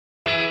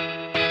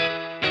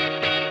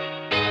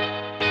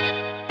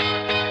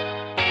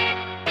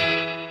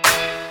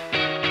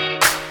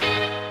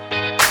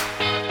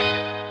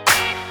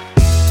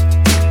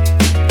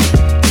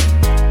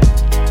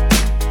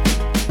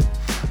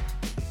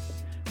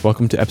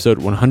Welcome to episode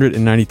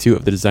 192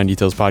 of the Design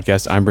Details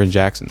Podcast. I'm Bryn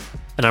Jackson.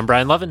 And I'm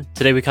Brian Lovin.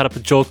 Today we caught up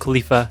with Joel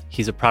Khalifa.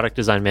 He's a product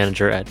design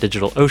manager at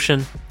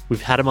DigitalOcean.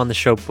 We've had him on the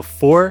show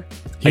before.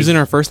 He was in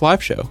our first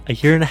live show a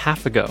year and a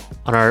half ago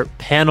on our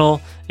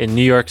panel in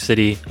New York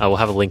City. We'll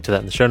have a link to that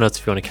in the show notes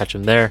if you want to catch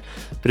him there.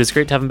 But it's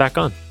great to have him back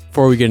on.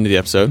 Before we get into the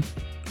episode,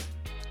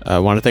 I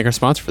want to thank our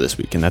sponsor for this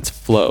week, and that's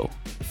Flow.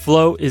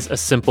 Flow is a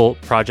simple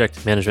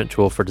project management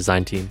tool for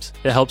design teams.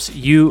 It helps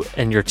you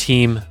and your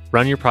team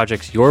run your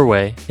projects your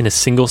way in a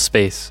single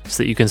space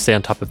so that you can stay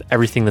on top of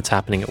everything that's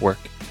happening at work.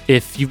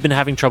 If you've been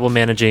having trouble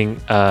managing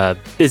a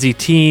busy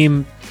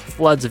team,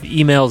 floods of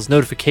emails,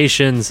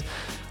 notifications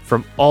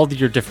from all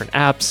your different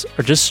apps,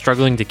 or just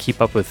struggling to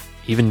keep up with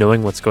even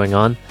knowing what's going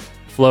on,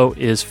 Flow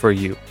is for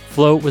you.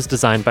 Flow was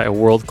designed by a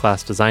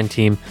world-class design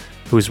team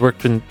who has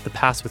worked in the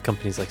past with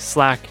companies like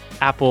Slack,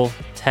 Apple,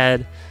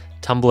 TED,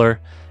 Tumblr,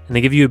 and they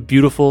give you a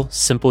beautiful,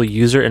 simple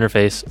user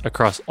interface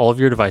across all of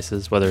your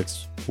devices, whether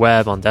it's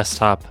web, on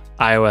desktop,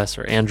 iOS,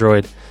 or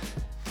Android,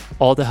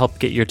 all to help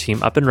get your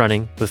team up and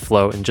running with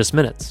Flow in just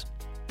minutes.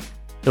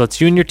 It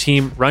lets you and your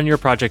team run your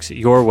projects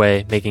your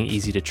way, making it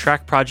easy to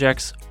track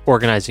projects,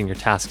 organizing your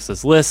tasks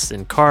as lists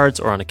in cards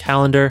or on a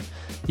calendar.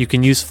 You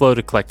can use Flow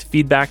to collect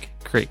feedback,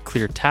 create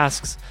clear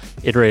tasks,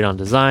 iterate on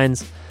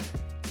designs,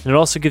 and it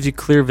also gives you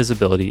clear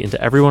visibility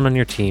into everyone on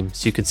your team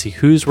so you can see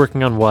who's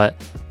working on what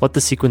the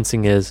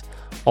sequencing is,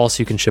 all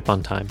so you can ship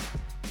on time.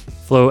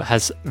 Flow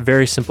has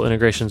very simple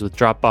integrations with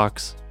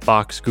Dropbox,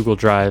 Box, Google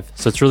Drive,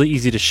 so it's really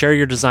easy to share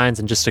your designs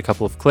in just a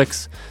couple of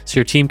clicks so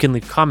your team can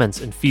leave comments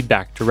and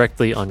feedback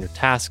directly on your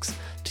tasks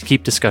to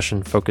keep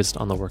discussion focused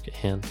on the work at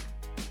hand.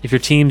 If your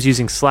team's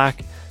using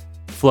Slack,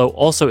 Flow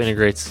also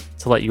integrates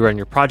to let you run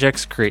your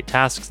projects, create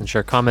tasks, and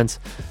share comments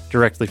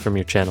directly from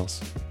your channels.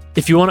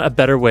 If you want a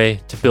better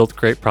way to build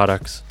great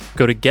products,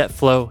 go to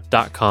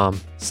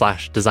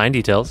getflow.com/design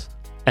details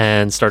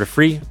and start a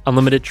free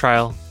unlimited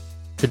trial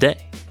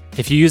today.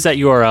 If you use that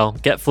URL,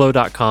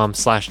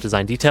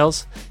 getflow.com/design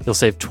details, you'll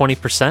save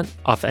 20%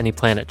 off any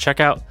plan at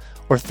checkout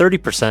or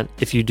 30%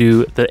 if you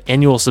do the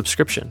annual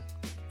subscription.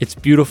 It's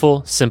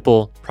beautiful,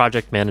 simple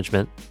project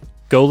management.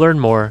 Go learn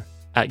more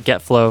at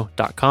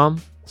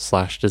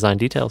getflow.com/design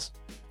details.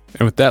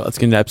 And with that, let's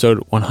get into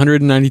episode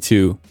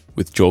 192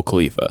 with Joel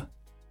Khalifa.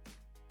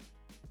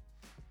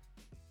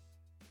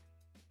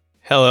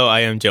 Hello, I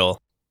am Joel.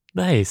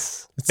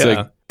 Nice. It's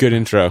a good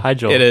intro. Hi,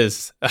 Joel. It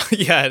is.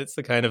 Yeah, it's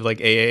the kind of like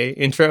AA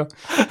intro.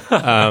 Hi,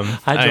 Joel.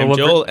 I am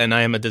Joel, and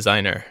I am a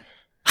designer.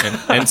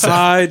 And so,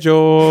 Hi,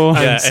 Joel.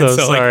 I'm so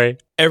sorry.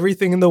 Like,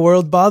 everything in the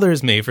world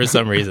bothers me for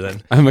some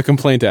reason. I'm a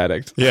complaint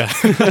addict. Yeah.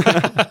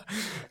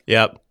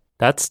 Yep.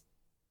 That's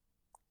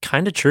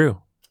kind of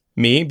true.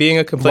 Me being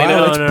a complaint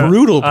Wow, addict? that's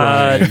brutal,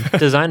 Brian.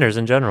 Designers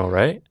in general,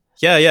 right?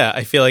 Yeah.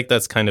 I feel like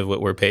that's kind of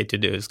what we're paid to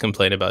do, is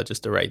complain about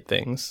just the right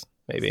things,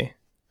 maybe.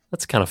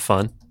 That's kind of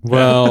fun.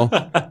 Well,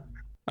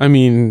 I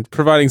mean,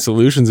 providing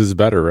solutions is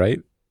better, right?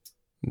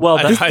 Well,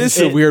 This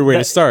is a weird way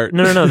to start.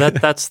 No.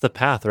 That's the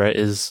path, right?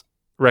 Is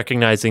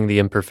recognizing the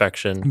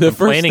imperfection, The first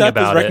complaining step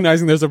about is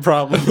recognizing there's a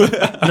problem.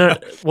 No,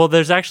 well,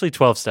 there's actually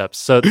 12 steps.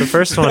 So the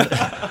first one,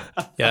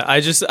 Yeah,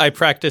 I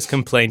practice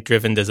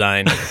complaint-driven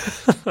design.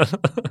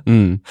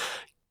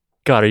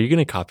 God, are you going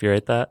to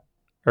copyright that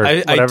or I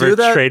whatever do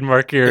that.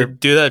 trademark I your?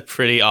 do that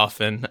pretty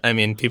often. I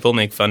mean, people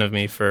make fun of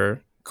me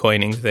for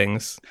coining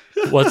things.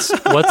 What's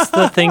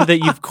the thing that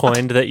you've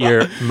coined that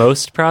you're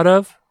most proud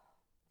of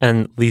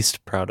and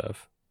least proud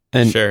of?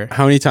 And Sure.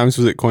 how many times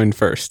was it coined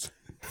first?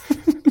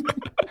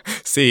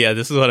 See, yeah,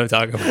 this is what I'm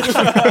talking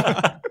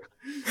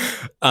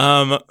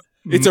about.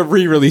 It's a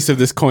re-release of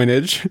this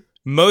coinage.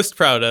 Most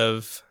proud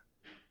of,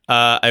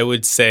 I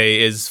would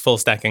say, is Full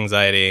Stack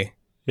Anxiety.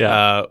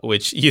 Yeah.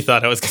 Which you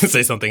thought I was going to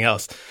say something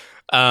else.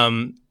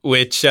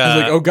 Which I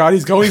was like, oh God,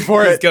 he's going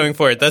for he's it. going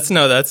for it. That's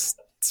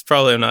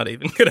probably, I'm not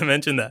even going to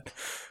mention that.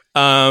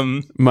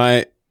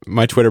 My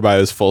Twitter bio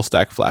is Full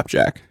Stack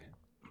Flapjack.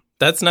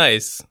 That's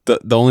nice.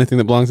 The only thing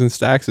that belongs in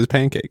stacks is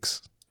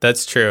pancakes.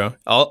 That's true.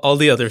 All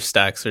the other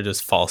stacks are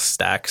just false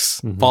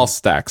stacks. Mm-hmm. False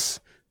stacks.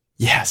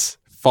 Yes.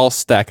 False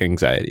stack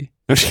anxiety.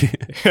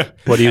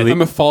 What do you?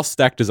 I'm a false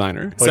stack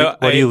designer. So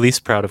what are you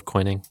least proud of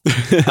coining?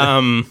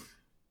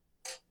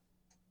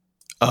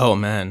 Oh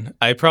man,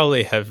 I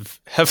probably have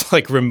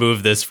like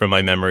removed this from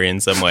my memory in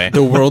some way.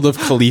 The world of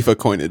Khalifa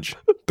coinage.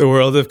 The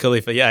world of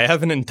Khalifa. Yeah, I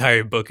have an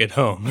entire book at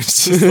home.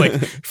 It's just like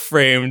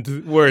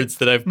framed words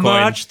that I've coined.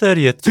 March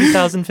 30th,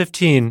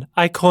 2015.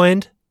 I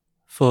coined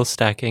Full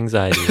Stack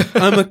Anxiety.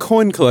 I'm a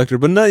coin collector,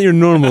 but not your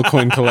normal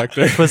coin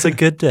collector. It was a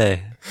good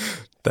day.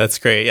 That's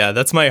great. Yeah,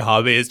 that's my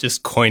hobby, is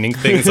just coining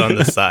things on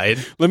the side.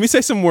 Let me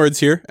say some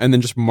words here and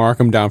then just mark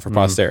them down for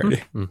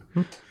posterity. Right.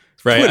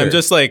 Twitter. I'm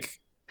just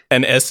like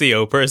an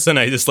SEO person.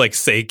 I just like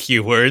say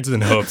keywords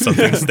and hope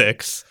something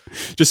sticks.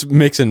 Just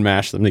mix and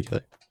mash them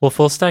together. Well,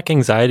 Full Stack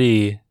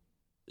Anxiety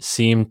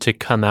seemed to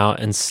come out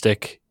and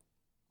stick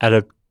at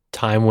a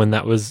time when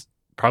that was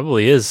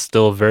probably is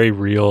still a very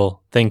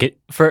real thing.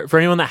 For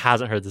anyone that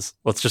hasn't heard this,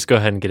 let's just go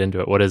ahead and get into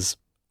it. What is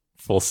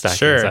Full Stack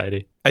Sure.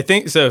 Anxiety? I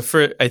think so.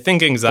 I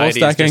think Full anxiety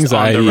stack is just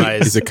on the anxiety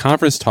rise. is a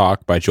conference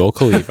talk by Joel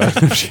Khalifa.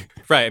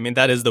 Right. I mean,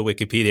 that is the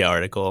Wikipedia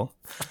article.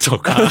 Oh,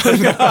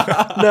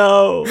 God.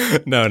 No.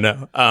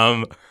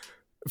 No.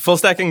 Full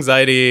stack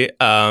anxiety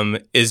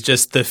is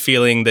just the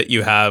feeling that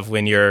you have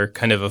when you're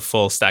kind of a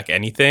full stack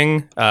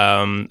anything.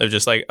 Of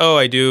just like, oh,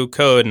 I do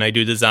code and I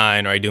do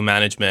design or I do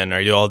management or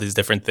I do all these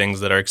different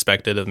things that are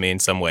expected of me in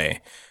some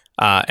way.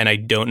 And I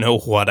don't know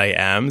what I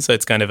am. So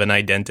it's kind of an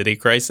identity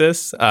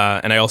crisis.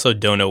 And I also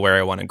don't know where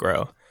I want to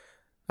grow.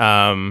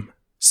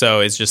 So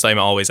it's just I'm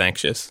always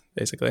anxious,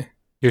 basically.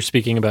 You're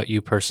speaking about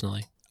you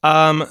personally.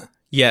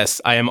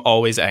 Yes, I am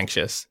always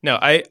anxious. No,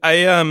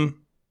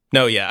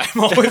 no, yeah,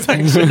 I'm always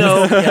anxious.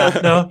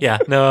 No, yeah.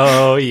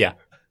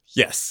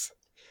 Yes.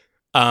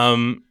 Me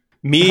I'm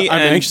and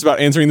anxious about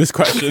answering this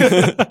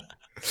question.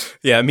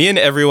 yeah, me and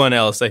everyone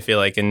else, I feel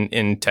like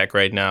in tech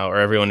right now, or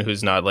everyone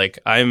who's not like,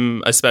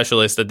 I'm a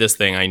specialist at this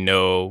thing. I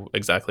know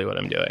exactly what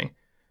I'm doing.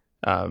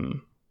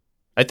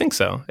 I think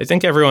so. I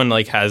think everyone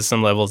like has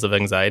some levels of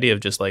anxiety of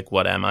just like,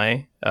 what am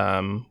I?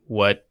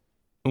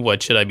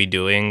 What should I be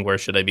doing? Where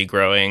should I be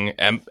growing?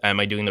 Am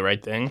I doing the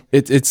right thing?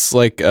 It's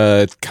like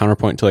a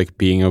counterpoint to like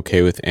being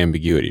okay with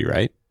ambiguity,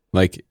 right?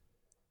 Like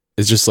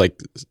it's just like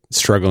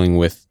struggling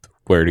with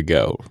where to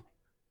go.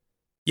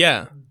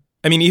 Yeah.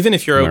 I mean, even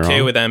if you're Am I okay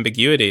wrong? with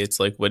ambiguity, it's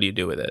like, what do you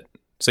do with it?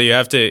 So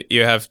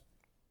it's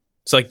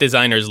like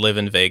designers live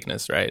in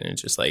vagueness, right? And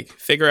it's just like,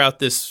 figure out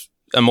this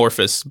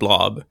amorphous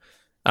blob.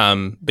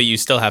 But you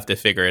still have to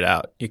figure it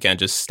out. You can't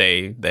just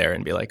stay there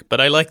and be like, but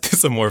I like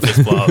this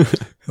amorphous blob.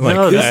 Like,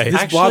 No,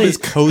 This blob is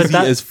cozy but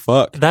that- as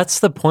fuck. That's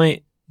the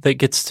point that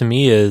gets to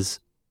me is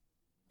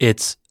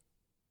it's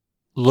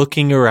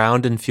looking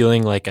around and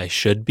feeling like I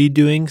should be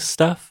doing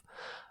stuff.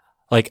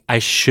 Like I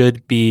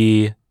should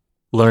be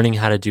learning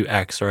how to do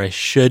X, or I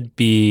should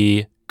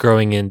be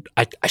growing in,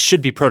 I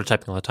should be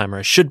prototyping all the time, or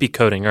I should be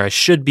coding, or I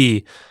should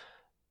be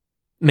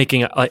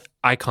making like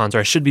icons, or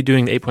I should be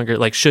doing the 8-point grid.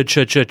 Like should.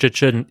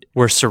 And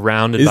we're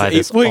surrounded Is by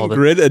this. 8-point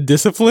grid a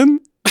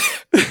discipline?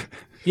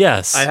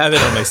 Yes. I have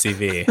it on my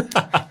CV.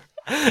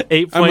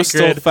 8-point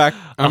grid.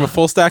 I'm a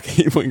full stack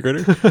 8-point gridder.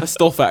 A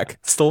Stolfak.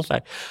 Still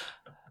fact.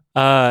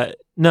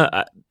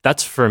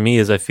 That's for me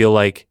is I feel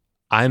like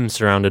I'm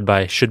surrounded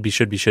by should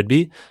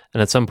be.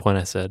 And at some point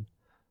I said,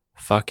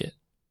 fuck it.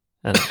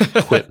 And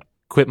I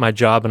quit my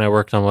job and I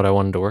worked on what I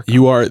wanted to work on.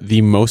 You are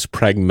the most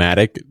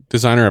pragmatic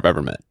designer I've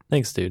ever met.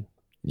 Thanks, dude.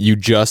 You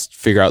just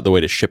figure out the way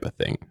to ship a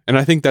thing. And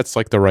I think that's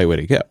like the right way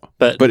to go.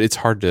 But But it's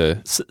hard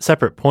to...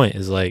 separate point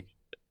is like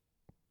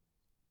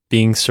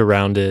being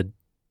surrounded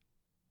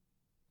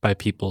by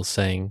people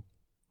saying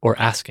or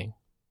asking,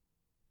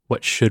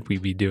 what should we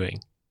be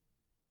doing?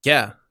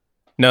 Yeah.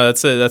 No,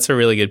 that's a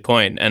really good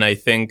point. And I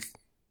think,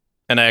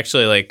 and I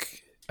actually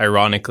like,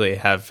 ironically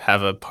have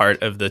a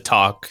part of the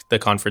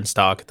conference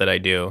talk that I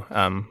do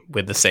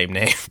with the same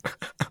name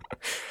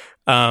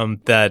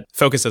that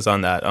focuses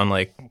on that, on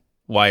like,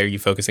 why are you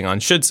focusing on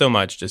should so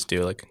much? Just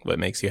do like what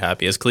makes you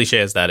happy. As cliche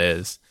as that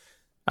is,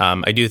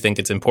 I do think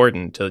it's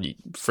important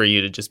for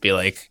you to just be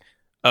like,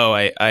 oh,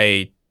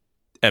 I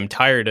am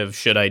tired of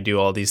should I do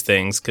all these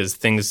things because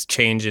things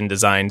change in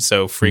design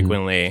so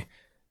frequently.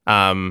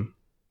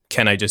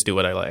 Can I just do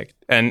what I like?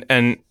 And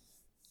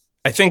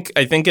I think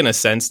in a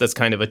sense that's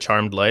kind of a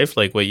charmed life.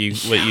 Like what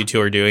you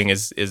two are doing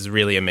is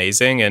really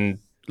amazing and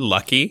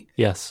lucky.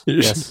 Yes.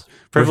 Yes. Yes.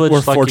 Privileged, We're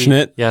lucky.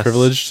 fortunate. Yes.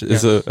 Privileged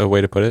is a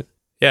way to put it.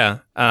 Yeah.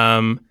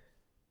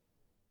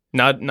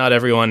 Not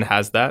everyone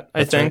has that, I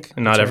That's think. right.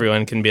 Not That's right.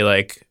 everyone can be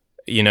like,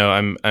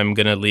 I'm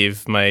gonna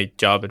leave my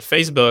job at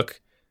Facebook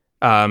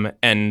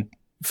and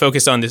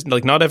focus on this.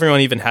 Like not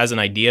everyone even has an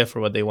idea for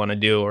what they want to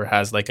do or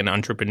has like an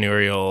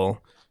entrepreneurial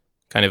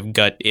kind of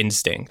gut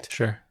instinct.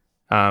 Sure.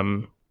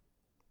 But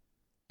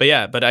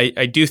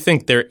I do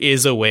think there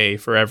is a way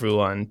for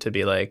everyone to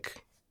be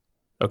like,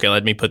 okay,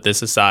 let me put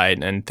this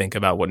aside and think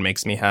about what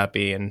makes me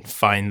happy and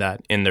find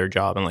that in their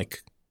job and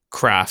like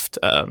craft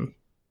a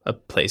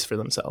place for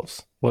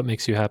themselves. What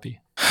makes you happy?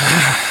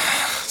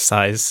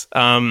 Size.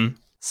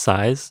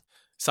 Size?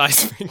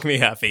 Size make me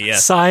happy,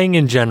 yes. Sighing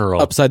in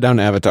general. Upside down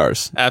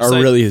avatars are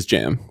Upside- really his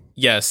jam.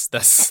 Yes,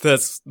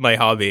 that's my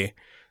hobby.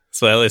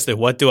 So I listed,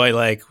 what do I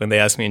like when they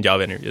ask me in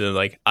job interview? They're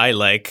like, I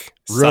like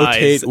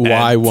Rotate size and-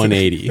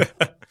 Y180.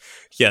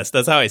 Yes,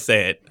 that's how I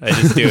say it. I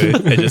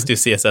just do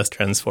CSS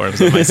transforms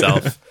of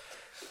myself.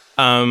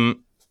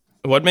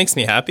 What makes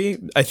me happy?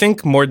 I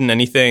think more than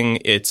anything,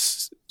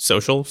 it's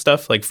social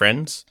stuff like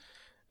friends.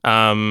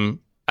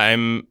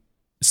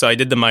 So I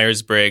did the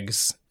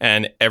Myers-Briggs,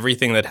 and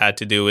everything that had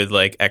to do with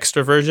like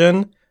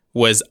extroversion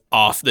was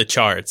off the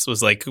charts.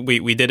 Was like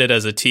we did it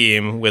as a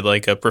team with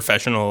like a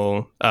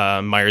professional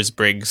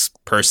Myers-Briggs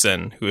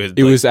person who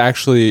It was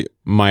actually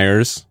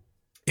Myers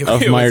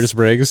of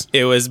Myers-Briggs.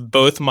 It was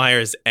both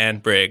Myers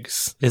and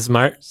Briggs. Is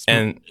that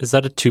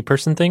a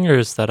 2-person thing or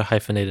is that a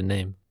hyphenated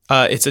name?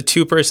 It's a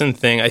 2-person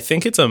thing. I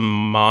think it's a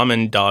mom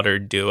and daughter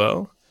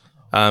duo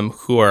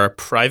who are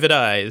private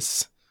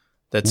eyes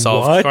that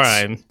solve What?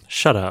 crime.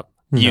 Shut up.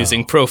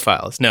 using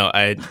profiles. No, no,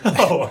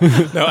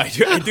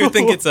 I do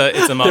think it's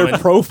a mom They're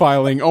and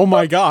profiling. Oh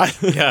my god.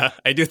 yeah,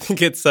 I do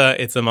think it's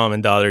a mom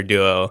and daughter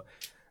duo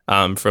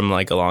from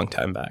like a long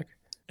time back.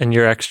 And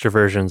your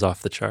extroversion's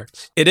off the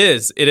charts. It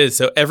is.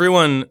 So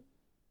everyone,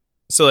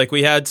 so like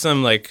we had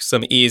some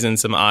E's and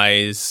some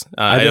I's.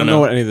 I don't know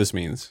what any of this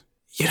means.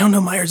 You don't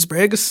know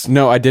Myers-Briggs?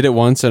 No, I did it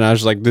once and I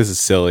was like, this is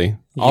silly.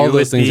 All You those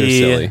would things are be-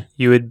 silly.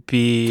 You would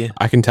be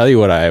I can tell you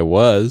what I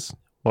was,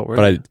 what were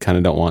but I kind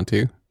of don't want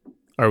to.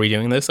 Are we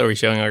doing this? Are we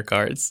showing our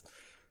cards?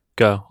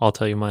 Go. I'll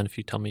tell you mine if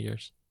you tell me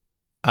yours.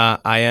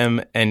 I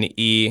am an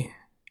EFNP.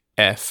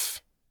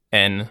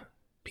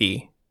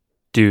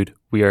 Dude,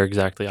 we are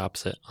exactly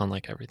opposite on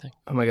like everything.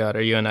 Oh my god,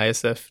 are you an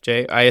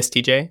ISFJ?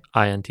 ISTJ?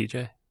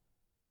 INTJ.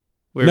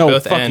 We're No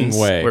both fucking N's.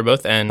 way. We're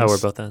both N's. Oh, we're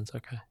both ends.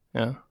 Okay.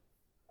 Yeah.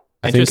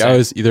 I think I Interesting.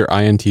 was either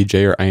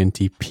INTJ or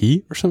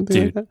INTP or something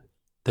Dude, like that.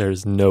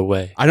 There's no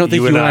way. I don't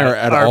think you and I are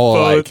at all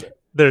both- alike.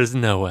 There's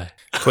no way.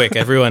 Quick,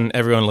 everyone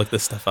look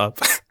this stuff up.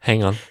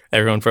 Hang on.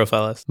 Everyone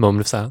profile us.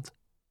 Moment of silence.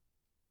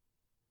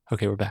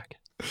 Okay, we're back.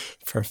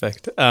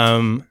 Perfect.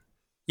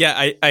 Yeah,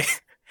 I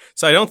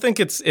so I don't think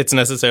it's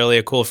necessarily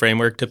a cool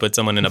framework to put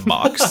someone in a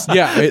box.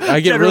 Yeah, I get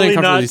really Generally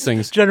uncomfortable not- with these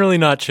things. Generally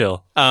not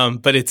chill.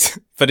 But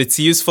it's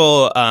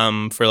useful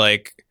for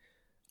like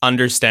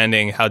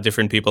understanding how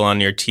different people on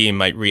your team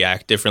might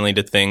react differently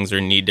to things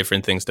or need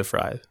different things to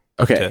thrive.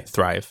 Okay. To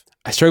thrive.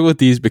 I struggle with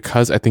these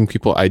because I think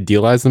people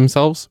idealize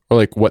themselves or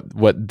like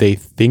what they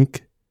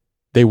think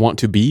they want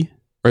to be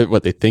or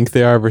what they think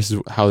they are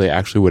versus how they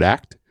actually would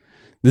act.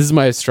 This is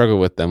my struggle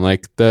with them.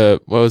 Like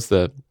what was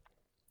the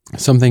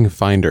something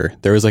finder?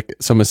 There was like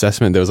some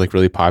assessment that was like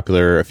really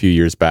popular a few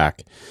years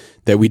back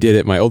that we did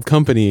at my old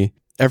company.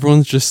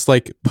 Everyone's just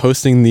like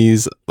posting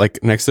these like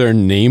next to their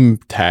name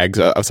tags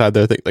outside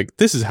their thing. Like,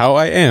 this is how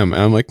I am.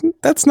 And I'm like,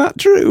 that's not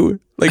true.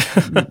 Like,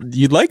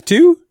 you'd like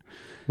to?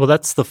 Well,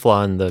 that's the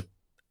flaw in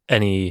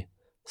any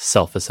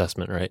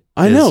self-assessment, right?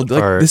 I know. Is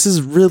Like, this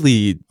is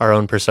really, our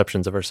own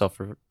perceptions of ourselves.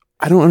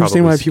 I don't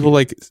understand why Probably people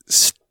like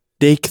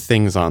stake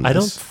things on this. I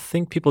don't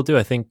think people do.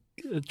 I think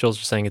Joel's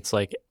just saying it's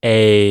like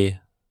a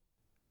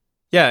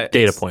Yeah. data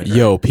it's- point.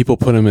 Yo, people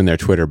put them in their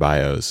Twitter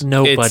bios.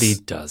 Nobody It's-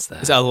 does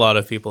that. A lot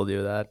of people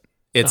do that.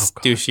 It's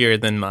Oh, God.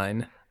 douchier than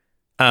mine.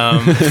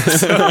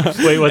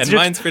 Wait, what's and your-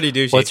 mine's pretty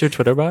douchey. What's your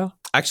Twitter bio?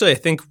 Actually, I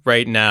think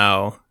right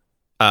now,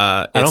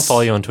 I don't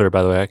follow you on Twitter,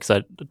 by the way,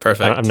 because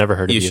Perfect. I've never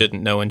heard of you. You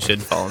shouldn't. No one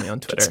should follow me on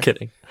Twitter. Just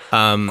kidding.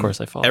 Of course,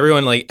 I follow.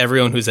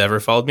 Everyone who's ever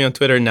followed me on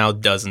Twitter now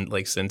doesn't,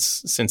 like,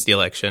 since the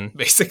election.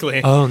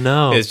 Basically, Oh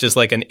no! it's just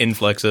like an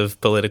influx of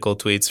political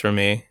tweets from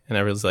me, and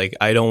everyone's like,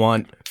 I don't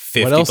want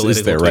 50 What else is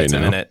political there right tweets a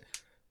now? minute.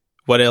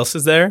 What else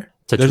is there?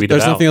 to There's, tweet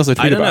there's about. nothing else to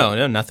tweet I don't about. know.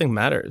 No, nothing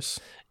matters.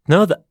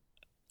 No,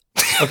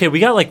 okay, we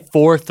got like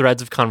 4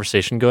 threads of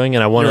conversation going,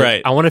 and I want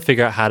Right. to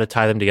figure out how to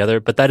tie them together.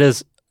 But that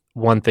is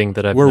one thing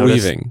that I've We're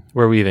noticed. weaving.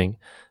 We're weaving.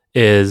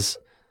 Is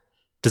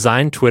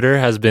design Twitter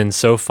has been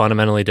so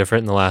fundamentally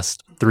different in the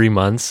last 3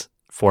 months,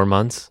 4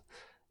 months,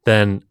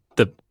 than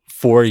the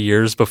 4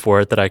 years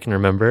before it that I can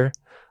remember.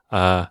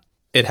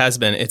 It has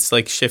been. It's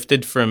like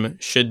shifted from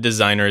should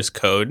designers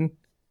code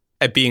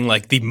at being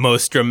like the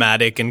most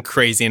dramatic and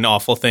crazy and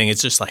awful thing.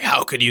 It's just like,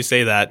 how could you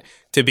say that?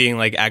 To being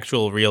like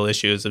actual real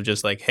issues of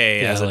just like,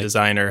 hey, Yeah, as a like-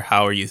 designer,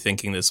 how are you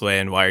thinking this way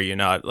and why are you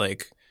not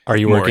like, Are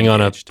you more working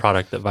on a engaged.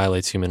 product that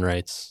violates human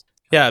rights?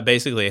 yeah,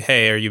 basically,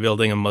 hey, are you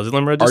building a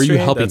Muslim Are registry? you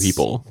helping That's-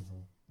 people?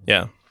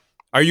 Yeah.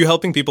 Are you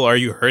helping people? Are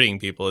you hurting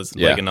people is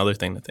Yeah. like another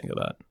thing to think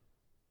about.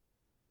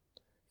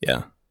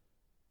 Yeah.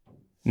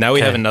 Now we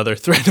Okay. have another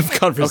thread of Okay,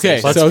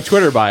 conversation. so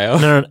Twitter bio.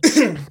 No.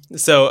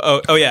 So,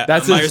 oh yeah.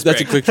 That's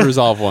a quick to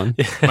resolve one.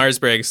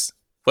 Myers-Briggs.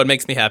 What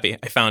makes me happy?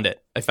 I found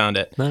it.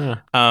 No.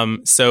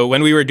 So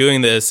when we were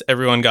doing this,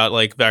 everyone got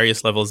like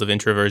various levels of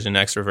introversion,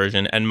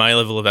 extroversion, and my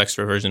level of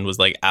extroversion was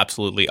like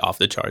absolutely off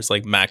the charts,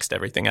 like maxed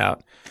everything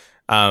out.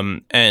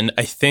 And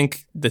I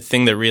think the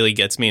thing that really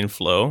gets me in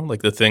flow,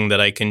 like the thing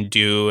that I can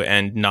do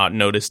and not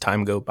notice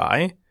time go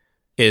by,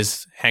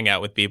 is hang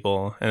out with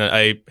people. And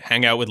I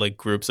hang out with like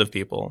groups of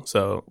people.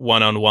 So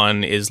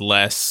one-on-one is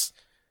less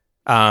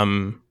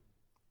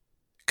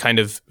kind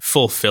of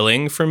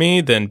fulfilling for me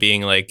than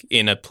being like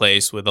in a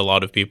place with a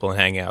lot of people and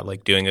hanging out,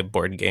 like doing a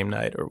board game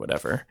night or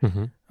whatever.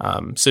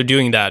 Mhm. So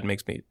doing that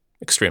makes me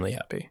extremely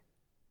happy.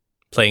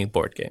 Playing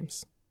board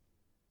games.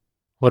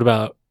 What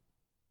about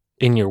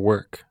in your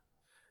work?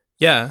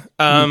 Yeah.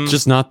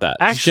 Just not that.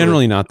 Just Actually,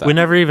 generally not that. We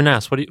never even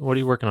asked. What are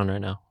you working on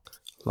right now?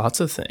 Lots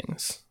of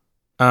things.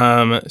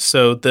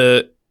 So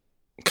the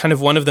kind of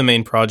one of the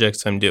main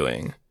projects I'm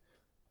doing,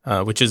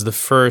 which is the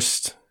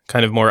first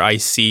kind of more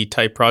IC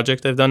type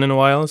project I've done in a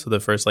while. So the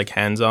first like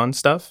hands-on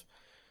stuff,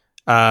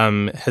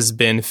 has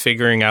been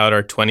figuring out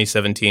our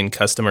 2017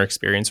 customer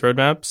experience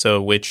roadmap.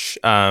 So which,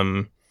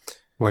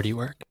 Where do you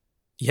work?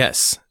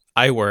 yes,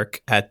 I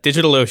work at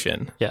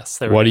DigitalOcean. Yes.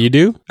 What do you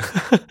do?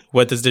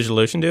 What does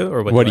DigitalOcean do?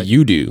 Or What do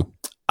you do?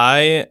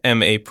 I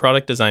am a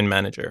product design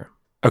manager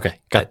Okay.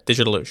 Got it. at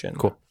DigitalOcean.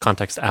 Cool.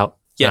 Context out.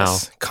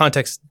 Yes.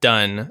 Context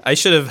done. I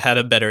should have had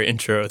a better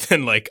intro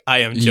than like, I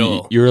am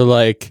Joel. You're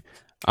like,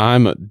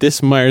 I'm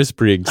this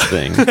Myers-Briggs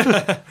thing.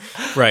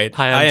 Right.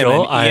 Hi, I'm I am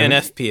Joel. an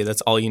ENFP.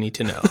 That's all you need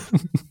to know.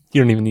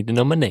 You don't even need to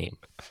know my name.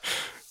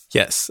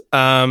 Yes.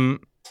 So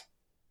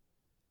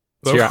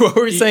What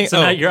were we saying? So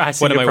now you're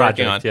what am I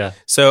working on? Yeah.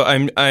 So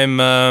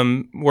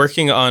I'm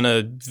working on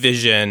a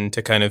vision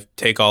to kind of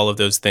take all of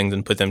those things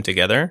and put them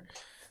together.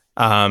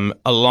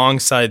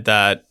 Alongside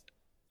that,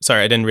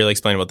 sorry, I didn't really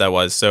explain what that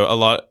was. So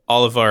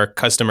all of our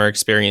customer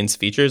experience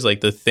features,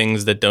 like the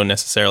things that don't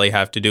necessarily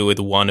have to do with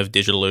one of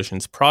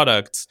DigitalOcean's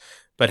products,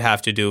 but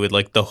have to do with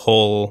like the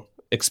whole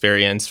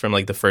experience from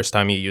like the first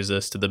time you use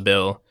this to the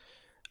bill.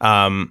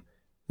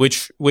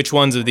 Which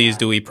ones of these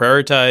do we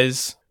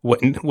prioritize?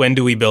 When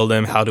do we build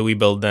them? How do we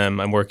build them?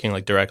 I'm working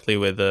like directly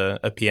with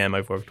a PM.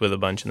 I've worked with a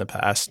bunch in the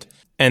past.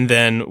 And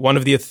then one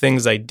of the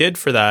things I did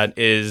for that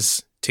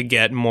is to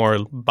get more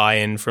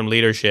buy-in from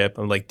leadership.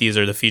 I'm like, these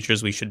are the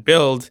features we should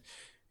build,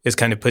 is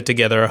kind of put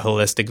together a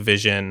holistic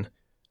vision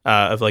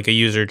of like a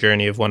user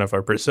journey of one of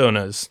our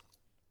personas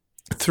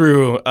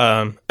through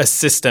a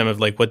system of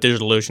like what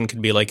DigitalOcean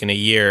could be like in a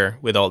year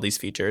with all these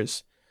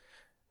features.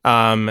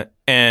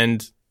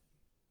 And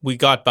we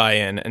got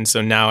buy-in. And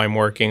so now I'm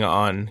working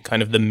on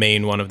kind of the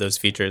main one of those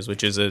features,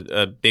 which is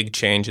a big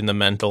change in the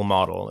mental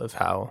model of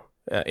how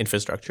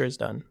infrastructure is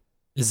done.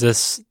 Is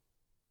this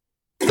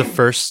the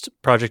first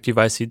project you've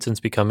IC'd since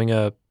becoming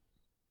a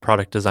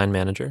product design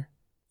manager?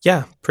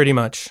 Yeah, pretty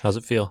much. How's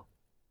it feel?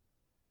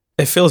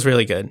 It feels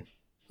really good.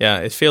 Yeah,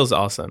 it feels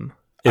awesome.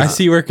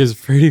 IC work is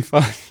pretty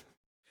fun.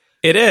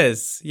 It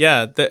is.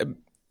 Yeah.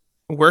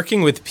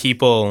 Working with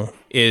people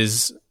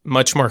is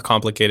much more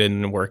complicated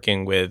than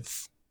working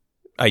with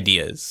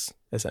ideas,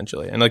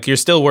 essentially. And like you're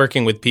still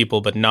working with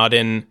people, but not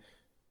in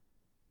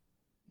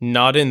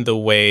the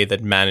way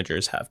that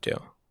managers have to.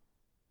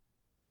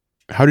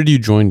 How did you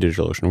join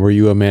DigitalOcean? Were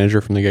you a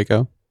manager from the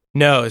get-go?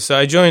 No, so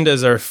I joined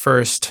as our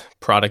first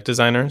product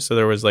designer. So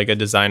there was like a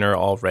designer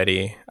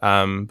already,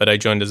 but I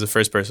joined as the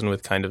first person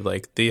with kind of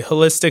like the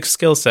holistic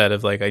skill set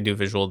of like I do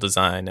visual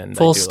design and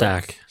full I do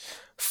stack, like,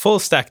 full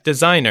stack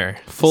designer,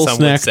 Full some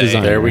stack would say.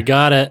 designer. There we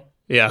got it.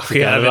 Yeah,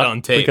 we have it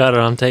on tape. We got it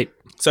on tape.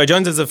 So I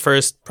joined as the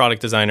first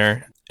product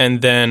designer,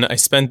 and then I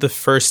spent the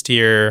first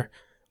year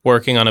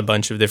working on a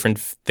bunch of different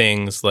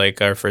things,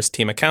 like our first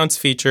team accounts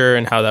feature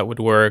and how that would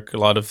work, a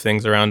lot of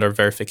things around our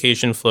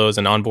verification flows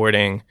and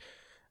onboarding.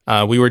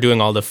 We were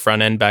doing all the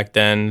front end back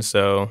then,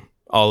 so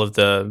all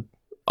the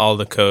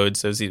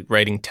codes. I was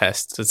writing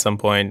tests at some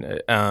point,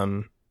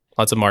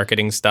 lots of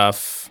marketing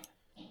stuff.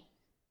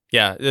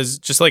 Yeah, there's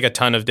just like a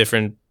ton of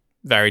different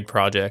varied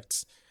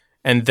projects.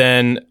 And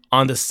then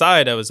on the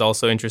side, I was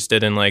also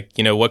interested in like,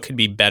 what could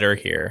be better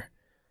here?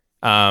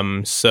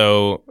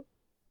 So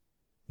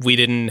we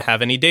didn't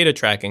have any data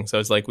tracking. So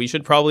it's like, we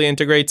should probably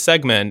integrate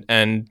Segment,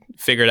 and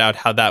figured out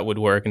how that would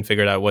work and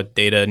figured out what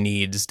data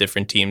needs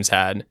different teams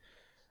had.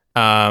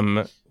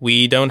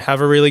 We don't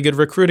have a really good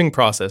recruiting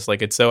process.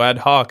 Like it's so ad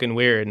hoc and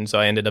weird. And so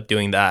I ended up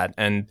doing that.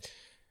 And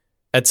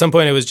at some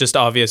point it was just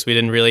obvious we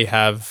didn't really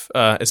have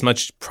as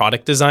much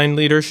product design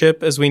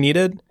leadership as we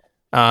needed.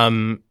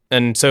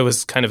 And so it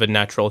was kind of a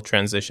natural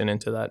transition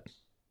into that.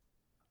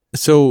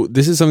 So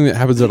this is something that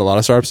happens at a lot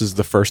of startups, is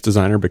the first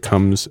designer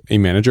becomes a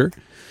manager.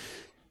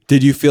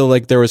 Did you feel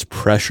like there was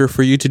pressure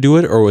for you to do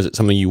it, or was it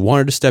something you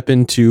wanted to step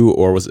into,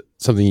 or was it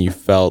something you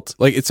felt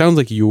like? It sounds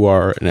like you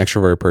are an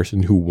extroverted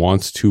person who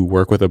wants to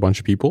work with a bunch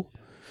of people.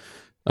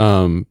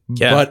 But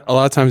a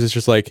lot of times it's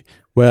just like,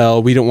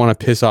 well, we don't want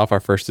to piss off our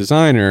first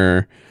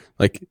designer.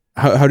 Like,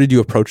 how did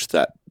you approach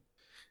that?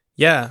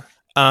 Yeah.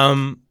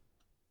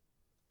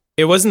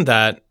 It wasn't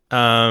that.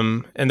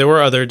 And there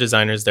were other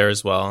designers there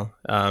as well.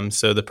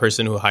 So the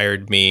person who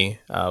hired me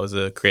was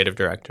a creative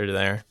director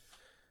there.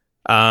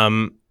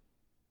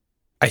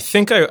 I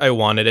think I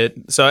wanted it.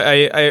 So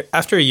I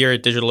after a year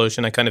at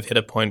DigitalOcean, I kind of hit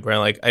a point where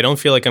I don't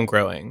feel like I'm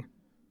growing,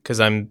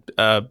 because I'm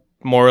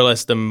more or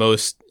less the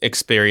most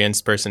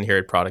experienced person here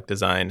at product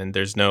design, and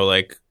there's no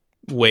like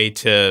way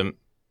to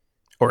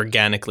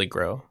organically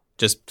grow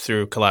just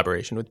through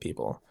collaboration with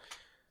people.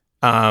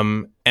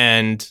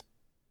 And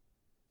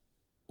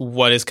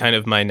what is kind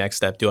of my next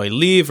step? Do I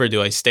leave or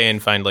do I stay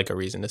and find like a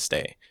reason to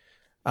stay?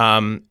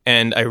 And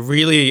I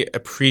really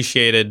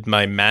appreciated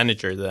my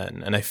manager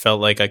then, and I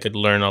felt like I could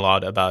learn a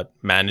lot about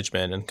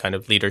management and kind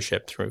of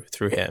leadership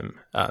through him.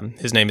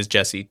 His name is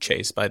Jesse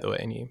Chase, by the way,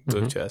 and he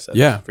moved to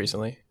SF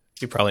recently.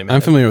 You probably met I'm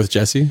him. familiar with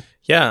Jesse.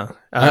 Yeah.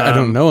 I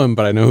don't know him,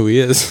 but I know who he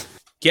is.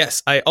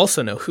 Yes, I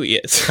also know who he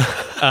is.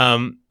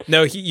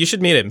 No, you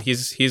should meet him.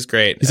 He's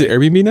great. Is it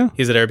Airbnb now?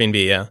 He's at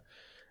Airbnb, yeah.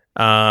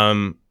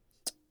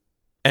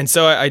 And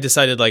so I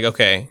decided, like,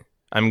 okay,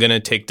 I'm going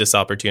to take this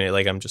opportunity.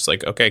 Like, I'm just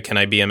like, okay, can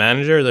I be a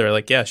manager? They're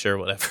like, yeah, sure,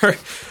 whatever.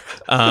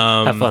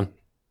 Have fun.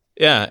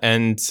 Yeah.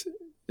 And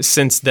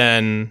since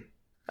then,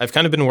 I've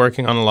kind of been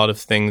working on a lot of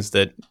things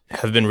that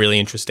have been really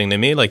interesting to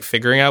me, like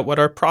figuring out what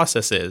our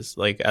process is,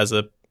 like as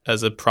a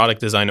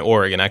product design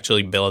org, and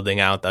actually building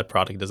out that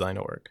product design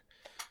org.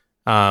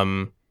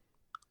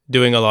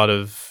 Doing a lot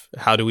of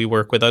how do we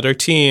work with other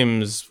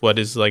teams? What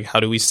is like,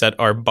 how do we set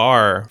our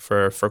bar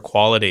for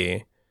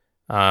quality?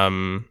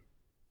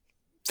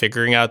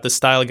 figuring out the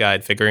style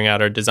guide, figuring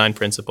out our design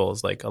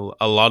principles, like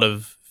a lot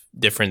of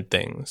different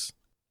things.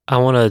 I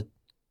want to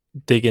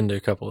dig into a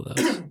couple of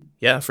those.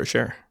 Yeah, for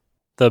sure.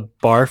 The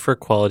bar for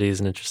quality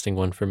is an interesting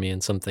one for me,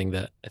 and something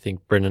that I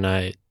think Bryn and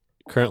I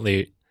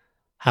currently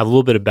have a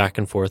little bit of back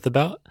and forth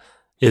about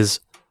is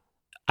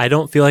I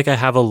don't feel like I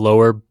have a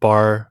lower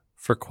bar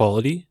for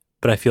quality,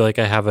 but I feel like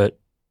I have a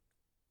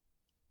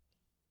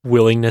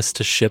willingness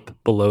to ship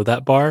below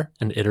that bar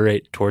and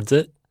iterate towards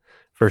it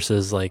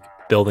versus like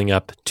building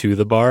up to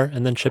the bar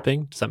and then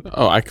shipping.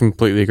 Oh, I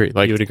completely agree.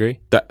 Like you would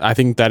agree? I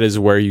think that is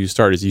where you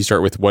start. Is you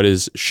start with what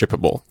is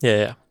shippable,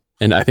 Yeah.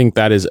 and I think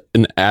that is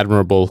an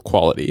admirable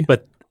quality.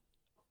 But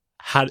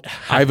how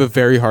I have a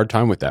very hard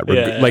time with that.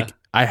 Yeah. Like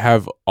I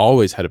have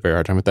always had a very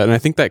hard time with that, and I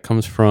think that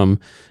comes from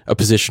a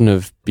position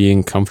of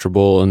being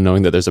comfortable and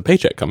knowing that there's a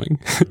paycheck coming,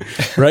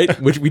 right?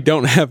 Which we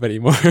don't have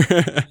anymore.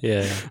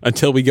 Yeah.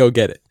 Until we go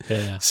get it.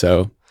 Yeah.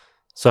 So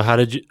how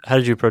did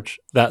you approach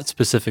that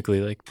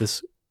specifically? Like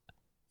this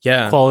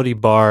Yeah. quality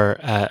bar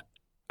at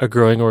a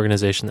growing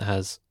organization that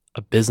has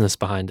a business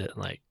behind it.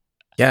 Like,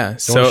 Yeah. you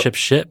don't So want to ship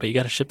shit, but you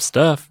got to ship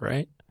stuff,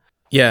 right?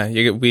 yeah,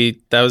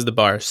 that was the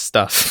bar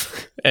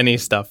stuff. Any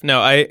stuff. No,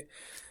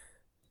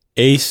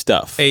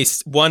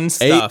 one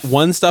stuff.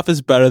 One stuff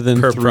is better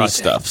than Per 3 project.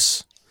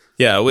 stuffs.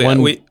 Yeah,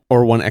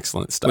 one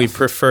excellent stuff. we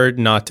preferred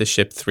not to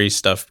ship 3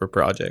 stuff per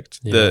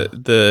project. Yeah.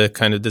 The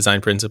kind of design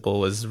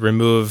principle was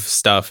remove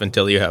stuff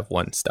until you have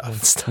one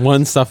stuff.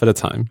 one stuff at a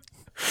time.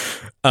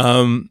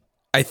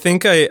 I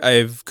think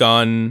I've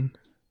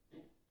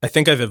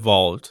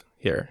evolved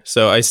here.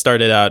 So I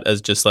started out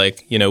as just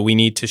like, we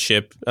need to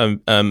ship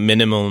a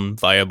minimum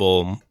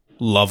viable,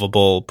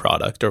 lovable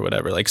product or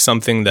whatever, like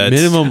something that's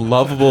Minimum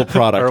lovable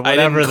product. Or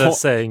whatever the co-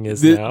 saying is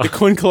the, now. the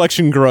coin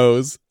collection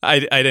grows. I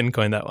didn't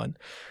coin that one.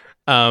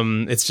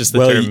 It's just the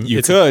Well, term. you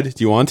It's- could.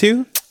 Do you want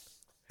to?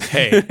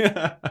 Hey,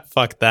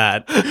 fuck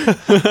that.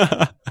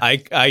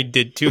 I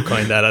did too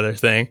coin that other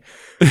thing.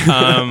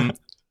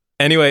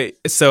 Anyway,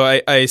 so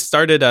I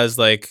started as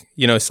like,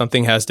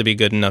 something has to be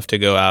good enough to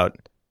go out.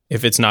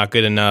 If it's not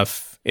good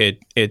enough, it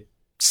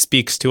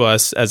speaks to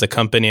us as a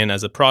company and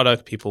as a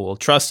product. People will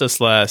trust us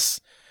less.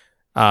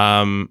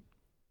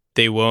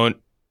 They won't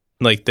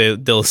like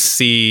they'll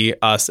see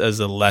us as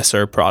a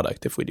lesser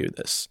product if we do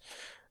this.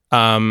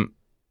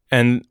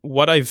 And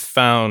what I've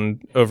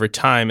found over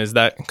time is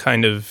that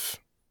kind of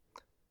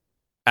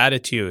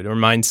attitude or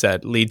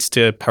mindset leads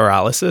to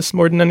paralysis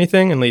more than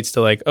anything, and leads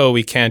to like, oh,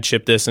 we can't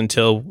ship this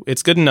until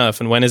it's good enough,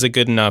 and when is it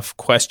good enough? ?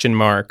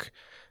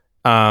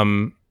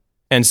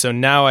 And so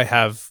now I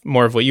have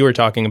more of what you were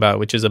talking about,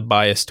 which is a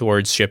bias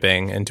towards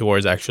shipping and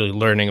towards actually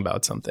learning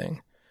about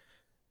something.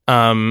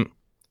 Yeah,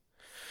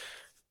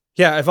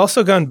 I've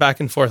also gone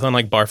back and forth on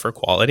like bar for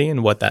quality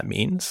and what that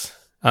means.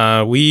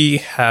 We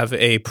have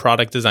a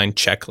product design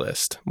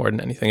checklist more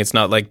than anything. It's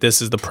not like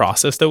this is the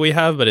process that we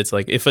have, but it's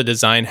like if a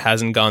design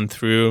hasn't gone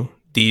through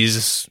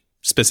these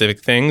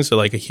specific things, so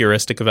like a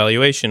heuristic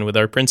evaluation with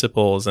our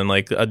principles and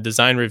like a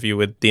design review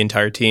with the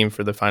entire team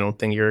for the final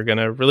thing you're going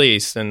to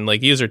release and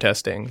like user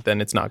testing, then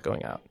it's not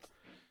going out.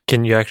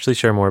 Can you actually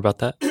share more about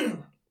that?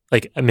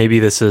 Like maybe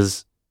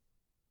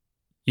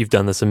you've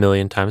done this a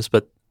million times,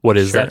 but what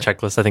is that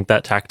checklist? I think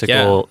that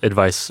tactical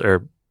advice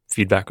or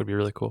feedback would be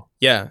really cool.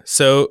 Yeah.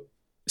 So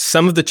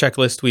some of the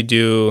checklist we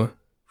do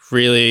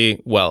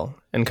really well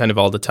and kind of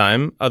all the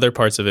time. Other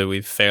parts of it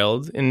we've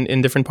failed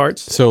in different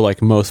parts. So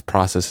like most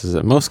processes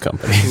at most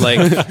companies. Like,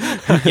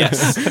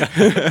 yes.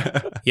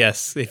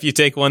 Yes. If you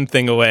take one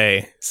thing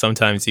away,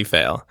 sometimes you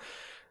fail.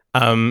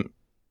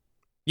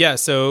 Yeah.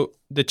 So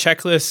the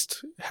checklist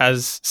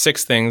has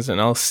 6 things,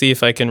 and I'll see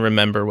if I can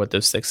remember what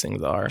those 6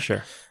 things are.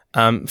 Sure.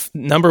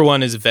 Number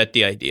 1 is vet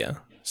the idea.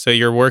 So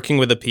you're working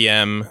with a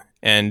PM,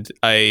 and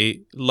I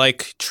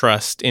like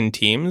trust in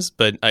teams,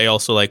 but I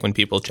also like when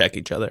people check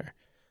each other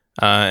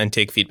and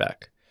take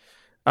feedback.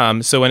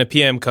 So when a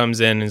PM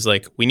comes in and is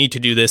like, we need to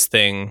do this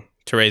thing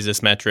to raise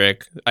this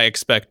metric, I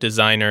expect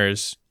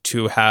designers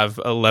to have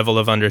a level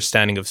of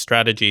understanding of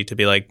strategy to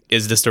be like,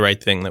 is this the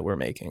right thing that we're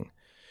making?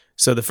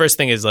 So the first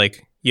thing is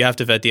like, you have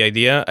to vet the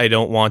idea. I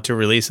don't want to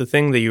release a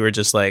thing that you were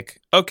just like,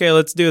 okay,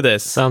 let's do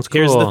this. Sounds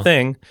cool. Here's the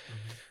thing.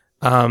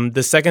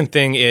 The second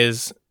thing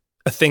is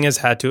a thing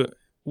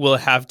will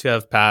have to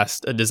have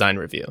passed a design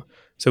review.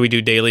 So we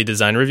do daily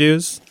design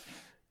reviews,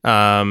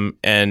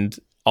 and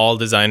all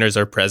designers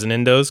are present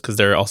in those because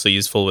they're also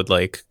useful with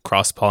like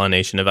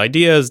cross-pollination of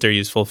ideas. They're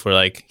useful for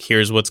like,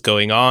 here's what's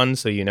going on,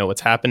 so you know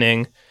what's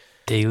happening.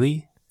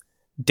 Daily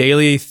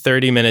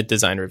 30-minute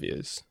design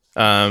reviews.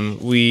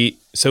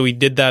 We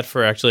did that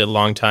for actually a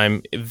long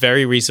time.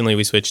 Very recently,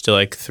 we switched to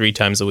like 3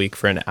 times a week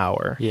for an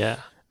hour. Yeah.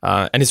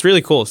 And it's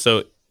really cool.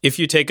 So if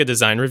you take a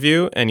design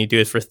review and you do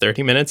it for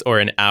 30 minutes or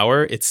an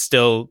hour, it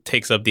still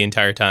takes up the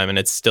entire time, and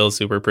it's still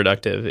super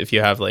productive if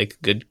you have like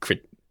good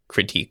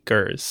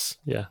critiquers.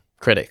 Yeah.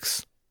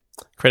 Critics.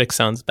 Critics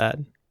sounds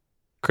bad.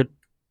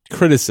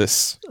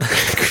 Criticists.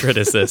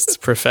 Criticists.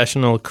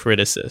 Professional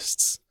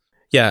criticists.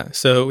 Yeah,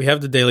 so we have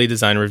the daily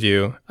design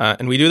review,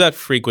 and we do that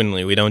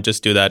frequently. We don't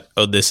just do that,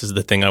 oh, this is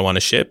the thing I want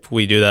to ship.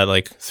 We do that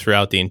like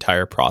throughout the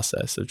entire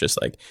process of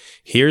just like,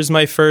 here's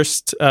my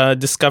first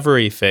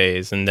discovery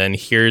phase, and then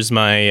here's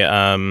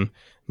my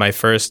my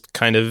first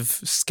kind of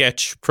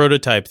sketch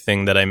prototype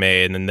thing that I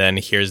made, and then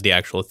here's the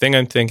actual thing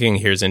I'm thinking,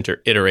 here's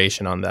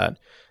iteration on that.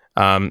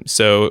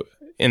 So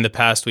in the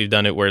past, we've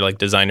done it where like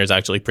designers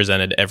actually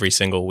presented every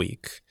single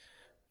week,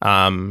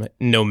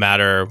 no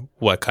matter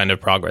what kind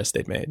of progress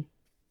they'd made,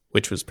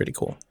 which was pretty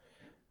cool.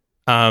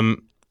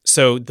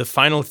 So the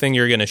final thing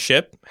you're going to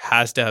ship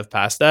has to have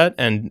passed that.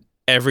 And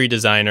every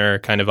designer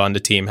kind of on the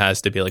team has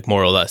to be like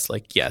more or less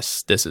like,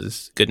 yes, this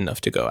is good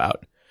enough to go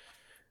out.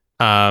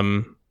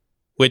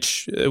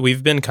 Which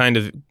we've been kind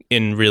of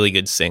in really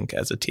good sync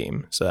as a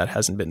team. So that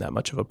hasn't been that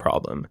much of a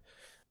problem.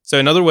 So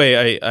another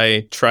way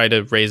I try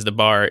to raise the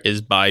bar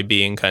is by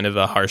being kind of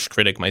a harsh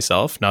critic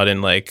myself, not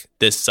in like,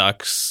 this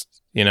sucks,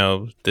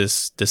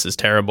 this is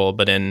terrible,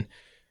 but in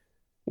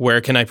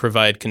where can I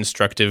provide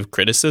constructive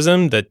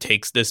criticism that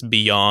takes this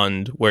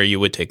beyond where you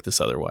would take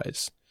this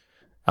otherwise?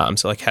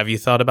 So like, have you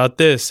thought about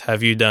this?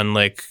 Have you done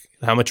like,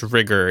 how much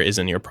rigor is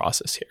in your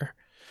process here?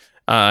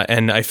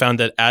 And I found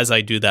that as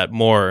I do that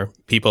more,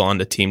 people on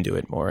the team do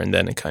it more, and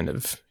then it kind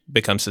of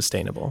becomes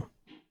sustainable.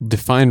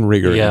 Define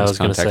rigor Yeah, in I this was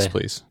gonna context, say.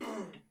 please.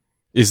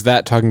 Is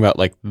that talking about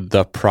like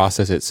the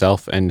process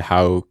itself and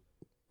how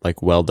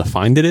like well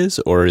defined it is,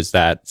 or is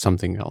that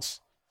something else?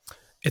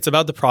 It's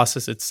about the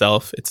process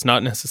itself. It's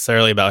not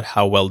necessarily about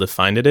how well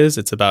defined it is.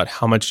 It's about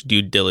how much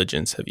due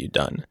diligence have you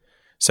done.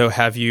 So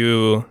have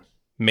you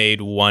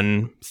made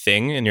one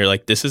thing and you're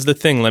like, this is the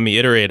thing, let me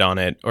iterate on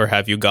it? Or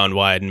have you gone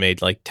wide and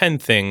made like 10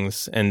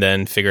 things and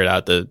then figured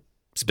out the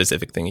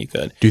specific thing you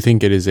could? Do you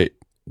think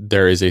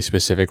there is a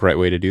specific right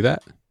way to do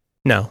that?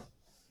 No.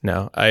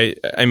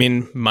 I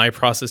mean, my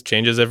process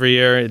changes every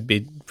year. It'd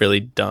be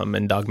really dumb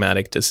and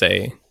dogmatic to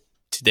say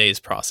today's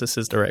process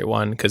is the right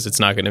one, because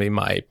it's not going to be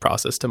my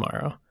process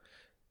tomorrow.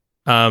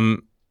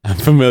 I'm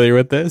familiar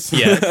with this.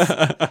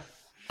 Yes.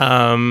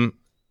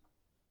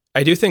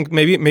 I do think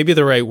maybe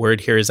the right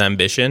word here is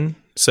ambition.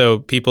 So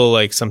people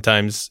like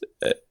sometimes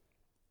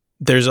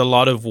there's a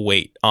lot of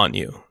weight on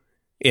you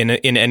in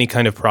any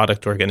kind of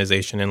product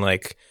organization, and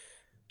like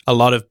a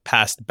lot of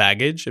past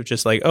baggage of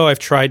just like, oh, I've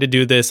tried to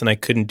do this and I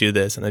couldn't do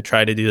this, and I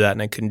tried to do that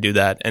and I couldn't do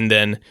that, and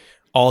then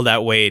all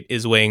that weight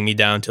is weighing me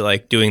down to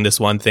like doing this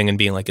one thing and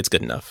being like, it's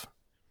good enough,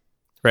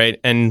 right?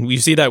 And you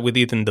see that with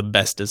even the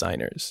best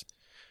designers.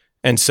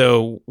 And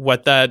so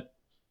what that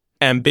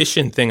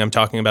ambition thing I'm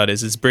talking about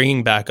is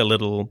bringing back a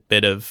little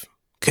bit of,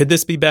 could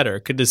this be better?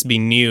 Could this be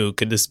new?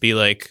 Could this be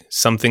like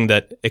something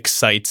that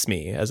excites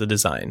me as a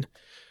design?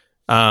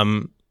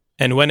 And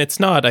when it's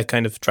not, I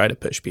kind of try to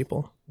push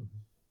people.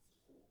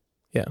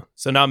 Yeah.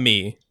 So not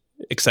me.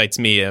 Excites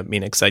me. I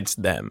mean, excites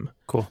them.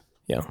 Cool.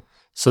 Yeah.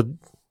 So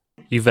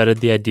you vetted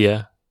the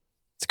idea.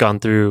 It's gone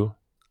through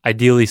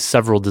ideally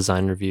several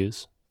design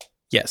reviews.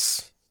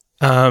 Yes.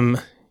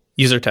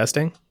 User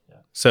testing.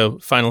 So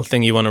final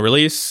thing you want to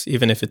release,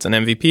 even if it's an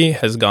MVP,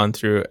 has gone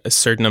through a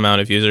certain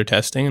amount of user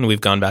testing, and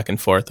we've gone back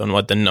and forth on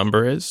what the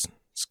number is.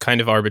 It's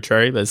kind of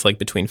arbitrary, but it's like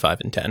between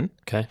 5 and 10.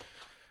 Okay.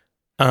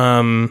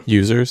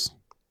 Users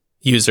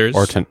Users.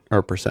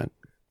 or percent.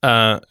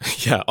 Yeah,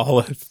 all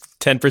of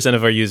 10%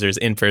 of our users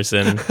in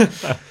person.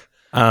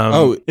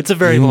 It's a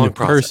very in long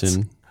process.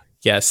 person.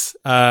 Yes.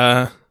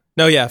 No,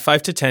 yeah,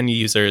 5 to 10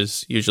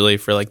 users usually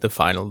for like the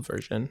final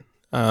version.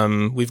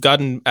 We've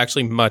gotten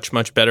actually much,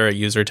 much better at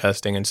user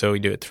testing, and so we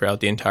do it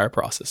throughout the entire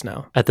process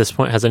now. At this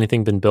point, has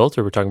anything been built,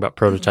 or we're talking about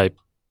prototype,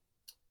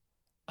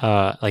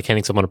 like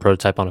handing someone a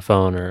prototype on a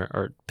phone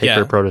or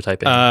paper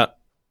prototyping?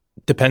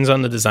 Depends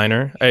on the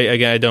designer.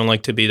 I don't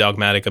like to be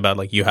dogmatic about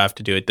like, you have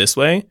to do it this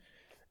way.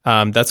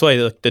 That's why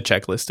the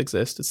checklist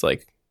exists. It's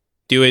like,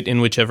 do it in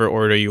whichever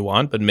order you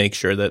want, but make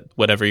sure that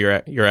whatever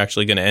you're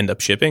actually going to end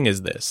up shipping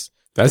is this.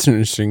 That's an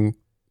interesting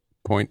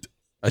point.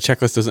 A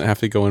checklist doesn't have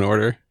to go in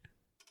order.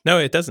 No,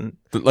 it doesn't.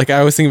 But like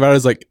I was thinking about it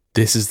as like,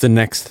 this is the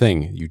next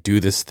thing. You do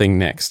this thing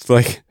next.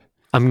 Like,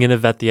 I'm going to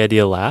vet the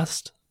idea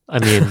last. I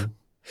mean...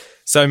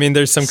 So, I mean,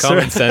 there's some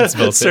common sense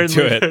built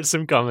into it. There's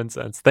some common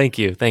sense. Thank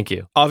you.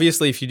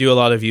 Obviously, if you do a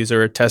lot of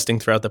user testing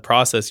throughout the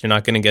process, you're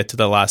not going to get to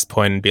the last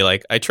point and be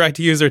like, I tried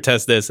to user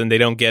test this and they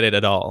don't get it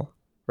at all,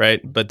 right?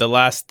 But the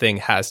last thing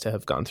has to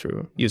have gone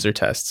through user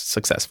tests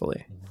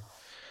successfully.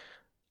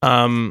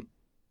 What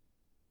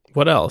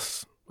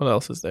else? What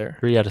else is there?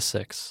 3 out of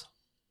 6.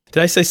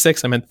 Did I say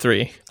 6? I meant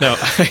 3. No.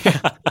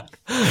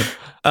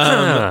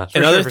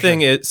 Another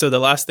thing is, so the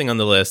last thing on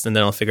the list, and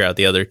then I'll figure out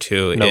the other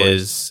two,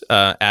 is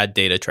ad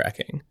data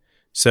tracking.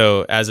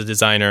 So as a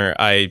designer,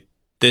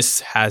 this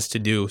has to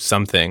do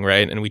something,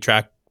 right? And we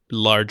track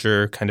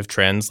larger kind of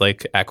trends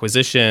like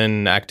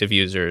acquisition, active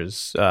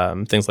users,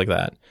 things like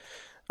that.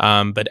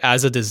 But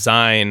as a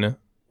design,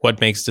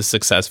 what makes this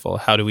successful?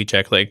 How do we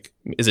check, like,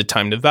 is it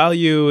time to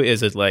value?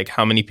 Is it like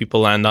how many people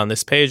land on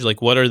this page?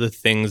 Like, what are the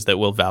things that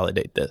will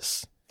validate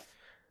this?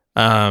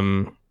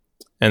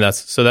 And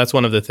that's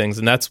one of the things,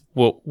 and that's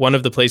one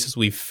of the places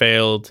we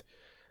failed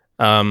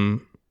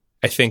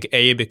I think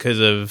because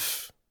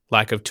of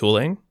lack of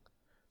tooling,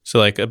 so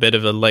like a bit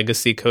of a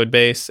legacy code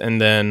base,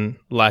 and then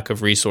lack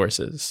of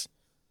resources.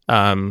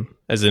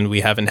 As in,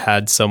 we haven't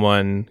had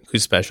someone who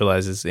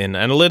specializes in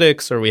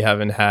analytics, or we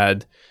haven't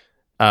had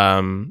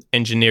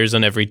engineers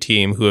on every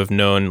team who have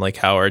known like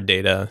how our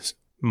data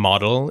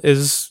model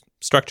is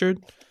structured.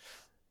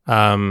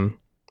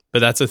 But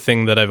that's a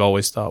thing that I've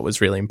always thought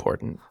was really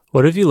important.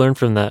 What have you learned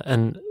from that?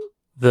 And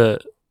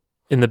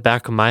in the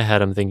back of my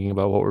head, I'm thinking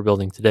about what we're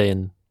building today,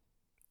 and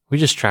we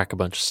just track a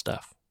bunch of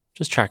stuff.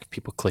 Just track if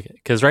people click it.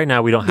 Because right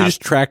now we don't have...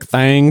 just track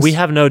things. We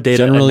have no data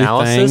generally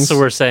analysis, things. So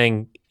we're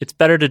saying it's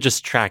better to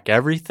just track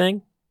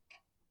everything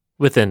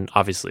within,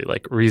 obviously,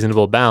 like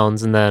reasonable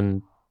bounds, and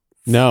then...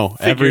 No,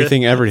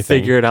 everything.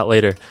 Figure it out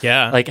later.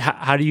 Yeah. Like,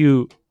 how do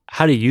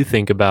you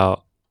think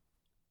about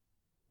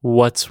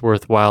what's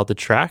worthwhile to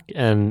track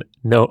and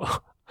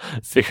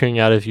figuring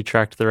out if you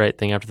tracked the right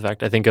thing after the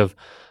fact? I think of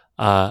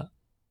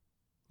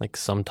like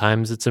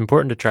sometimes it's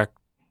important to track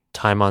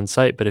time on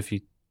site, but if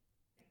you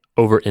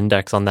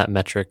over-index on that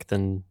metric,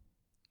 then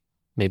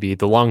maybe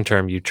the long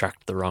term you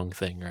tracked the wrong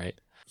thing, right?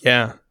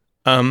 Yeah.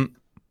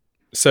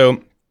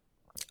 So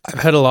I've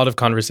had a lot of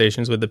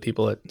conversations with the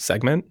people at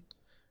Segment.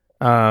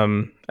 I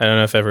don't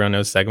know if everyone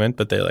knows Segment,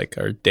 but they like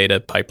our data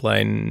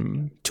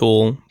pipeline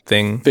tool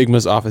thing.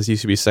 Figma's office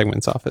used to be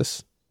Segment's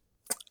office.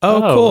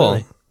 Oh, cool.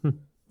 Really?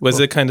 Was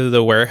it kind of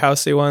the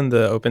warehousey one,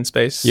 the open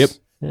space? Yep.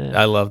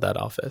 Yeah. I love that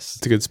office.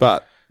 It's a good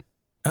spot.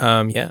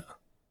 Yeah.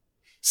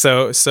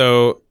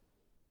 So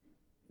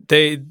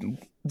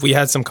we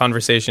had some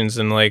conversations,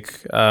 and like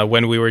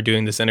when we were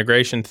doing this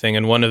integration thing,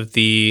 and one of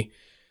the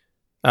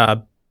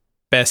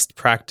best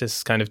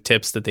practice kind of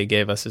tips that they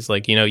gave us is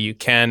like, you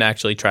can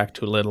actually track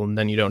too little, and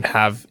then you don't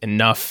have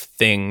enough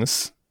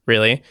things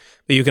really,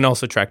 but you can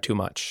also track too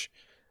much.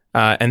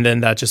 And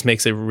then that just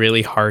makes it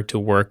really hard to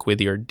work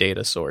with your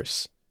data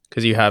source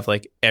because you have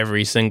like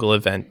every single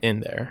event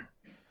in there.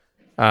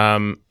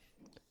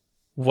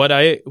 What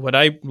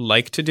I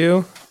like to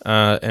do,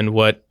 and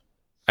what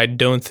I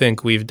don't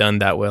think we've done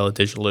that well at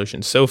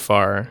DigitalOcean so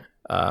far,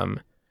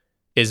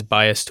 is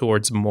bias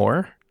towards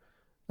more,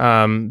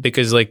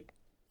 because like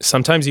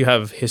sometimes you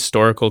have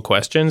historical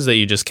questions that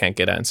you just can't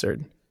get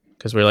answered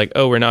because we're like,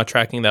 oh, we're not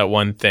tracking that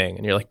one thing,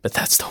 and you're like, but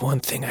that's the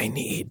one thing I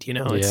need,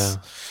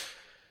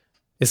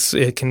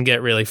 It can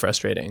get really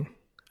frustrating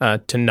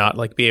to not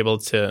like be able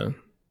to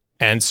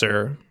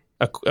answer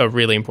a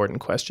really important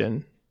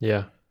question.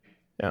 Yeah.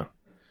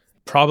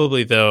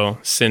 Probably though,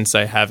 since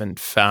I haven't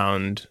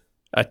found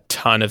a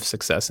ton of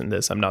success in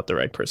this, I'm not the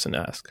right person to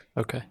ask.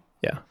 Okay.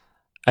 Yeah.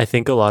 I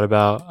think a lot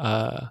about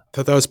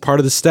Thought that was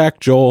part of the stack,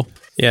 Joel.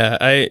 Yeah,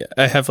 I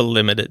have a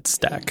limited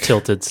stack.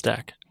 tilted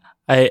stack.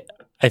 I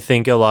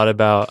think a lot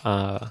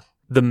about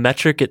the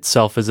metric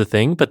itself is a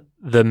thing, but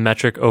the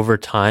metric over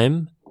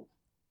time,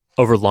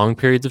 over long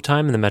periods of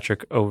time, and the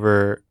metric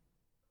over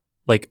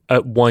like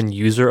one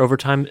user over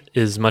time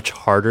is much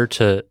harder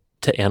to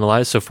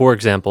analyze. So for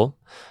example,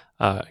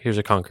 here's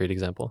a concrete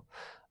example.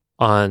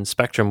 On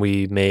Spectrum,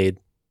 we made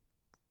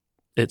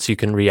it so you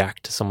can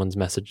react to someone's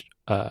message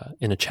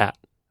in a chat,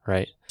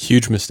 right?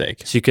 Huge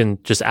mistake. So you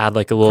can just add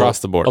like a little Across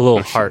the board. a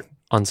little heart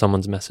on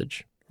someone's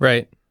message.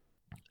 Right.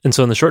 And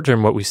so in the short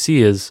term, what we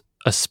see is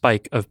a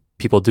spike of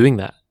people doing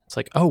that. It's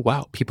like, oh,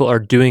 wow, people are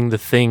doing the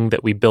thing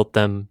that we built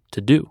them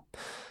to do.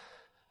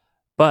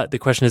 But the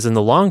question is, in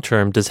the long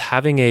term, does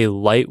having a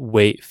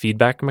lightweight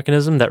feedback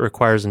mechanism that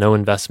requires no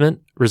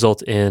investment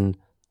result in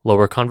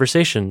lower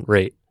conversation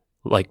rate,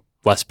 like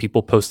less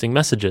people posting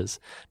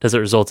messages? Does it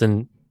result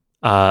in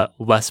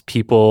less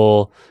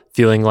people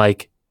feeling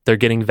like they're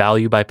getting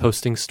value by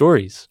posting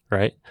stories,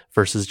 right?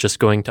 Versus just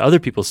going to other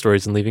people's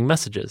stories and leaving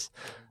messages.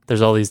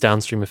 There's all these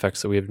downstream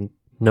effects that we have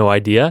no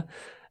idea.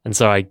 And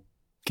so I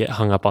get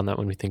hung up on that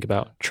when we think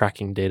about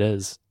tracking data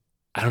is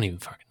I don't even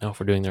fucking know if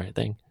we're doing the right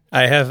thing.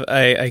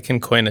 I can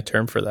coin a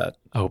term for that.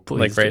 Oh, please.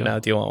 Like right now,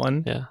 do you want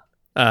one?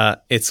 Yeah.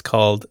 It's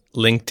called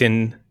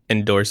LinkedIn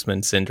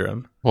endorsement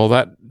syndrome. Well,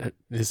 that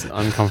is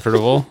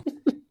uncomfortable.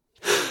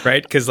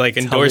 Right? Because like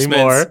Tell me endorsements,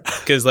 more.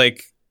 because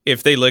like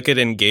if they look at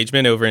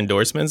engagement over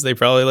endorsements, they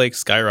probably like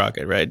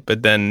skyrocket, right?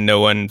 But then no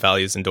one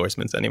values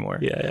endorsements anymore.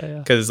 Yeah.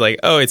 Because like,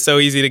 oh, it's so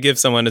easy to give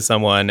someone to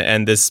someone.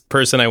 And this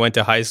person I went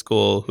to high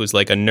school who's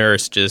like a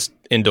nurse just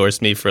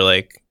endorsed me for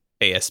like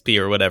ASP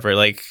or whatever.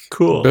 Like,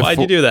 Cool. why'd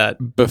you do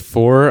that?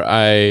 Before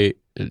I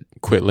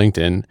quit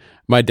LinkedIn,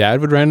 my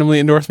dad would randomly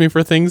endorse me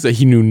for things that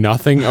he knew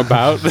nothing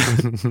about.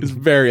 It was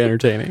very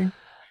entertaining.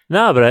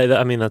 No, but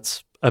I mean,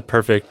 that's a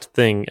perfect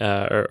thing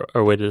or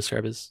way to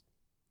describe it is,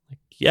 like,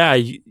 yeah,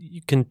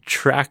 you can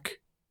track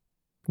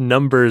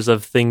numbers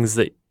of things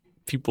that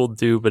people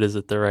do, but is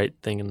it the right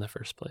thing in the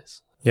first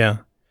place? Yeah.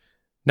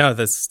 No,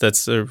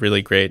 that's a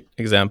really great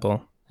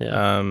example.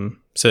 Yeah.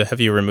 So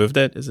have you removed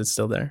it? Is it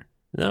still there?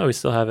 No, we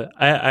still have it.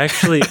 I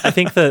actually, I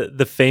think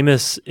the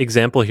famous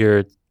example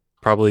here,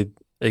 probably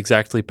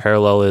exactly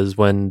parallel, is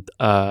when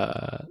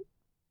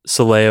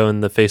Soleil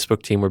and the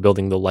Facebook team were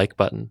building the like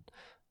button.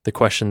 The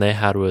question they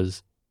had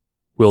was,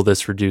 will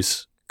this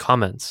reduce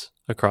comments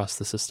across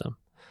the system?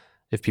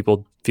 if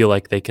people feel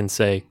like they can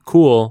say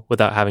cool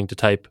without having to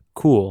type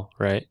cool,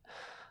 right?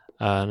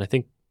 And I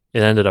think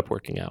it ended up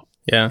working out.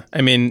 Yeah.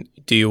 I mean,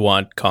 do you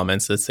want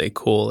comments that say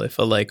cool if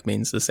a like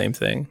means the same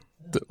thing?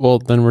 Well,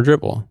 then we're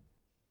Dribbble.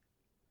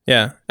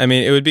 Yeah. I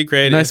mean, it would be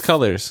great. Nice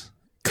colors.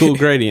 Cool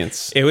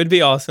gradients. It would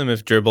be awesome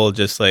if Dribbble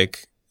just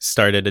like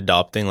started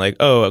adopting like,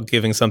 oh,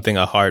 giving something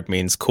a heart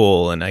means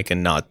cool, and I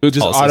cannot It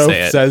just also auto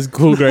say it. says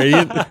cool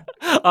gradient.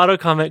 Auto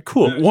comment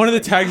cool. One of the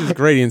tags is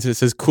gradients. It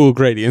says cool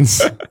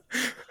gradients.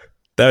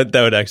 That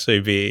would actually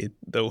be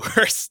the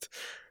worst.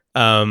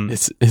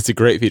 It's a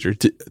great feature.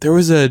 There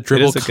was a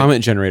Dribbble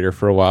comment generator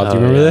for a while. Do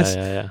you remember this?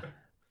 Yeah.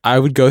 I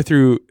would go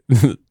through.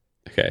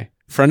 Okay,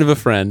 friend of a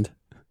friend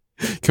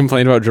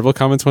complained about Dribbble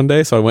comments one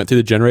day, so I went through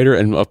the generator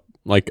and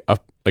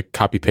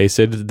copy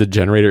pasted the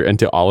generator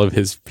into all of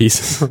his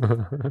pieces.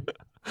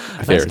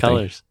 Nice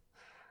colors.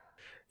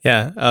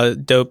 Yeah,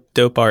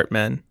 dope art,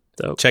 man.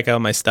 Dope. Check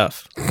out my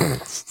stuff.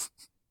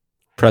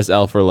 Press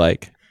L for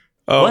like.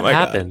 Oh what my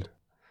happened? God.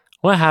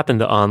 What happened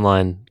to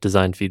online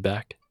design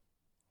feedback?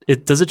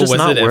 Does it just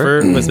not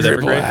work? Was it ever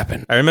Dribbble great?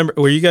 happened. I remember.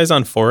 Were you guys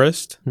on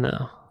Forest?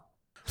 No.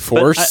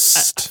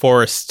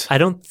 Forest. I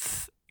don't.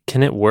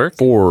 Can it work?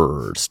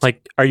 Forced.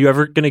 Like, are you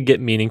ever going to get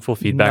meaningful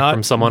feedback Not-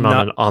 from someone on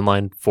not- an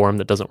online forum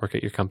that doesn't work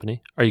at your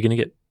company? Are you going to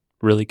get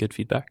really good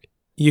feedback?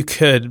 You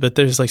could, but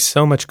there's like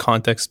so much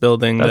context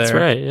building That's there.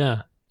 right.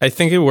 Yeah. I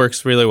think it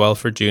works really well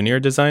for junior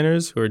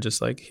designers who are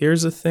just like,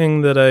 here's a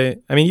thing that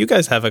I mean, you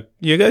guys have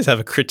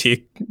a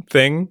critique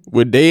thing.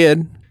 We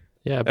did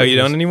Yeah. Oh, you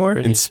don't anymore?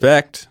 Pretty-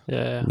 inspect.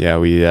 Yeah. Yeah,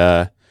 we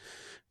that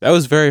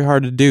was very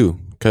hard to do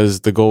because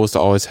the goal was to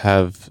always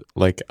have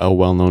like a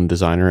well-known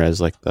designer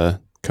as like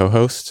the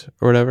co-host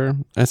or whatever.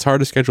 And it's hard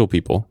to schedule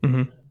people.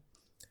 Mm-hmm.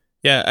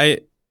 Yeah, I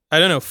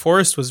don't know.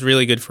 Forest was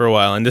really good for a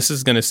while, and this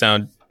is going to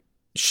sound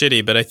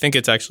shitty, but I think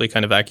it's actually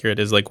kind of accurate.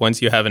 Is like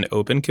once you have an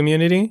open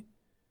community,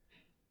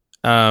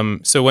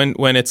 so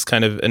when it's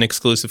kind of an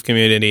exclusive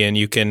community and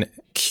you can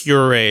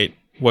curate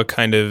what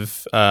kind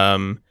of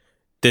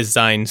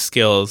design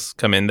skills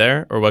come in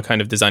there or what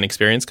kind of design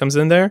experience comes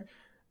in there,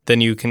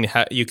 then you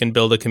can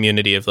build a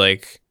community of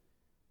like,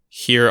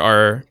 here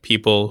are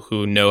people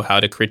who know how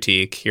to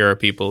critique. Here are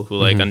people who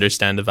like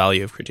understand the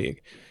value of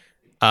critique.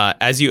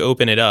 As you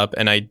open it up,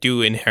 and I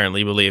do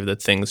inherently believe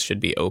that things should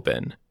be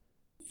open,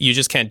 you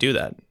just can't do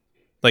that.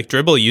 Like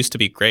Dribbble used to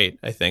be great,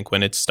 I think,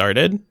 when it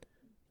started.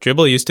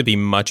 Dribbble used to be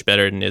much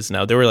better than it is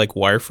now. There were like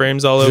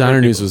wireframes all over.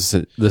 Designer News was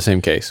the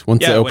same case.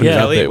 Once they opened it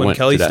up, it when went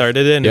Kelly to that.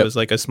 started it, and Yep. it was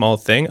like a small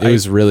thing. It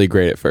was really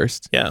great at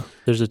first. Yeah.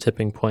 There's a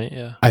tipping point.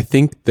 Yeah. I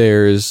think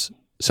there's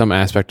some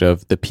aspect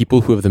of the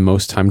people who have the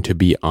most time to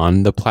be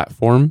on the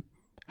platform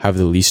have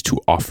the least to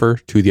offer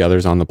to the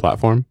others on the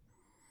platform.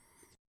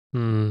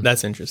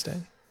 That's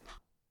interesting.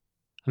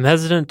 I'm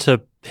hesitant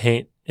to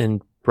paint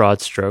in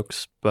broad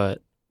strokes,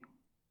 but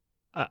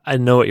I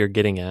know what you're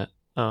getting at.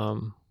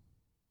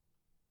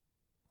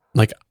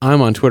 Like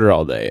I'm on Twitter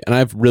all day and I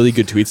have really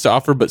good tweets to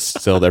offer, but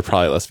still they're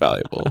probably less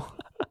valuable.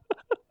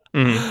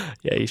 Mhm.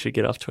 Yeah, you should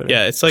get off Twitter.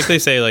 Yeah, it's like they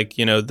say, like,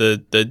 you know, the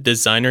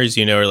designers,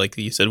 you know, or like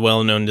you said,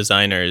 well-known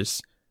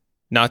designers.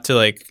 Not to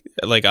like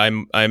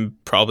I'm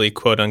probably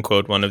quote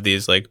unquote one of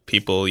these like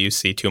people you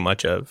see too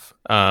much of.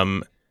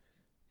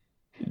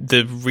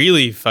 The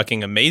really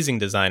fucking amazing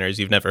designers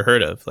you've never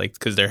heard of, like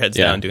because they're heads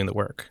down doing the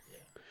work.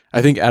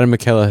 I think Adam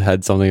McKellar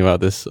had something about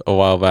this a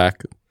while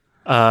back.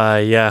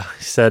 Yeah.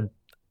 He said,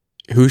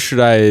 Who should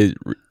I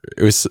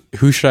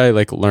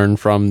like learn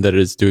from that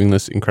is doing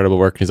this incredible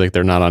work? And he's like,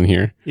 they're not on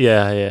here.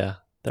 yeah,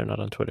 they're not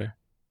on Twitter.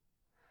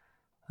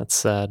 That's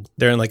sad.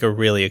 They're in like a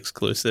really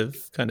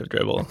exclusive kind of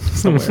Dribbble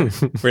somewhere.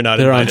 We're not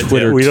They're on invited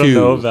Twitter to. We don't too.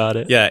 know about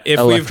it. Yeah, if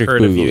Electric we've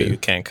heard of you, Boogaloo. you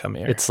can't come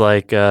here. It's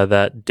like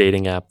that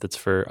dating app that's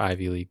for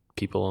Ivy League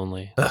people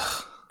only.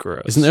 Ugh.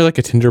 Gross. Isn't there like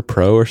a Tinder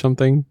Pro or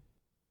something?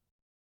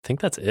 I think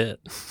that's it.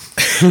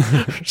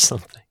 Or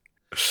something.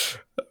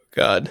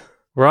 God.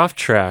 We're off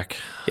track,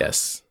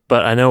 Yes.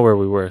 but I know where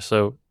we were.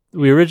 So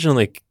we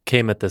originally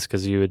came at this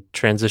because you had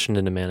transitioned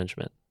into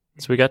management.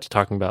 So we got to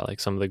talking about like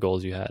some of the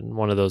goals you had. And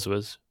one of those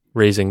was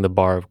raising the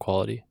bar of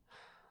quality.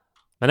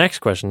 My next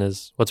question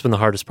is, what's been the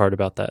hardest part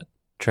about that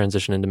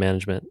transition into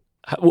management?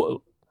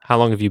 How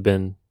long have you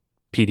been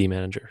PD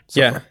manager? so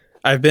Yeah. far?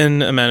 I've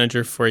been a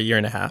manager for a year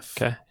and a half.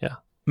 Okay. Yeah.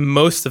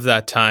 Most of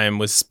that time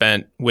was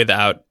spent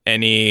without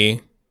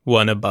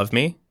anyone above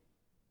me.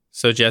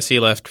 So Jesse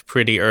left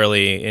pretty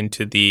early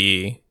into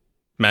the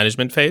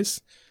management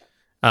phase.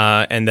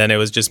 And then it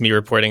was just me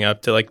reporting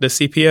up to like the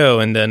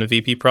CPO and then a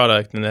VP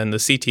product and then the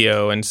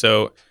CTO. And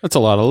so That's a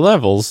lot of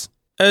levels.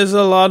 there's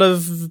a lot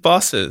of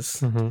bosses.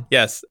 Mm-hmm.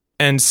 Yes.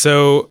 And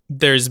so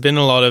there's been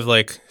a lot of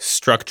like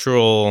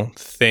structural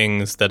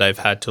things that I've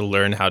had to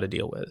learn how to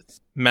deal with.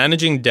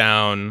 Managing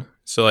down,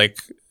 so like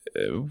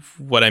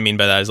what I mean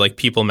by that is like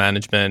people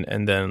management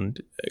and then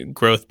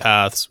growth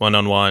paths,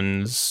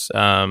 one-on-ones,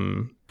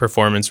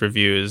 performance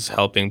reviews,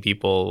 helping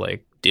people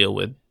like deal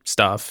with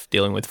stuff,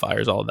 dealing with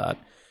fires, all that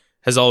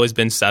has always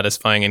been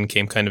satisfying and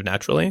came kind of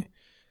naturally.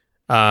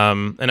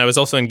 And I was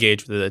also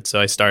engaged with it. So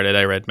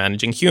I read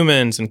Managing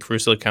Humans and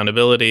Crucial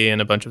Accountability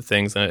and a bunch of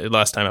things. And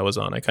last time I was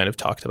on, I kind of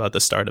talked about the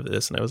start of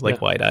this, and I was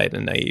like wide-eyed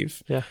and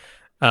naive. Yeah.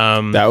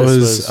 That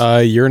was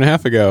a year and a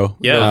half ago.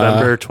 Yeah.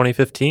 November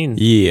 2015.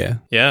 Yeah.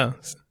 Yeah.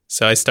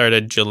 So I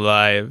started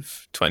July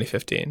of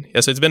 2015.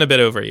 Yeah, so it's been a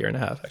bit over a year and a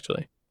half,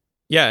 actually.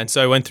 Yeah, and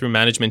so I went through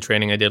management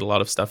training. I did a lot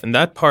of stuff. And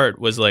that part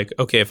was like,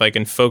 okay, if I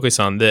can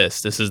focus on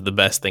this is the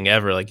best thing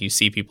ever. Like, you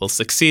see people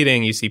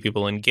succeeding, you see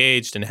people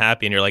engaged and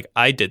happy, and you're like,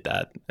 I did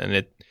that. And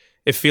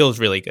it feels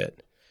really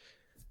good.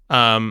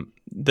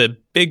 The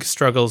big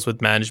struggles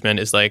with management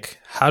is like,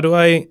 how do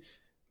I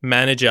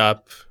manage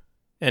up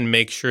and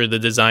make sure the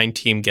design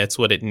team gets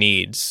what it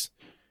needs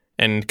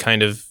and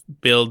kind of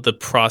build the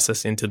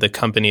process into the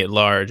company at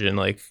large and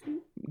like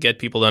get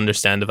people to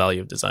understand the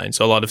value of design.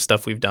 So a lot of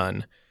stuff we've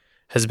done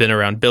has been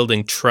around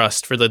building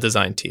trust for the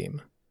design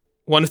team.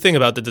 One thing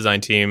about the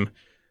design team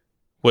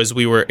was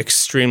we were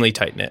extremely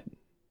tight-knit,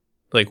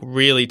 like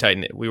really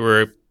tight-knit. We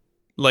were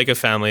like a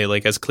family,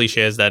 like as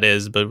cliche as that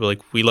is, but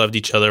like we loved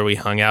each other. We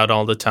hung out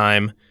all the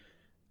time.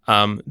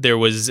 There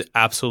was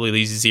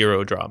absolutely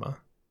zero drama,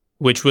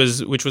 which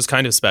was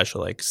kind of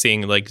special. Like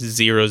seeing like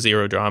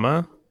zero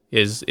drama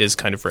is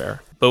kind of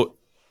rare. But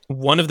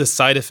one of the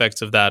side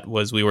effects of that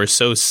was we were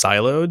so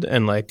siloed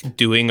and like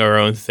doing our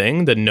own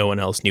thing that no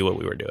one else knew what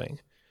we were doing.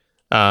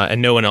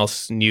 And no one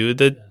else knew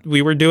that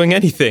we were doing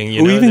anything.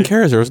 Who even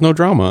cares? There was no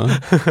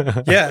drama.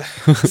 Yeah.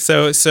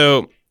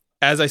 So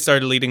as I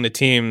started leading the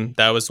team,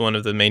 that was one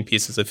of the main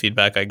pieces of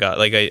feedback I got.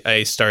 Like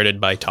I started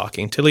by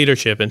talking to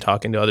leadership and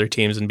talking to other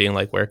teams and being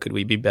like, where could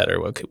we be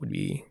better? What could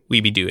we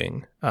be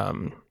doing?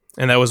 And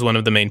that was one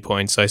of the main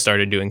points. So I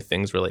started doing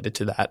things related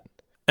to that.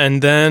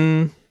 And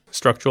then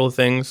structural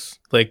things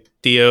like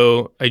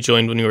DO, I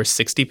joined when we were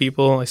 60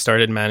 people. I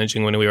started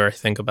managing when we were, I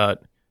think, about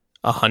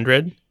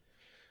 100.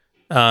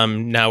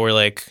 Now we're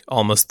like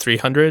almost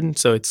 300.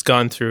 So it's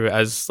gone through,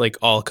 as like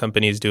all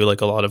companies do,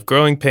 like a lot of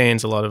growing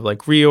pains, a lot of like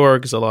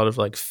reorgs, a lot of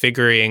like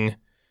figuring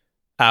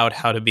out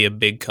how to be a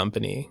big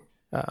company.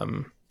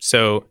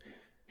 So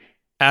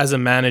as a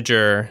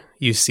manager,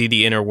 you see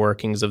the inner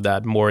workings of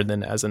that more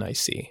than as an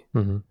IC.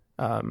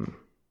 Mm-hmm.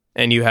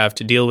 And you have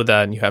to deal with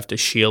that, and you have to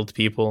shield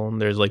people. And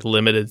there's like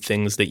limited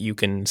things that you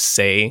can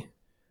say.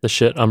 The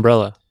shit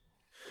umbrella.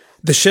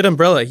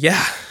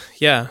 Yeah.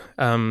 Yeah.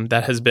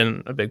 That has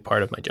been a big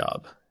part of my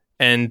job.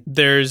 And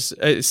there's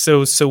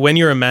so when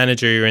you're a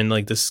manager, you're in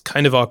like this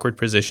kind of awkward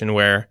position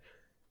where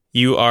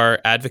you are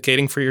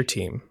advocating for your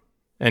team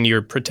and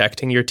you're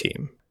protecting your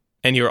team,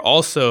 and you're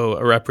also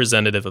a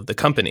representative of the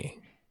company.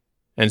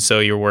 And so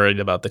you're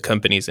worried about the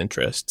company's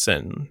interests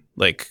and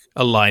like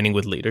aligning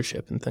with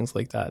leadership and things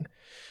like that.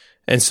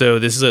 And so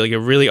this is like a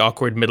really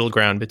awkward middle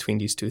ground between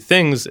these two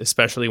things,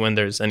 especially when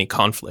there's any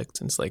conflict.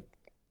 And it's like,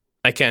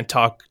 I can't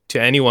talk to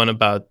anyone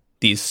about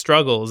these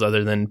struggles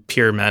other than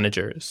peer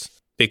managers,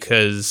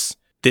 because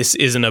this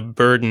isn't a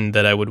burden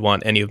that I would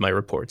want any of my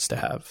reports to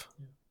have.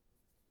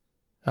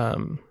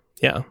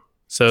 Yeah.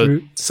 So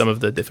some of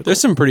the difficulties.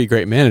 There's some pretty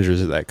great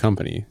managers at that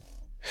company.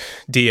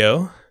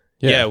 DO?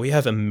 Yeah, we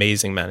have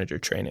amazing manager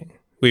training.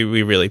 We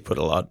really put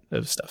a lot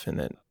of stuff in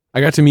it.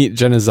 I got to meet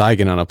Jenna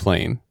Zygan on a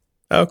plane.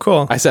 Oh,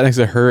 cool. I sat next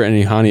to her and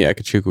Ihani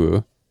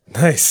Akachukwu.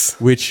 Nice.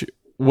 Which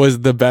was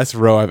the best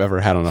row I've ever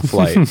had on a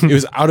flight. It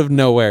was out of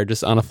nowhere,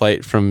 just on a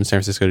flight from San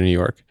Francisco to New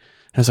York.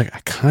 And I was like, I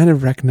kind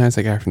of recognize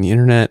that guy from the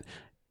internet.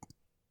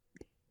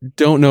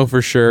 Don't know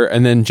for sure.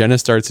 And then Jenna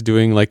starts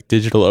doing like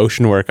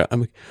DigitalOcean work.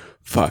 I'm like,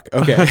 fuck,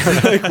 okay.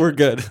 Like, we're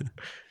good.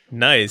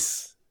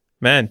 Nice.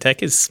 Man,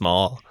 tech is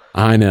small.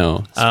 I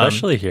know.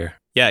 Especially here.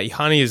 Yeah,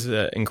 Ihani is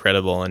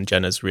incredible, and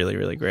Jenna's really,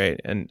 really great.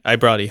 And I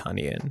brought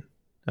Ihani in.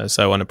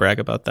 So I want to brag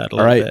about that a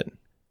little bit.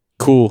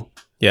 Cool.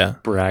 Yeah.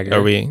 Bragger.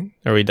 Are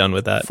we done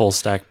with that? Full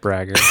stack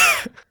bragger.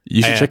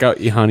 You should check out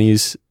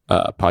Ihani's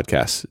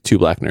podcast, Two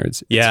Black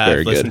Nerds. Yeah, it's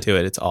very I've listened good. to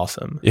it. It's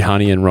awesome.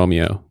 Ihani and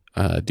Romeo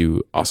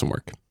do awesome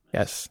work.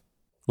 Yes.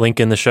 Link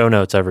in the show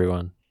notes,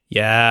 everyone.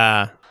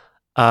 Yeah.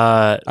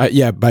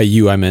 Yeah, by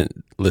you, I meant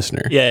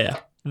listener. Yeah.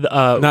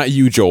 Not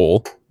you,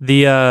 Joel.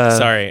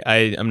 Sorry,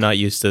 I'm not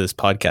used to this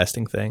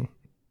podcasting thing.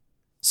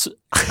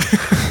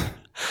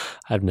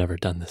 I've never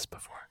done this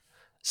before.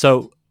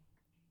 So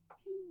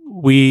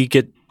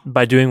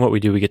by doing what we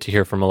do, we get to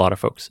hear from a lot of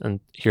folks and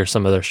hear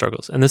some of their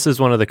struggles. And this is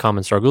one of the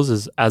common struggles,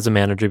 is as a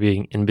manager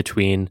being in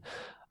between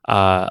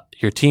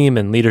your team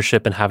and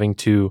leadership, and having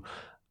to,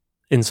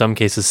 in some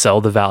cases, sell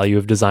the value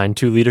of design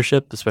to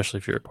leadership, especially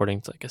if you're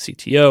reporting to like a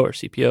CTO or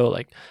CPO.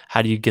 Like,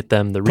 how do you get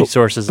them the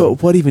resources?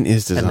 But what even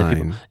is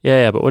design?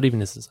 Yeah, but what even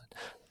is design?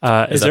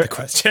 Is that the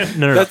question?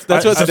 No.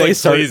 That's what today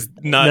started.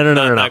 Not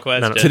that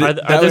question.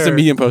 That was the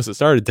Medium post that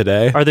started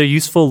today. Are there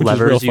useful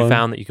levers you fun.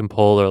 found that you can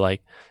pull, or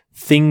like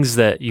things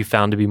that you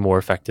found to be more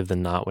effective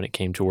than not when it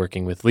came to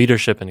working with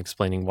leadership and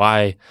explaining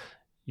why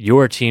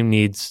your team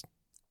needs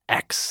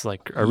X,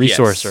 like a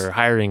resource or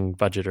hiring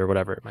budget or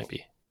whatever it might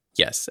be?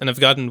 Yes, and I've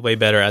gotten way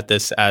better at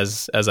this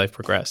as I've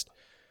progressed.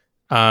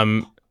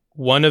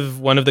 One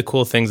of the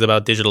cool things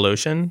about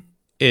DigitalOcean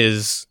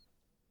is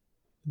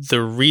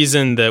the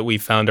reason that we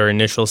found our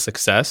initial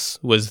success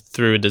was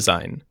through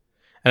design.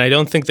 And I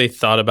don't think they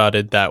thought about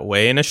it that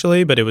way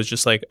initially, but it was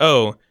just like,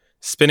 oh,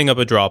 spinning up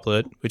a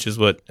droplet, which is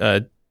what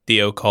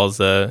DO calls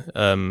a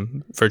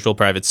virtual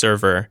private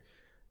server,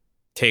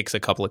 takes a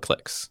couple of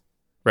clicks,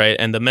 right?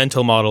 And the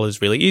mental model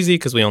is really easy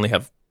because we only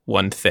have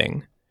one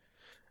thing.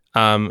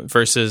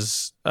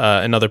 Versus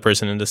another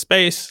person in the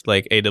space,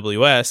 like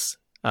AWS,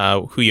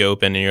 who you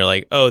open and you're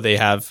like, oh, they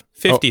have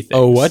 50 things.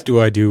 Oh, what do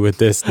I do with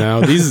this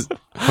now? These,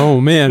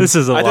 oh man, This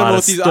is a I lot don't know of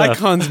what these stuff.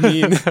 icons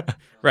mean.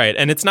 Right.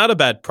 And it's not a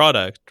bad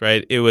product,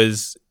 right?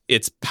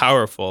 It's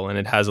powerful and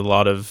it has a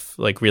lot of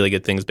like really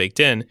good things baked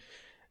in.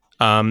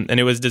 And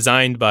it was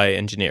designed by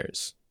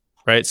engineers,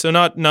 right? So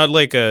not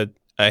like a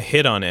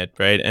hit on it,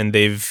 right? And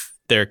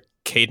their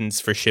cadence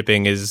for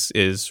shipping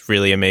is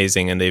really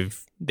amazing, and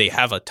they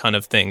have a ton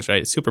of things,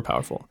 right? It's super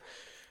powerful.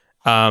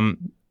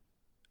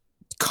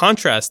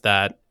 Contrast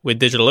that with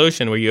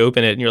DigitalOcean, where you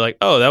open it and you're like,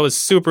 oh, that was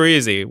super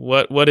easy.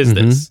 What is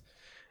this?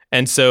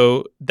 And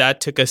so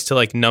that took us to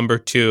like number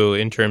 2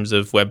 in terms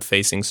of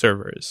web-facing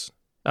servers.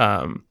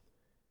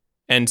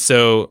 And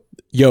so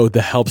Yo,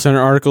 the Help Center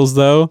articles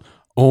though,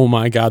 oh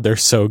my God, they're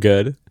so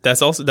good.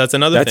 that's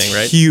another That's thing,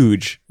 right?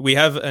 huge. We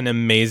have an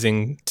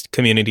amazing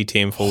community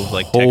team full of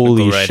like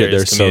Holy technical shit, writers,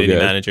 they're so community good.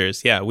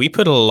 managers. Yeah, we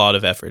put a lot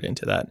of effort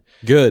into that.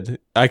 Good.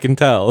 I can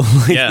tell.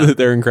 Like, Yeah.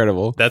 they're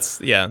incredible.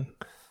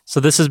 So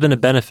this has been a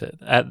benefit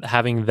at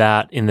having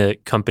that in the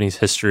company's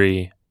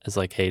history as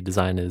like, hey,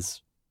 design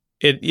is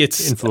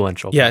It's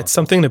influential. Yeah, it's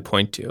something to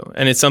point to.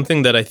 And it's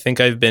something that I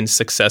think I've been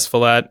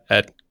successful at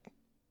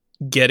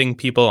getting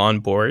people on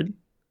board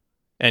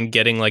and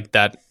getting like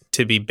that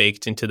to be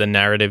baked into the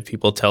narrative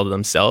people tell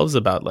themselves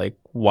about like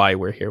why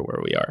we're here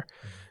where we are.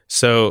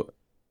 So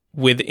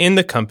within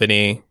the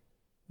company,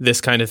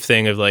 this kind of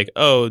thing of like,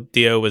 oh,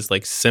 DO was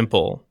like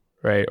simple,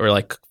 right? Or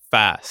like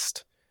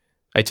fast.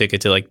 I took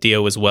it to like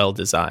DO was well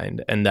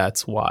designed, and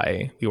that's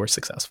why we were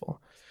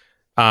successful.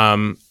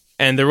 And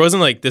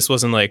this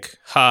wasn't like,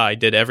 I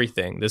did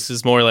everything. This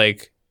is more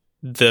like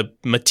the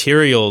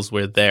materials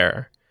were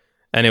there.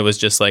 And it was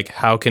just like,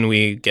 how can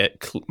we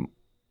get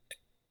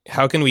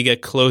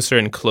closer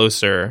and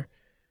closer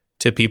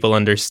to people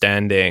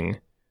understanding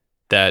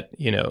that,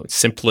 you know,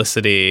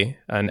 simplicity,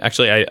 and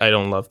actually I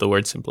don't love the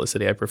word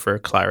simplicity. I prefer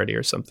clarity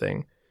or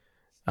something.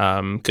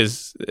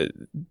 Because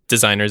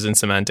designers and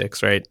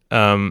semantics, right?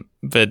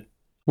 But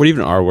What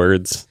even are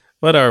words?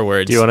 what are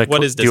words? Do you want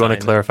What is to design?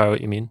 clarify what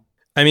you mean?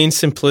 I mean, Do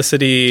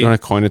simplicity. you want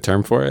to coin a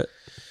term for it?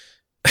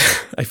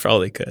 I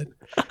probably could.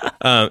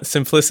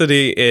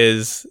 Simplicity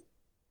is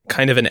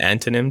kind of an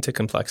antonym to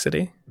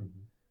complexity.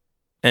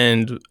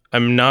 And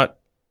I'm not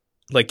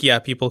like, yeah,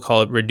 people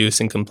call it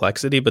reducing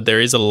complexity, but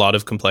there is a lot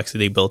of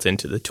complexity built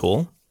into the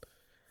tool.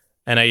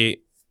 And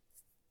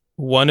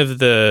one of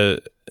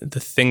the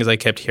things I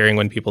kept hearing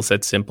when people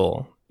said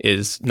simple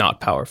is not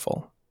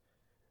powerful.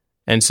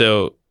 And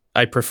so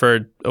I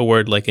preferred a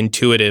word like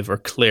intuitive or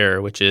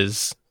clear, which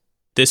is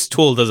this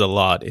tool does a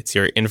lot. It's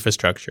your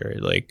infrastructure,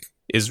 like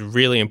is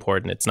really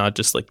important. It's not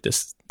just like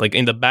this, like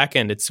in the back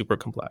end, it's super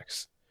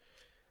complex.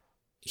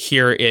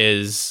 Here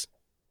is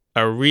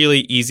a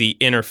really easy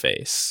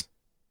interface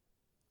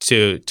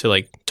to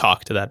like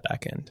talk to that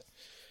back end.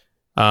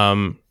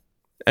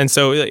 And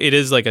so it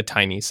is like a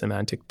tiny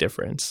semantic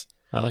difference.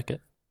 I like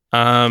it.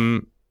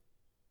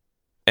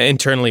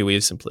 Internally, we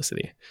use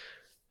simplicity.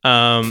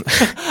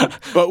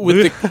 But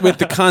with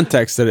the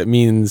context that it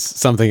means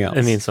something else.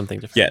 It means something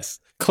different. Yes.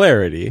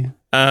 clarity.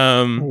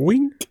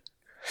 Wink.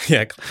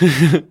 Yeah.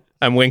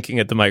 I'm winking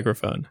at the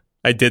microphone.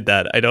 I did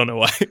that. I don't know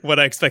why. What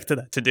I expected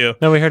that to do.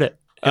 No, we heard it.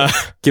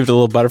 Give it a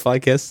little butterfly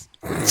kiss.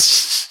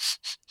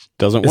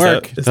 Doesn't Is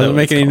work. that Doesn't what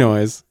make it's any called?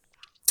 noise.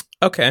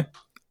 Okay.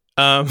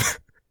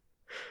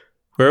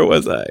 Where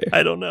was I?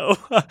 I don't know.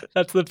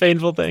 That's the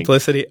painful thing.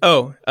 Simplicity.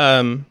 Oh,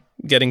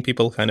 getting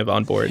people kind of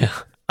on board.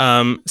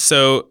 Yeah.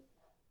 So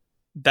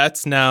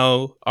that's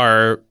now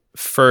our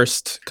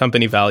first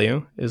company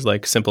value is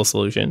like simple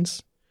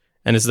solutions.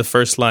 And it's the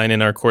first line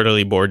in our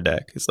quarterly board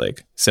deck is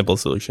like simple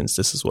solutions.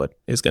 This is what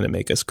is going to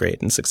make us great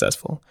and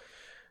successful.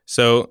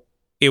 So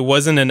it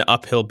wasn't an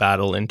uphill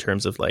battle in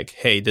terms of like,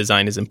 hey,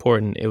 design is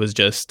important. It was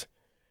just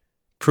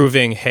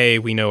proving, hey,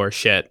 we know our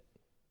shit.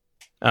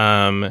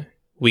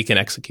 We can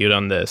execute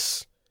on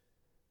this.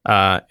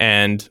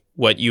 And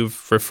what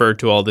you've referred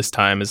to all this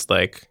time is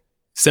like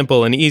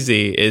simple and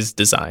easy is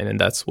design. And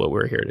that's what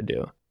we're here to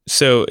do.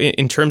 So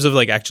in terms of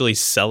like actually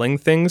selling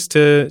things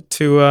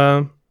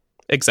to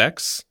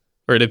execs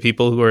or to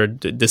people who are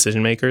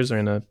decision makers or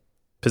in a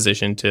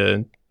position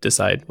to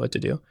decide what to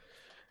do,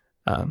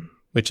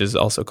 which is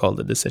also called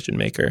a decision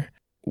maker.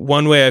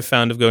 One way I've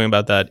found of going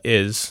about that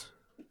is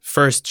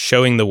first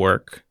showing the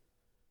work.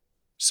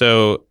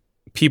 So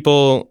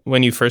people,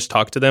 when you first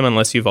talk to them,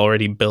 unless you've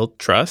already built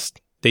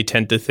trust, they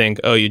tend to think,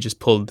 oh, you just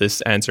pulled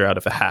this answer out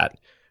of a hat,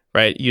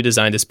 right? You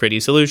designed this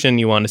pretty solution,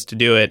 you want us to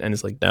do it. And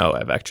it's like, no,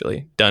 I've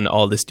actually done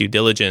all this due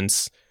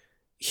diligence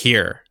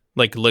here.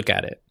 Like, look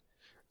at it.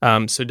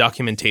 So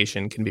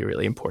documentation can be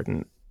really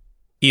important.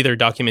 either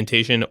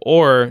documentation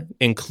or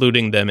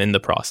including them in the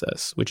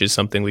process, which is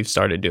something we've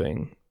started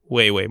doing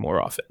way, way more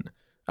often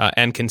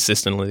and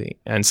consistently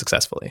and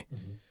successfully.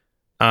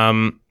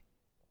 Then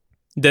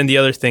the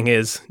other thing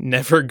is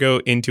never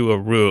go into a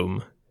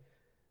room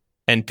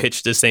and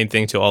pitch the same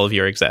thing to all of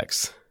your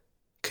execs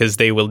because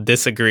they will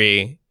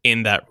disagree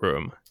in that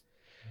room.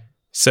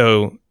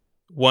 So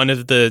one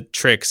of the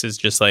tricks is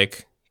just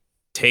like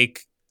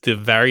take the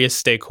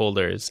various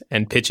stakeholders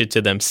and pitch it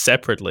to them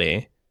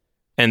separately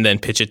and then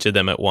pitch it to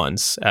them at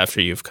once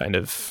after you've kind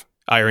of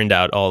ironed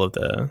out all of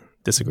the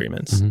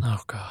disagreements.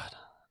 Oh, God.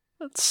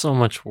 That's so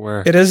much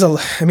work. It is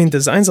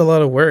design's a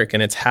lot of work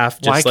and it's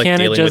half just Why like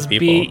can't dealing it with just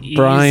people. be easy?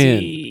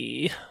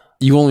 Brian.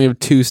 You only have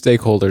 2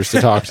 stakeholders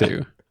to talk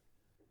to.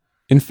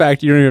 In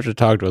fact, you don't even have to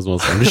talk to us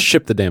most of the time. Just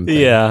ship the damn thing.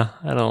 Yeah,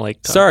 I don't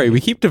like talking. Sorry,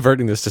 we keep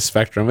diverting this to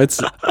Spectrum. It's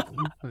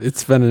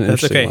been an That's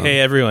interesting okay. one. Hey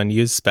everyone,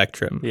 use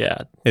Spectrum.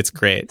 Yeah, It's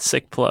great.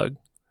 sick plug.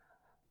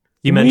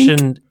 You Wink.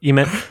 mentioned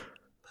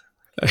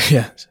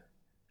Yeah.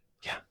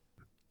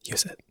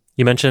 Use it.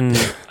 in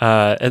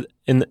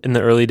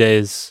the early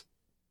days,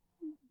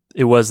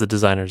 it was the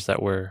designers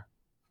that were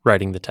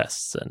writing the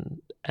tests and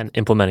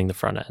implementing the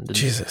front end and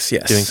Jesus,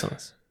 yes. doing some of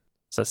this.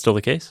 Is that still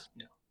the case?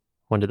 No.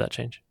 When did that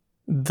change?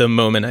 The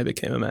moment I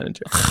became a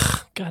manager.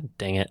 God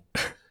dang it!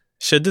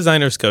 Should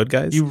designers code,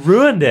 guys? You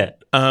ruined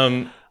it.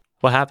 Um,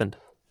 What happened?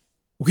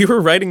 we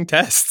were writing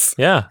tests.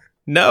 Yeah.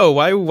 No,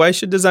 why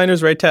should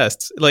designers write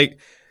tests? Like,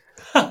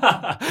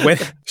 when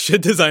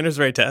should designers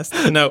write tests?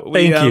 No,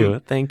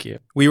 Thank you.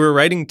 We were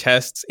writing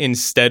tests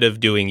instead of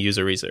doing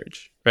user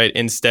research, right?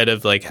 Instead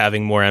of like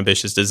having more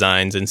ambitious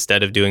designs,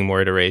 instead of doing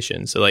more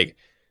iterations. So like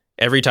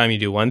every time you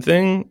do one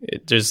thing,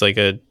 there's like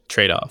a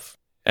trade-off.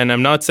 And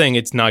I'm not saying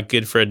it's not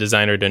good for a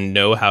designer to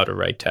know how to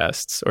write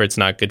tests, or it's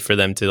not good for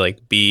them to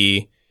like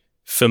be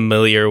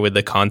familiar with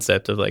the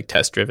concept of like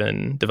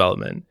test-driven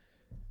development.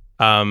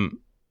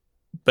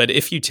 But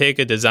if you take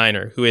a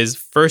designer who is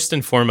first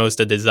and foremost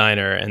a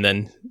designer and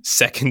then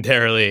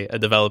secondarily a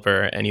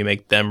developer and you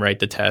make them write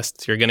the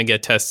tests, you're going to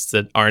get tests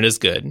that aren't as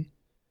good.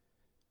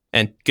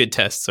 And good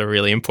tests are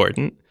really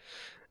important.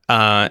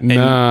 Nah.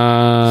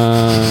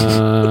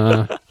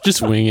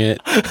 Just wing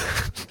it.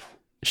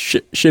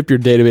 Ship your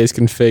database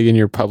config in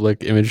your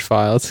public image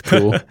file. It's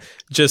cool.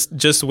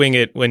 just wing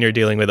it when you're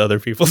dealing with other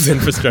people's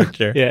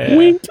infrastructure. Yeah.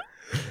 Wink.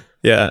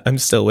 Yeah, I'm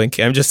still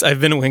winking.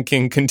 I've been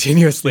winking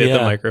continuously at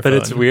the microphone. But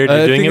it's weird. I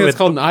You're doing think it that's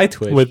called an eye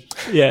twitch. with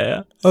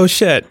yeah. Oh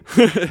shit.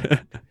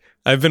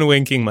 I've been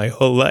winking my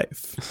whole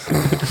life.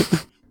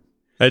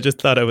 I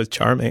just thought I was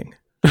charming.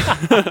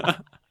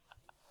 But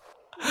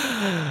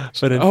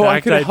in I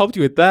fact, could have helped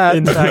you with that.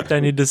 in fact,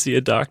 I need to see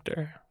a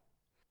doctor.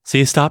 So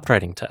you stopped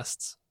writing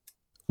tests.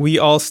 We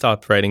all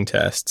stopped writing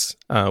tests.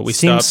 We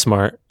Seems stopped.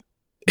 smart.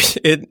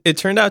 It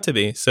turned out to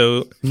be.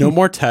 So No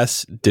more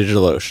tests,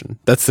 DigitalOcean.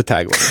 That's the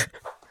tagline.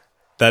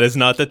 that is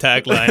not the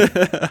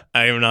tagline.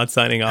 I am not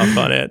signing off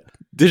on it.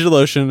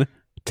 DigitalOcean,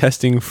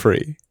 testing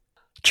free.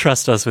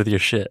 Trust us with your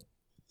shit.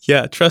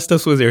 Yeah, trust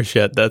us with your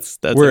shit. That's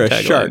We're our a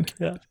tagline. shark.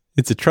 Yeah.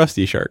 It's a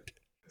trusty shark.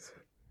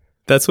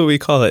 That's what we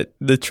call it.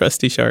 The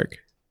trusty shark.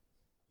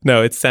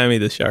 No, it's Sammy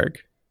the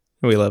shark.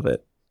 We love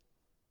it.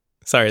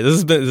 Sorry,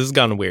 this has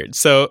gone weird.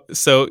 So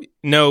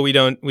no, we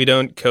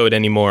don't code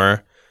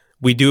anymore.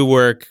 We do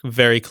work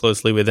very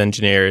closely with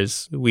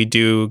engineers. We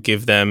do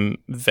give them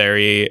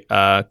very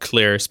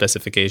clear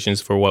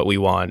specifications for what we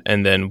want,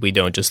 and then we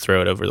don't just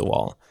throw it over the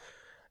wall.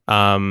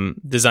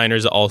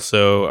 Designers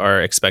also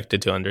are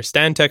expected to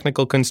understand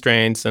technical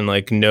constraints and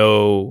like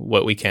know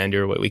what we can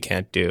do or what we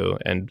can't do,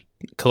 and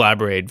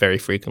collaborate very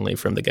frequently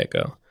from the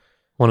get-go.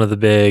 One of the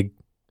big,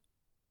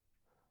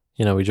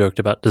 we joked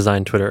about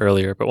design Twitter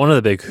earlier, but one of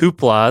the big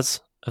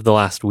hooplas of the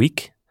last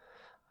week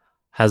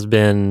has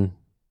been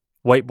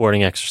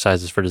whiteboarding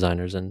exercises for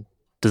designers and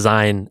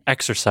design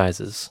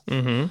exercises.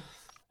 Mm-hmm.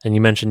 And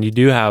you mentioned you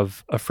do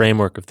have a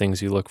framework of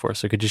things you look for.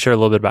 So could you share a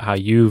little bit about how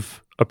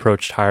you've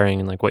approached hiring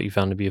and like what you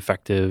found to be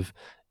effective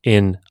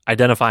in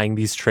identifying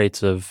these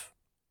traits of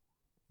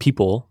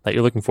people that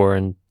you're looking for?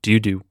 And do you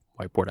do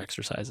whiteboard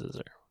exercises,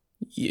 or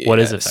what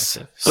is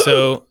effective?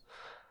 So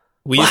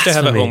we used to have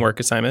a Blasphemy. homework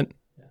assignment.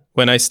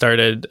 When I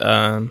started,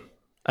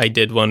 I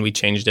did one. We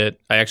changed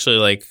it. I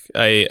actually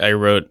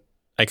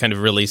I kind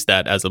of released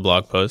that as a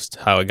blog post,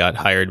 how I got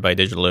hired by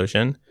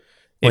DigitalOcean.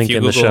 Link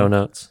in the show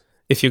notes.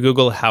 If you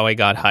Google how I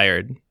got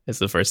hired, it's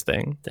the first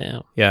thing.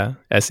 Damn. Yeah,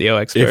 SEO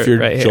expert If you're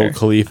right Joel here.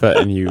 Khalifa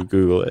and you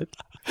Google it.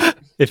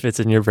 If it's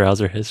in your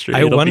browser history, I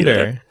it'll be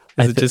there. wonder,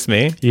 is it just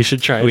me? You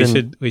should try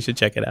it We should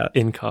check it out.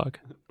 incog.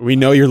 We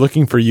know you're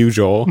looking for you,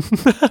 Joel.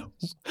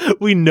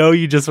 We know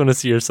you just want to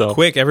see yourself.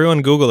 Quick,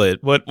 everyone Google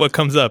it. What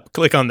comes up?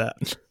 Click on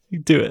that. You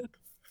do it.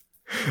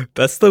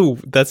 That's the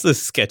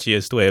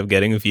sketchiest way of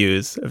getting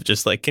views, of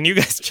just like, can you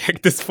guys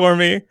check this for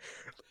me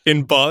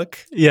in bulk?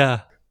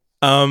 Yeah.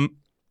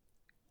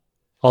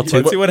 All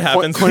Let's see what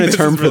happens. Coin when a this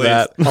term is for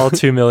that. All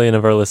 2 million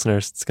of our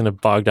listeners. It's going to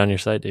bog down your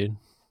site, dude.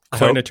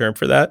 Coin a term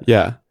for that.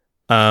 Yeah.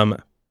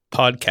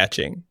 Pod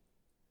catching.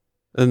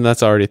 And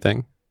that's already a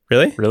thing.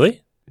 Really?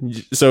 Really?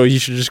 So you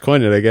should just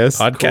coin it, I guess.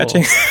 Pod Cool.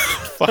 catching.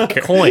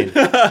 Fucker. Coin.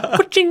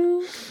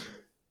 Ka-ching.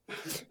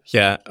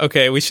 Yeah.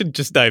 Okay. We should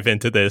just dive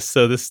into this.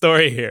 So the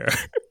story here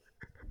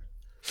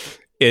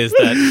is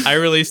that I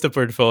released a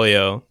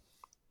portfolio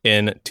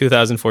in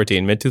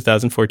 2014, mid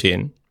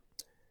 2014,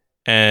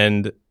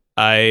 and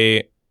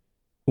I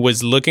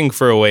was looking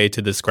for a way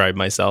to describe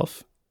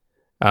myself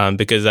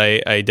because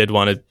I did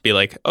want to be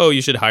like, oh,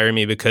 you should hire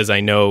me because I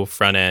know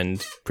front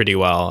end pretty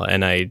well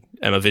and I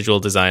am a visual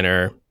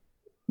designer,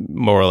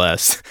 more or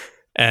less,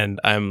 and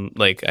I'm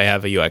like I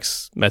have a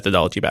UX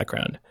methodology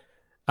background.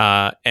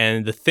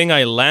 And the thing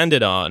I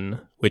landed on,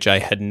 which I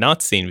had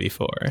not seen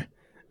before,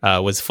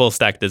 was full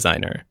stack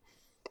designer.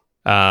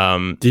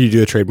 Did you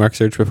do a trademark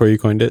search before you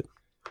coined it?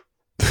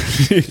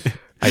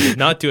 I did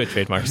not do a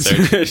trademark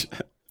search.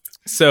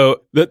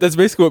 So that's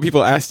basically what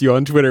people asked you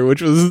on Twitter,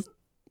 which was,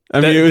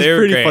 I mean, it was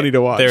pretty great. funny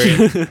to watch.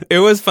 It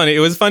was funny. It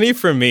was funny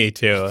for me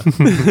too.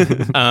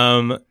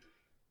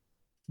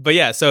 But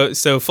yeah,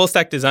 so full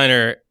stack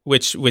designer,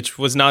 which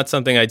was not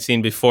something I'd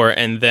seen before,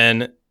 and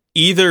then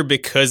either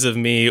because of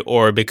me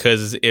or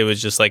because it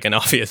was just like an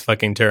obvious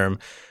fucking term.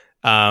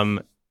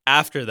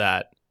 After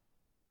that,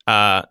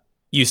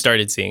 you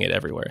started seeing it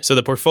everywhere. So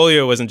the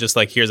portfolio wasn't just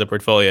like, here's a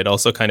portfolio. It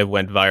also kind of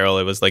went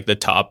viral. It was like the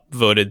top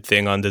voted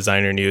thing on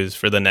Designer News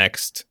for the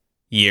next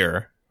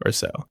year or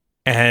so.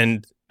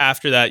 And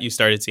after that, you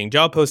started seeing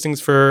job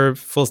postings for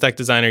full stack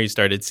designer. You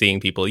started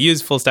seeing people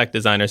use full stack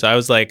designer. So I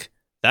was like,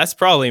 that's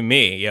probably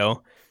me,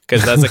 yo.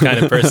 Because that's the kind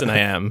of person I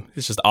am.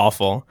 It's just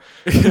awful.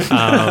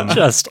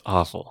 Just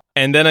awful.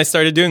 And then I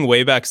started doing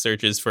Wayback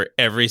searches for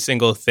every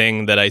single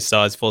thing that I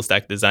saw as full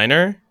stack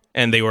designer,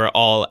 and they were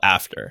all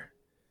after.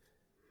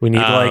 We need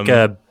like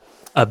a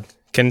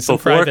Can some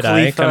before private eye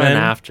Khalifa come in? and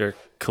after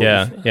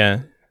Khalifa. Yeah.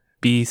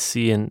 B,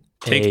 C, and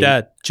A. Take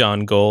that,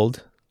 John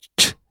Gold.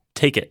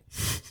 Take it.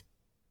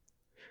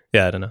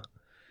 Yeah, I don't know.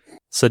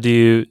 So do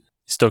you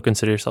still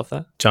consider yourself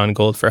that? John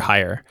Gold for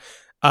hire.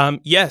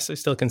 Yes, I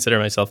still consider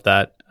myself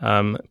that.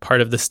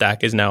 Part of the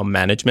stack is now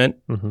management.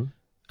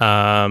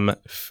 Mm-hmm.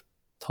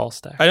 Tall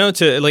stack. I know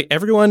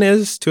everyone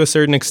is to a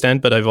certain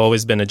extent, but I've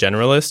always been a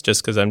generalist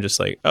just because I'm just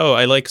like, oh,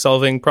 I like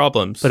solving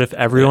problems. But if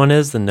everyone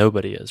is, then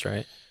nobody is,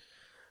 right?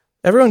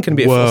 Everyone can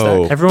be a full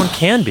Whoa. stack. Everyone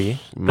can be,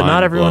 but not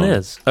Mind everyone blown.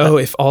 is. Oh,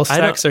 if all I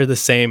don't- stacks are the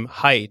same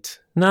height.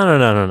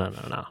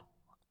 No.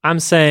 I'm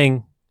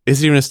saying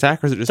Is it even a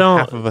stack or is it just Don't-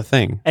 half of a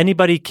thing?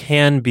 anybody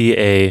can be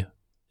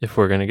if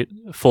we're going to get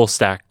a full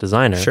stack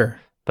designer, Sure.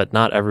 but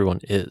not everyone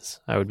is.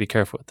 I would be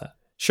careful with that.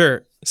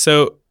 Sure.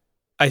 So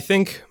I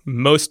think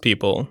most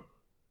people,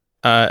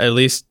 at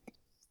least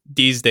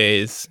these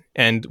days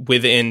and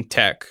within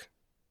tech,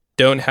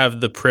 don't have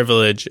the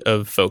privilege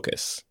of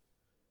focus,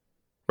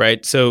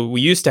 right? So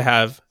we used to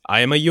have,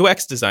 I am a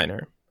UX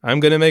designer. I'm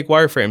going to make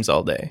wireframes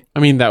all day. I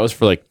mean, that was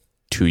for like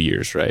 2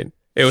 years, right?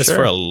 It was Sure.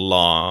 for a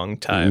long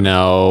time.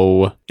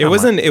 No. It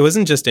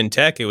wasn't just in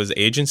tech. It was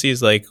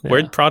agencies. Like,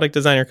 where'd product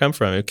designer come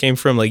from? It came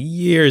from like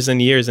years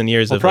and years and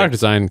years Well, of product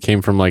design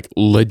came from like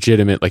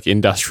legitimate like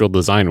industrial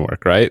design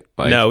work, right?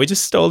 Like, no, we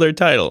just stole their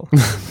title.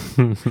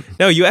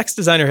 No, UX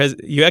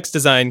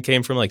design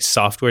came from like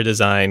software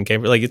design.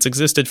 It's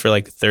existed for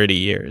like 30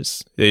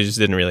 years. They just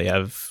didn't really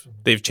have.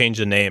 They've changed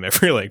the name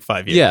every like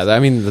 5 years. Yeah, I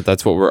mean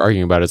that's what we're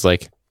arguing about. Is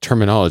like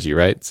terminology,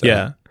 right? So,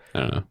 Yeah. I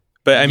don't know.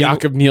 But I mean,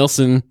 Jakob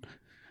Nielsen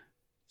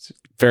is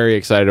very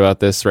excited about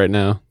this right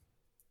now.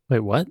 Wait,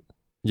 what?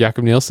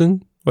 Jakob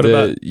Nielsen, What the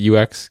about-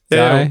 UX guy?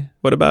 yeah,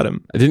 what about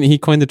him? Didn't he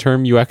coin the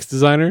term UX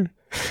designer?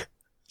 It's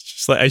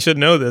just like I should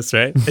know this,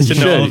 right? I should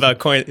know all about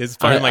coin. It's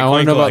part of my I want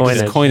coin to know about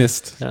collection. his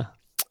coinist.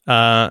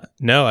 Yeah.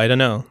 No, I don't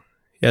know.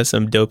 He has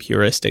some dope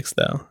heuristics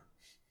though.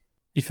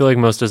 You feel like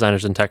most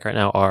designers in tech right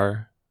now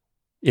are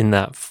in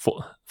that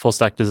full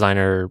stack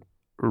designer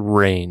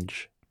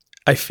range,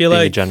 I feel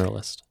being like a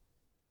generalist.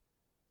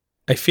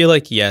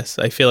 Yes.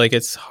 I feel like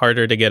it's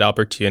harder to get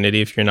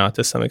opportunity if you're not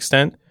to some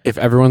extent. If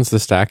everyone's the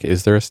stack,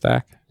 is there a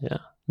stack? Yeah.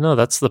 No,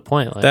 that's the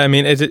point. Like, I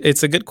mean,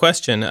 it's a good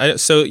question.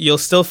 So you'll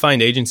still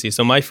find agencies.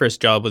 So my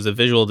first job was a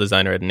visual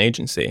designer at an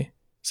agency.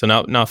 So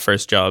not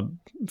first job,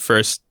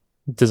 first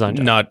design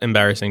job. not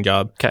embarrassing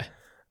job. Okay.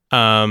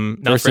 Not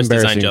First first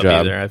design embarrassing job, job.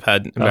 either. I've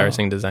had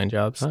embarrassing design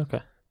jobs.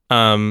 Okay.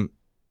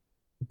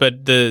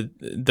 But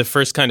the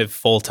first kind of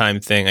full-time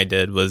thing I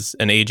did was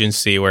an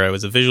agency where I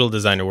was a visual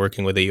designer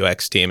working with a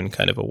UX team in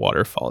kind of a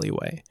waterfall-y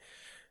way.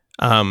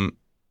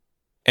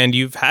 And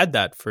you've had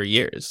that for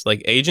years.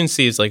 Like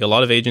agencies, like a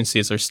lot of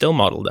agencies are still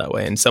modeled that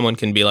way. And someone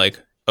can be like,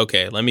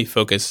 okay, let me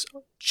focus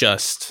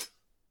just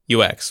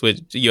UX,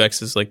 which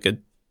UX is like a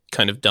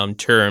kind of dumb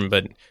term,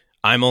 but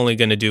I'm only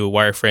going to do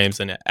wireframes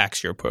and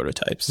Axure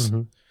prototypes,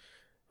 Mm-hmm.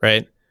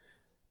 right?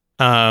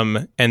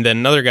 And then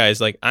another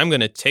guy's like, I'm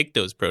going to take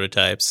those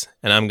prototypes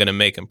and I'm going to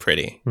make them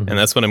pretty. Mhm. And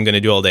that's what I'm going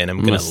to do all day. And I'm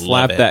I'm going gonna to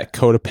slap love it. that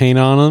coat of paint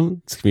on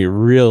them. It's gonna be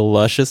real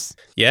luscious.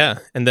 Yeah.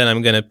 And then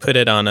I'm going to put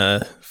it on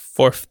a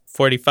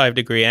 45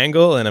 degree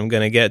angle and I'm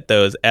going to get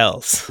those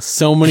L's.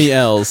 So many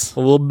L's. A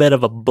little bit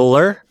of a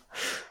blur.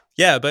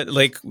 Yeah. But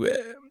like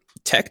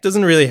tech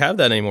doesn't really have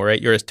that anymore,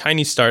 right? You're a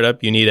tiny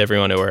startup. You need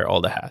everyone to wear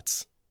all the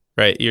hats,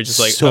 right? You're just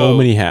like, so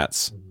many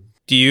hats.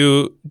 do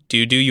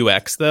you do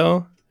UX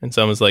though? And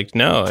someone's like,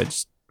 no,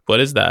 what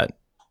is that?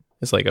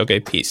 It's like, okay,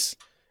 peace,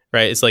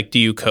 right? It's like, do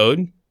you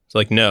code? It's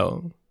like,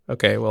 no.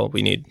 Okay, well,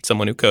 we need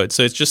someone who codes.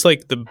 So it's just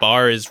like the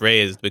bar is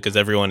raised because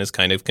everyone is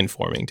kind of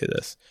conforming to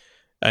this.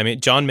 I mean,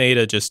 John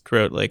Maeda just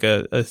wrote like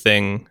a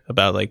thing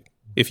about like,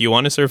 if you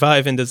want to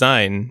survive in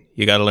design,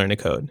 you got to learn to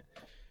code.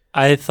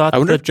 I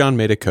wonder if John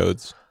Maeda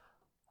codes.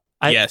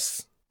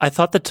 Yes. I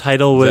thought the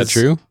title was... Is that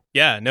true?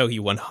 Yeah, no, he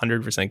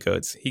 100%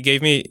 codes. He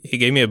gave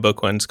me a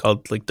book once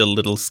called like The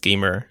Little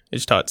Schemer.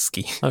 It's taught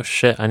ski. Oh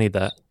shit, I need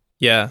that.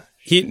 Yeah.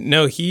 He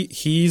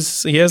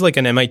has like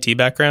an MIT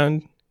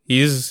background.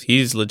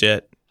 He's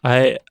legit.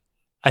 I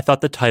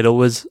thought the title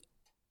was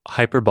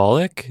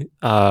hyperbolic.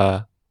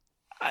 That's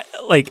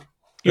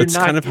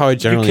kind of how I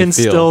generally feel. You can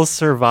feel. still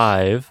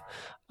survive.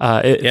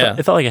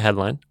 It felt like a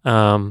headline.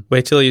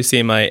 Wait till you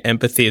see my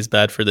empathy is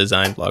bad for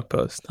design blog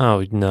post.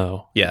 Oh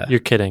no. Yeah. You're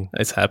kidding.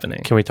 It's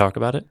happening. Can we talk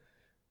about it?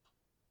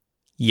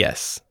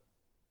 Yes.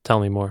 Tell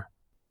me more.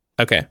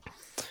 Okay.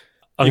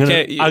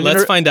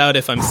 Let's find out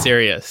if I'm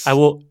serious. I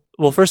will.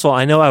 Well, first of all,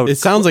 I know I would. It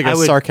sounds like a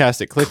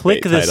sarcastic clickbait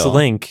click this title.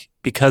 link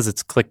because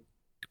it's clickbait,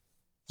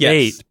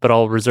 Yes. but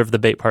I'll reserve the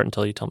bait part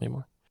until you tell me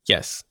more.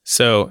 Yes.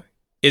 So,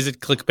 is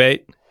it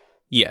clickbait?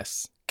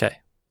 Yes. Okay.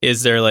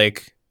 Is there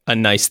like a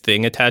nice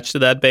thing attached to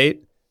that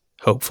bait?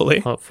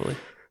 Hopefully. Hopefully.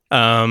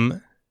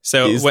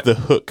 So Is the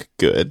hook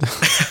good?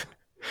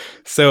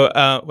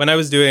 So when I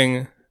was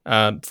doing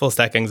Full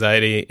Stack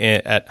Anxiety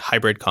at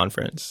Hybrid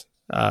Conference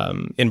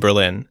in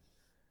Berlin,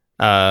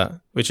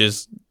 which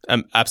is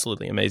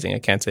absolutely amazing. I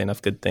can't say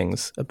enough good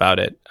things about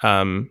it.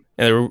 And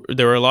there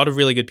were a lot of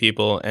really good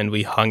people, and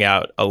we hung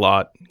out a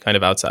lot kind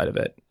of outside of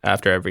it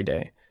after every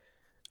day.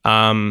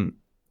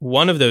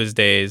 One of those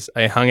days,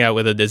 I hung out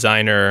with a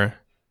designer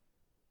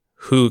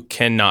who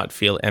cannot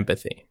feel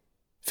empathy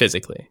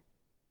physically.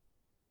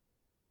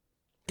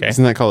 Okay.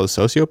 Isn't that called a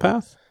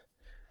sociopath?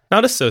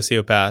 Not a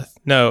sociopath.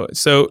 No.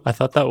 So I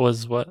thought that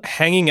was what.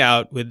 hanging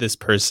out with this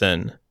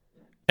person,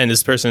 and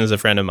this person is a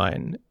friend of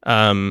mine,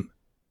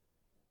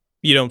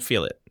 you don't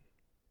feel it.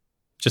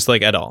 Just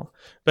like at all.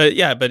 But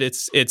yeah, but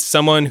it's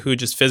someone who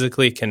just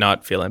physically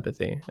cannot feel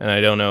empathy. And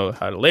I don't know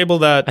how to label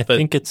that. I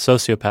think it's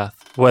sociopath.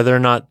 Whether or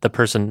not the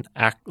person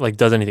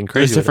does anything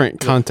crazy. There's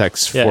different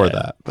contexts for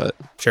that, but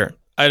sure.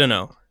 I don't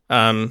know.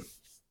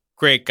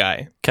 Great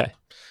guy. Okay.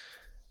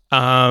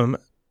 And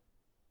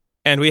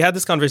we had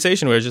this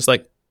conversation where it's just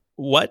like,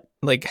 what?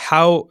 Like,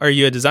 how are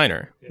you a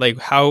designer? Like,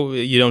 how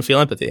you don't feel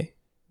empathy?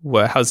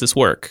 How's this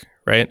work?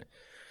 Right?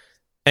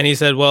 And he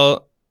said,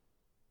 well,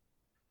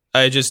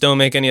 I just don't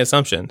make any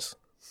assumptions.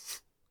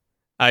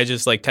 I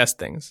just like test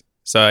things.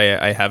 So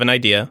I have an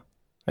idea.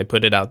 I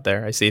put it out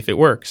there. I see if it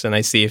works, and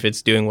I see if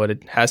it's doing what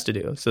it has to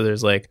do. So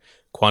there's like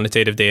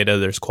quantitative data,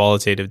 there's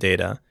qualitative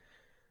data.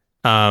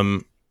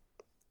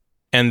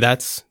 And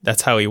that's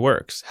how he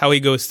works. How he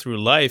goes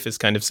through life is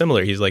kind of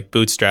similar. He's like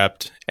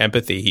bootstrapped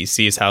empathy. He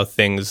sees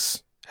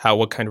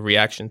what kind of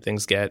reaction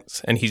things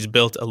get, and he's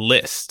built a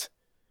list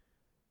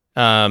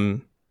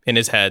in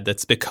his head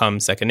that's become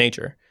second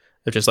nature.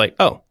 They're just like,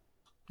 oh,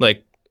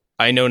 like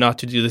I know not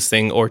to do this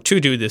thing or to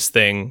do this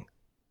thing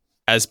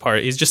as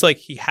part. He's just like,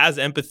 he has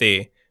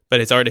empathy, but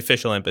it's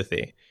artificial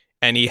empathy,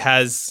 and he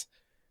has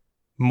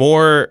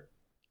more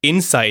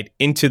insight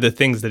into the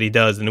things that he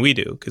does than we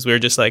do, because we're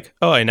just like,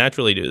 oh, I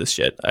naturally do this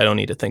shit. I don't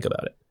need to think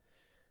about it.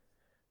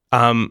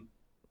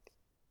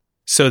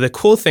 So the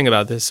cool thing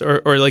about this,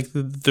 or like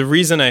the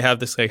reason I have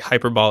this like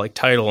hyperbolic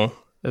title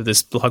of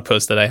this blog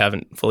post that I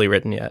haven't fully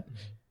written yet,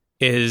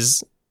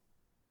 is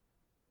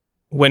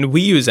when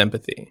we use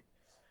empathy,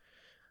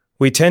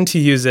 we tend to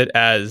use it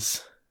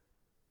as,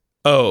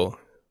 oh,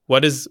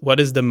 what is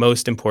the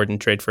most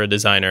important trait for a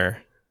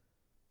designer?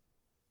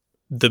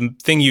 The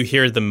thing you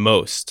hear the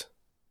most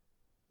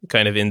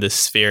kind of in this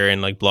sphere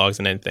and like blogs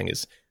and anything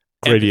is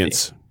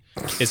gradients.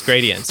 Empathy. It's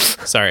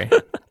gradients. Sorry.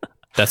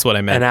 That's what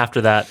I meant. And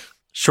after that,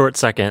 short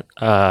second,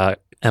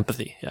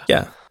 empathy.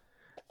 Yeah.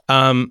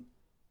 Yeah.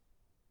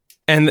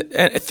 And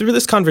through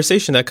this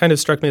conversation, that kind of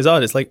struck me as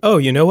odd. It's like, oh,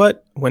 you know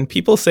what? When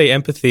people say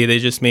empathy, they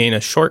just mean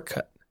a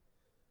shortcut.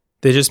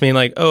 They just mean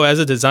like, oh, as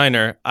a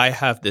designer, I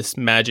have this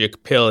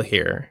magic pill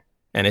here,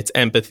 and it's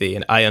empathy,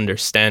 and I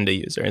understand the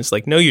user. And it's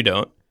like, no, you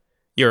don't.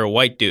 You're a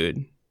white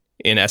dude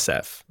in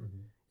SF. Mm-hmm.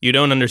 You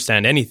don't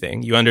understand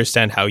anything. You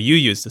understand how you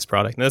use this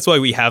product. And that's why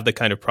we have the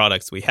kind of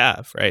products we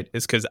have, right?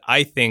 It's because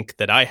I think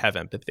that I have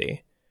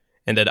empathy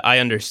and that I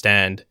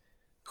understand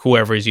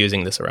whoever is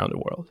using this around the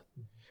world.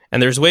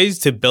 And there's ways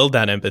to build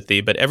that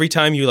empathy, but every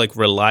time you like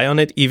rely on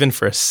it, even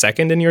for a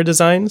second in your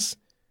designs,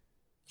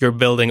 you're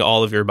building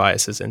all of your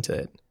biases into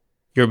it.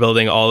 You're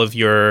building all of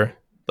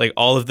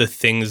the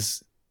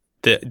things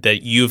that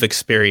you've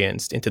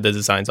experienced into the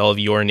designs, all of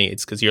your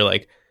needs, because you're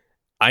like,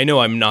 I know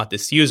I'm not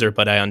this user,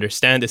 but I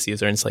understand this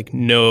user. And it's like,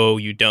 no,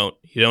 you don't.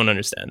 You don't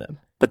understand them.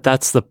 But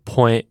that's the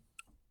point.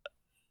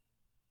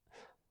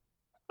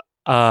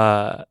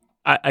 I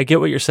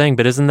get what you're saying,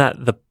 but isn't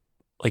that the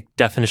like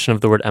definition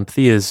of the word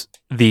empathy is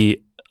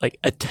the like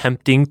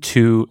attempting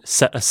to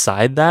set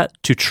aside that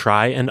to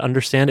try and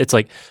understand? It's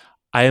like,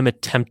 I am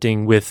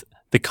attempting with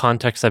the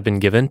context I've been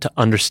given to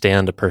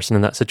understand a person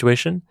in that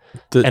situation.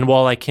 And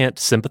while I can't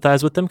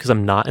sympathize with them because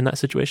I'm not in that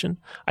situation,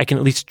 I can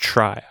at least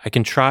try. I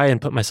can try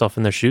and put myself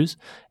in their shoes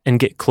and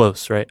get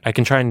close, right? I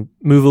can try and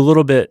move a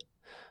little bit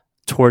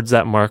towards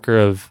that marker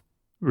of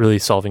really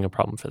solving a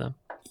problem for them.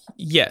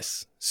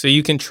 Yes. So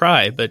you can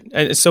try, but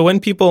so when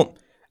people,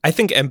 I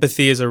think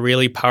empathy is a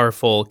really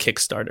powerful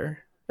Kickstarter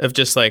of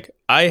just like,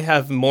 I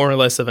have more or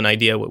less of an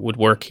idea what would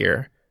work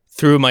here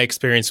through my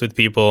experience with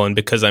people and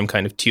because I'm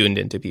kind of tuned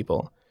into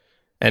people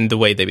and the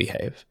way they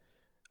behave.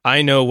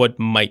 I know what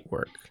might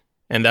work,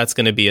 and that's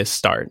going to be a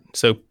start.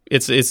 So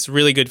it's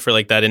really good for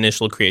like that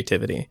initial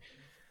creativity.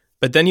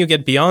 But then you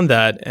get beyond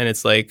that, and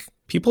it's like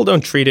people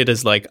don't treat it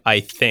as like,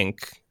 I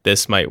think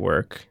this might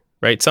work,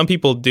 right? Some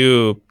people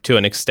do to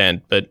an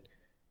extent, but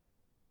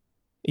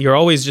you're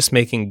always just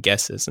making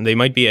guesses, and they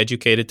might be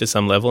educated to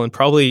some level, and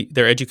probably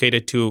they're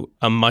educated to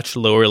a much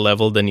lower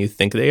level than you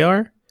think they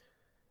are.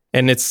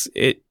 And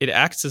it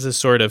acts as a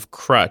sort of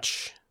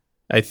crutch,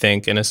 I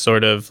think, and a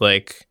sort of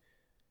like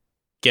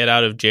get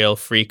out of jail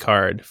free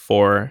card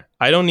for,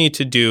 I don't need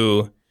to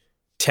do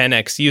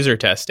 10x user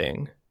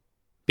testing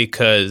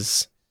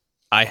because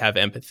I have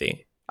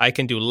empathy. I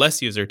can do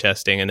less user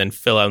testing and then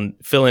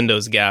fill in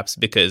those gaps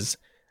because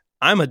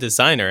I'm a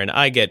designer and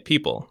I get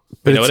people.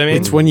 But you know what I mean?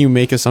 It's when you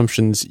make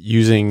assumptions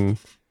using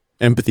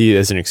empathy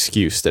as an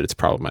excuse that it's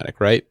problematic,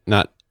 right?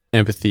 Not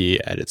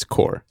empathy at its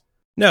core.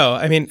 No,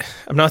 I mean,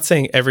 I'm not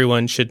saying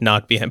everyone should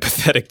not be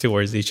empathetic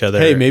towards each other.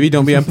 Hey, maybe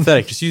don't be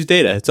empathetic. Just use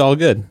data. It's all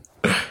good.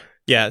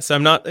 Yeah, so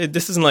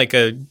this isn't like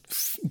a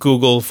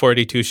Google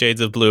 42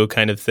 Shades of Blue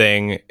kind of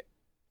thing.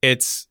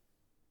 It's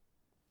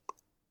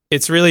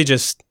really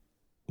just,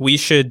 we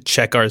should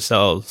check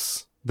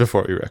ourselves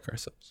Before we wreck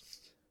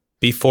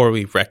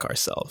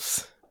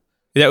ourselves.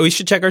 Yeah, we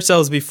should check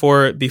ourselves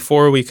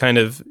before we kind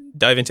of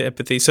dive into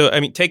empathy. So, I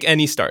mean, take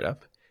any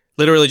startup.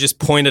 Literally just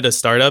point at a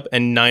startup,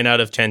 and 9 out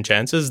of 10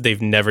 chances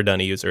they've never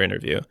done a user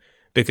interview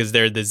because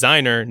their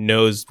designer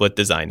knows what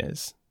design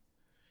is.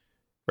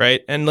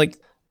 Right? And like...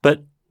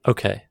 But,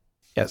 okay.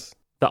 Yes.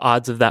 The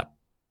odds of that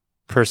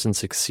person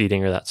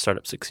succeeding or that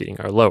startup succeeding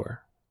are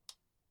lower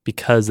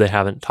because they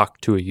haven't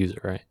talked to a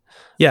user, right?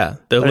 Yeah,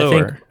 they're But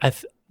lower. I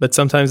think but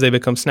sometimes they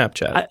become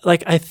Snapchat.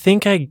 I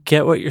think I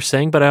get what you're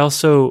saying, but I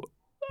also...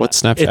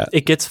 What's Snapchat?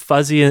 It gets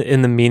fuzzy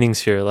in the meanings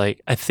here.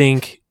 Like, I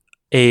think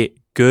a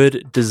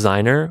good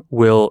designer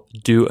will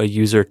do a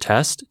user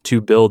test to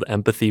build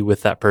empathy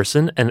with that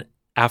person. And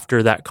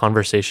after that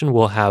conversation,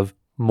 will have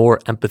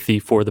more empathy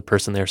for the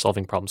person they're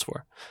solving problems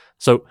for.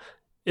 So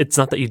it's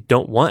not that you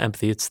don't want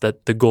empathy. It's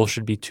that the goal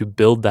should be to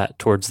build that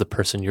towards the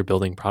person you're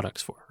building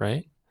products for,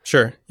 right?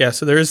 Sure. Yeah.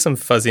 So there is some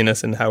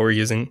fuzziness in how we're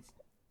using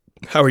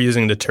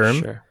the term.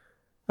 Sure.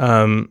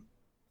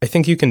 I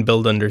think you can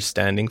build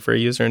understanding for a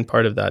user, and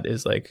part of that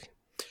is like,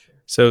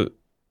 so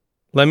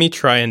let me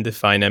try and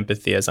define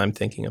empathy as I'm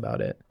thinking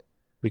about it.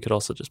 We could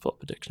also just pull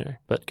up a dictionary,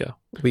 but go.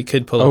 We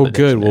could pull up Oh, a good.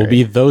 dictionary. We'll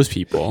be those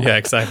people. Yeah,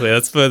 exactly.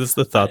 That's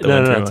the thought that No,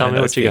 went through no, my tell me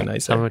head. what you got.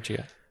 Nicer. Tell me what you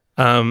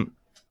got.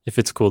 If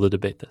it's cool to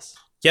debate this.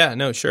 Yeah,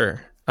 no,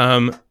 sure.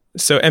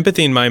 So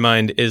empathy in my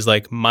mind is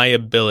like my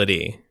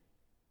ability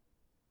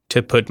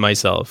to put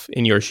myself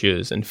in your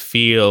shoes and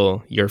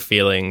feel your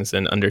feelings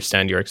and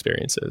understand your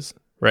experiences,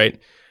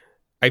 right?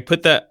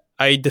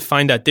 I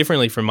define that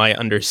differently from my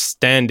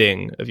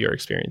understanding of your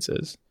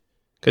experiences.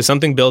 Because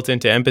something built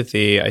into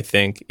empathy, I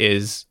think,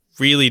 is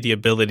really the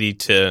ability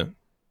to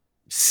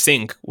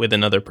sync with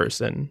another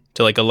person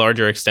to like a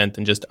larger extent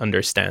than just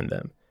understand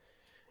them.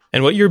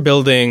 And what you're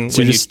building...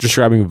 So you're just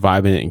describing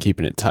vibing it and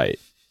keeping it tight,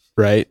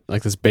 right?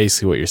 Like that's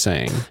basically what you're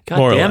saying. God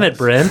More or damn less. it,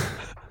 Bryn.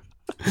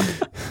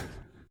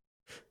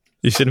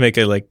 You should make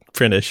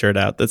print a shirt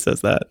out that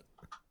says that.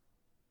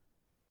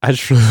 I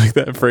just really like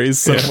that phrase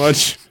so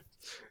much.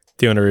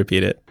 Do you want to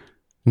repeat it?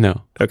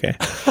 No. Okay.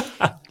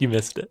 You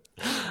missed it.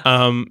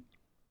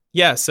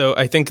 Yeah, so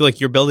I think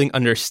like you're building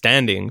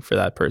understanding for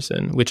that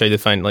person, which I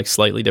define like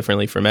slightly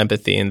differently from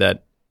empathy in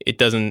that it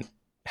doesn't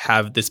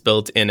have this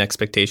built-in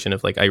expectation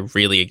of like, I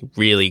really,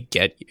 really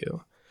get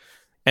you.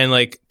 And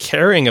like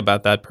caring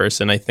about that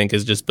person, I think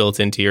is just built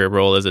into your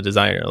role as a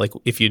designer. Like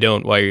if you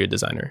don't, why are you a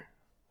designer?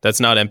 That's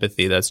not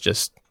empathy. That's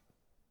just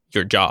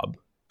your job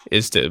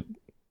is to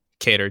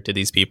cater to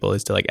these people,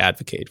 is to like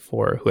advocate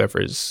for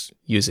whoever's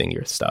using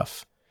your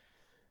stuff.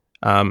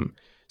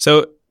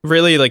 So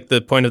really like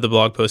the point of the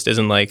blog post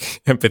isn't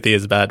like empathy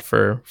is bad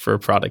for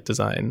product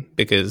design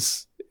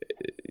because,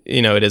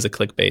 you know, it is a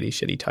clickbaity,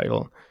 shitty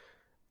title.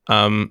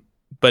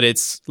 But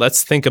it's,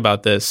 let's think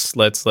about this.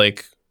 Let's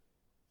like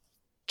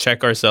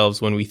check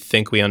ourselves when we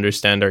think we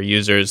understand our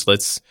users.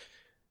 Let's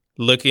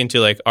look into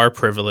like our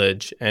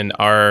privilege and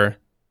our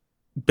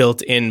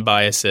built-in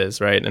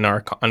biases, right? And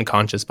our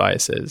unconscious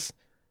biases.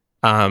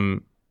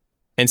 And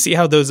see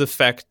how those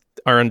affect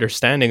our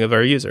understanding of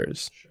our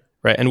users.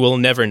 Right. And we'll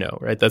never know.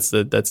 Right. That's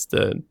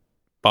the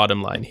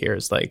bottom line here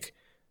is like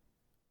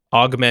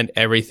augment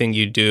everything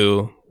you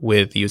do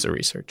with user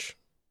research.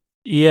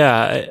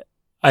 Yeah,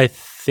 I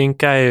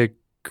think I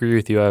agree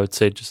with you. I would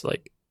say just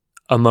like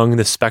among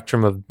the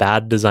spectrum of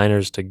bad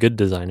designers to good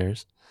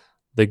designers,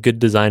 the good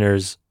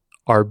designers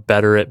are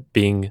better at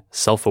being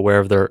self-aware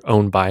of their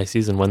own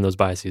biases and when those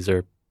biases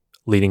are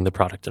leading the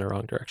product in a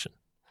wrong direction.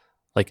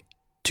 Like,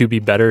 to be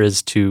better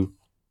is to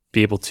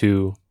be able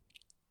to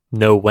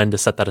know when to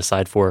set that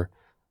aside for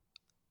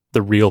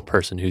the real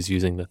person who's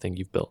using the thing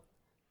you've built.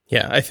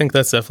 Yeah, I think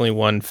that's definitely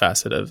one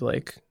facet of,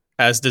 like,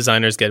 as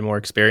designers get more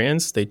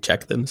experience, they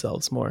check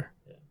themselves more,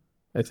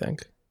 I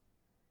think.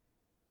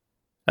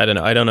 I don't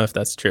know. I don't know if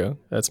that's true.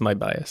 That's my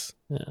bias.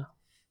 Yeah.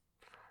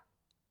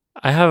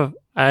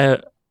 I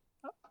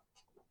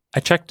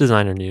check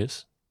designer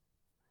news,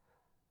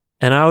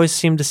 and I always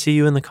seem to see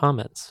you in the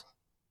comments.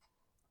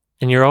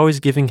 And you're always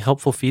giving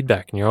helpful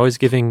feedback, and you're always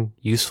giving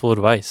useful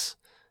advice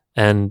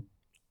and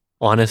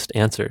honest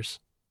answers.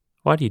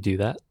 Why do you do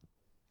that?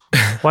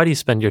 Why do you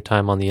spend your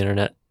time on the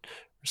internet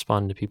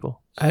responding to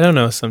people? I don't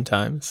know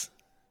sometimes.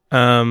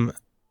 I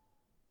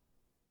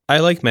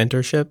like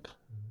mentorship.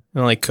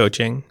 I like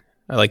coaching.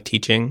 I like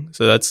teaching.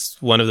 So that's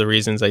one of the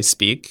reasons I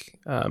speak.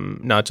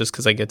 Not just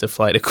because I get to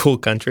fly to cool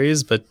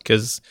countries, but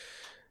because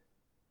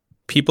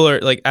people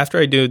are like, after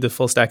I do the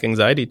full stack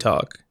anxiety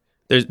talk,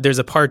 there's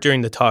a part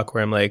during the talk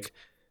where I'm like,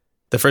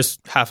 the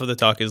first half of the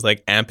talk is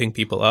like amping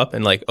people up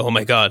and like, oh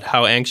my God,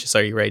 how anxious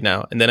are you right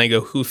now? And then I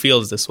go, who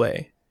feels this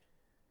way?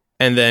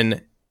 And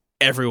then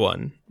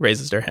everyone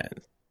raises their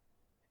hand.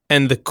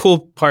 And the cool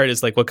part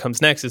is like, what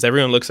comes next is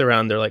everyone looks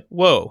around, they're like,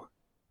 whoa.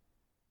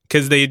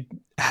 Because they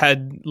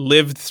had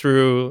lived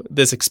through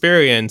this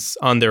experience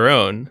on their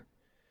own.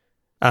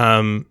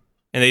 And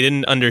they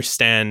didn't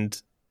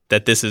understand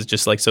that this is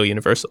just like so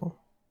universal.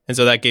 And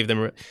so that gave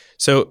them,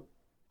 so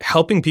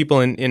helping people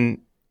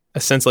in a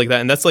sense like that.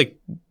 And that's like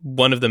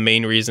one of the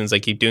main reasons I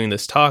keep doing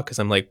this talk, because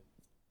I'm like,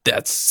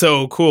 that's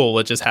so cool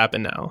what just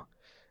happened now.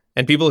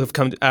 And people have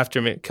come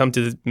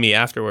to me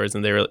afterwards,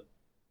 and they were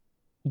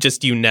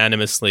just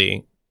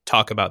unanimously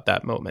talk about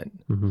that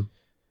moment.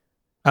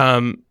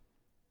 Mm-hmm.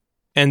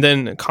 And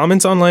then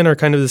comments online are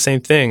kind of the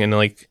same thing. And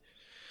like,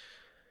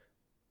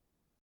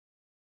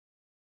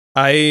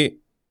 I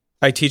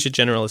teach at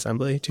General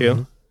Assembly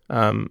too.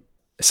 Mm-hmm.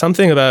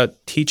 Something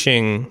about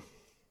teaching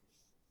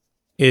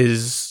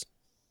is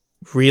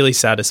really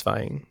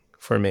satisfying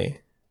for me,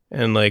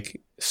 and like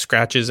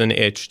scratches an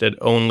itch that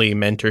only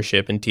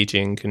mentorship and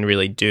teaching can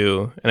really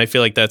do. And I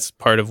feel like that's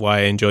part of why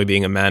I enjoy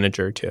being a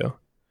manager too.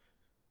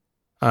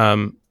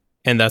 And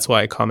that's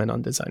why I comment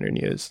on designer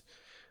news.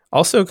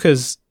 Also,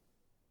 because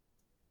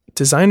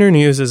designer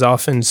news is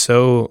often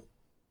so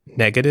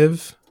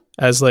negative,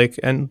 as like,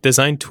 and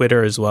design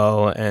Twitter as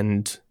well,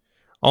 and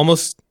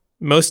almost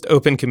most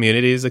open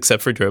communities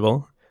except for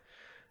Dribbble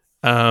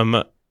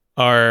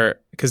are,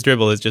 because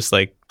Dribbble is just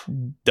like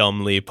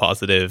dumbly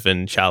positive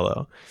and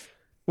shallow.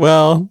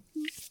 Well,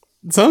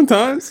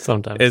 sometimes.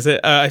 Is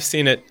it? I've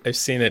seen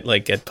it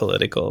like get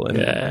political,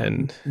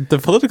 and the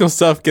political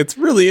stuff gets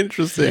really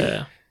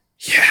interesting.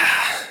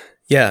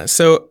 Yeah.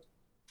 So,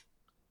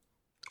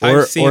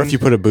 or if you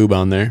put a boob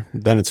on there,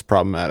 then it's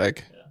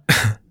problematic.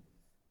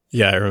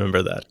 Yeah, I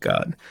remember that.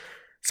 God.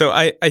 So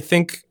I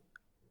think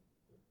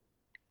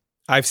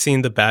I've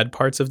seen the bad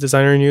parts of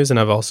designer news, and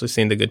I've also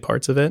seen the good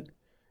parts of it.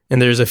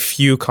 And there's a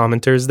few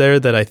commenters there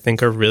that I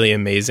think are really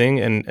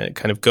amazing and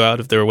kind of go out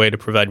of their way to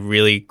provide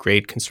really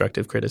great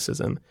constructive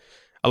criticism.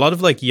 A lot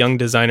of like young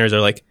designers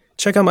are like,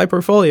 check out my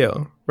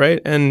portfolio, right?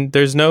 And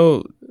there's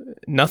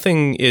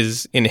nothing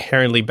is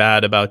inherently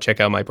bad about check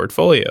out my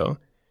portfolio.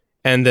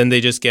 And then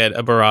they just get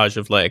a barrage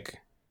of like,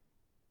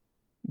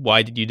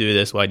 why did you do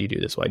this? Why do you do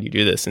this? Why do you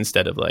do this?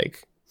 Instead of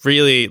like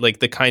really like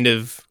the kind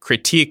of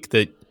critique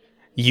that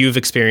you've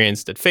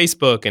experienced at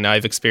Facebook and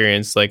I've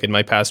experienced like in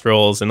my past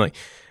roles, and like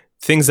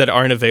things that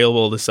aren't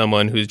available to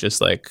someone who's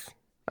just like,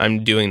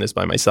 I'm doing this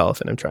by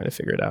myself and I'm trying to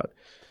figure it out.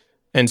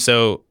 And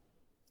so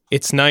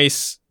it's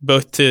nice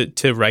both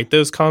to write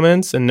those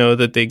comments and know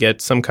that they get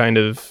some kind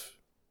of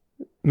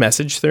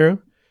message through.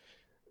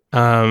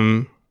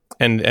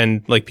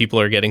 And like people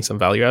are getting some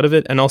value out of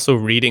it, and also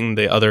reading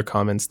the other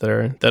comments that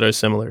are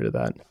similar to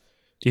that. Do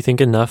you think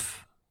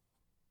enough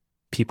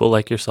people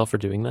like yourself are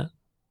doing that?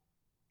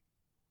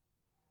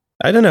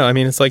 I don't know. I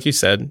mean, it's like you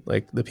said,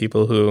 like the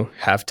people who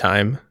have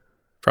time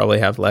probably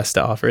have less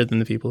to offer than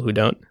the people who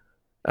don't.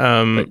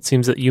 It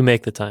seems that you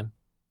make the time.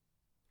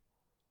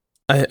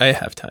 I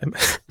have time.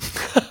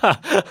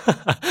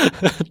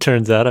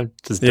 Turns out I'm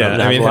just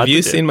I mean, have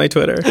you seen my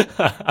Twitter?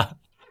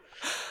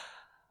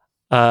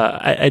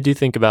 I do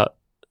think about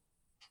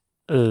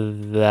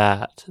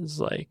that. Is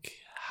like,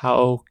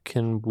 how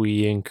can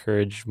we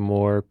encourage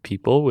more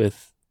people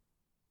with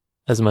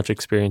as much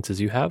experience as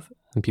you have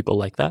and people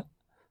like that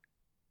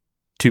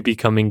to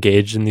become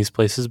engaged in these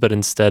places? But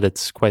instead,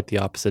 it's quite the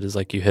opposite. Is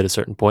like you hit a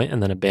certain point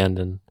and then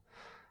abandon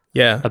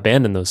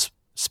those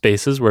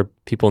spaces where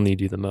people need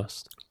you the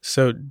most.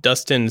 So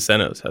Dustin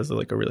Senos has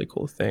like a really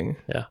cool thing.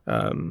 Yeah.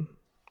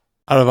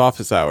 Out of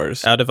office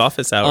hours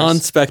on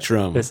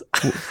Spectrum,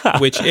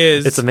 which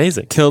is it's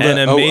amazing. An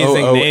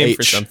amazing name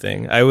for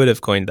something. I would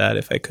have coined that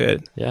if I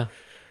could. Yeah.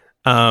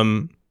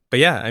 But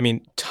yeah, I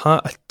mean,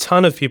 a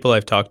ton of people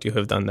I've talked to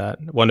have done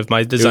that. One of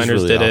my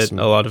designers really did awesome.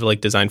 it. A lot of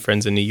like design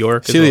friends in New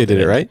York. as Celia well did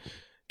it, right?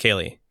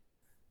 Kaylee.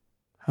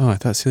 Oh, I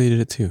thought Celia did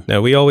it too.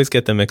 No, we always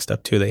get them mixed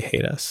up too. They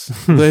hate us.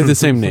 They have the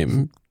same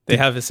name. They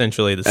have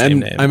essentially the same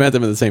And name. I met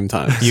them at the same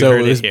time. You so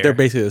heard it here. they're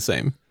basically the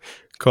same.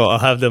 Cool. I'll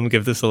have them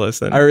give this a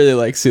listen. I really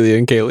like Celia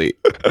and Kaylee.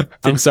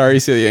 I'm sorry,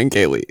 Celia and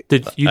Kaylee.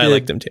 I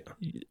liked them too.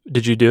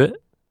 Did you do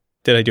it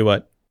Did I do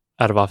what?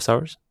 out of office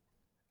hours?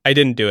 I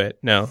didn't do it.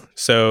 No.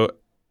 So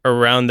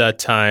around that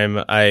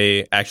time,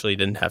 I actually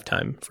didn't have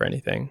time for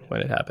anything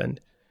when it happened.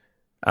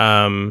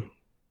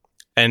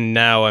 And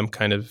now I'm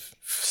kind of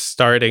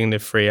starting to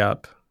free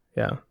up.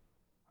 Yeah.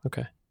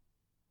 Okay.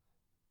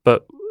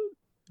 But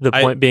the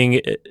point being,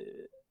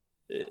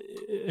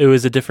 it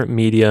was a different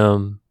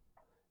medium.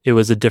 It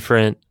was a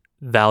different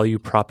value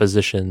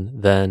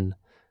proposition than,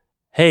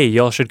 hey,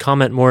 y'all should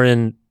comment more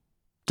in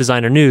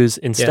designer news.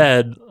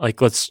 Instead,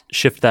 like, let's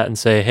shift that and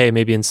say, hey,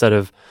 maybe instead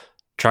of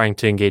trying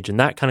to engage in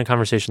that kind of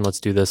conversation, let's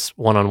do this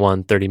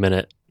one-on-one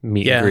 30-minute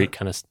meet and greet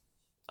kind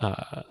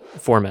of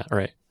format,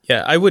 right?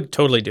 Yeah, I would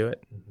totally do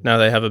it now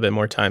that I have a bit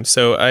more time.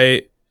 So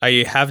I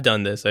have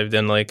done this. I've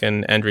done like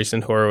an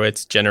Andreessen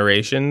Horowitz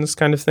generations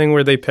kind of thing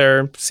where they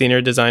pair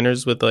senior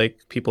designers with like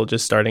people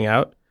just starting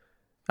out.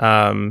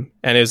 And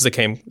it was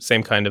the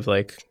same kind of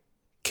like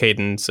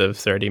cadence of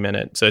 30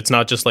 minutes. So it's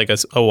not just like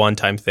a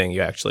one-time thing.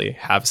 You actually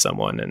have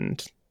someone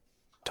and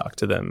talk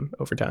to them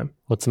over time.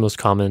 What's the most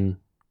common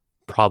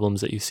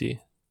problems that you see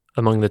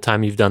among the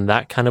time you've done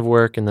that kind of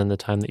work and then the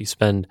time that you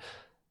spend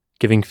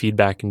giving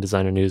feedback in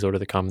designer news? What are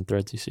the common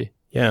threads you see?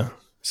 Yeah.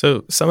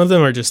 So some of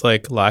them are just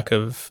like lack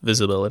of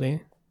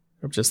visibility,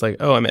 or just like,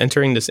 oh, I'm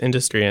entering this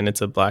industry and it's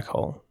a black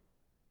hole,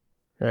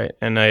 right?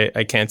 And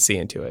I can't see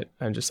into it.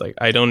 I'm just like,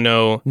 I don't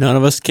know. None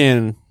of us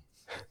can.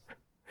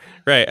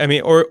 Right. I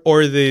mean,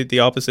 or the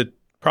opposite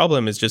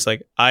problem is just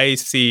like, I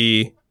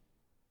see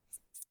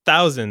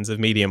thousands of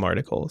Medium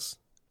articles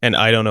and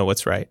I don't know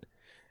what's right.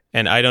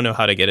 And I don't know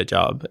how to get a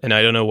job and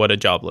I don't know what a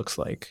job looks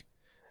like.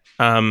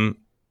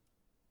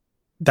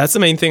 That's the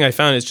main thing I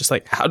found is just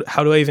like,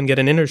 how do I even get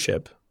an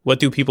internship? What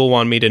do people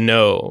want me to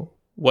know?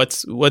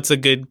 What's a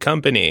good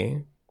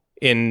company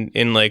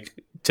in like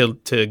to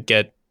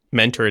get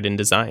mentored in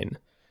design?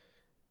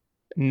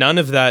 None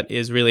of that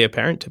is really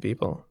apparent to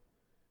people,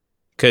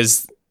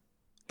 because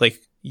like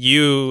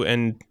you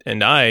and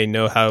I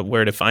know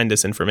where to find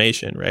this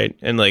information, right?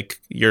 And like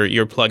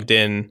you're plugged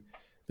in.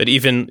 But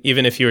even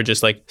if you were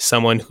just like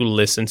someone who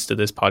listens to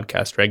this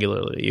podcast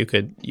regularly, you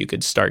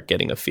could start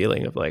getting a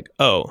feeling of like,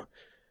 oh,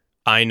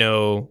 I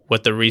know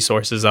what the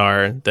resources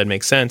are that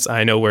make sense.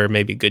 I know where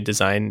maybe good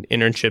design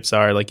internships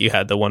are. Like you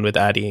had the one with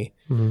Addy.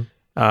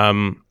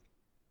 Mm-hmm.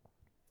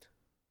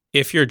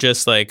 If you're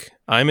just like,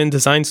 I'm in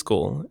design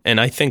school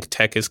and I think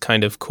tech is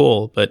kind of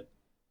cool, but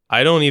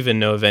I don't even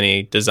know of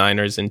any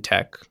designers in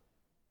tech.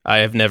 I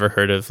have never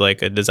heard of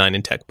like a design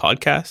and tech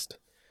podcast.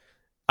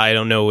 I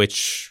don't know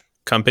which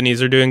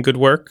companies are doing good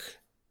work.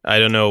 I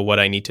don't know what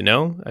I need to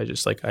know.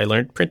 I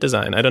learned print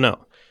design. I don't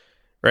know.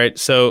 Right.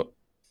 So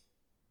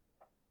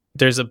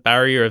there's a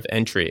barrier of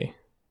entry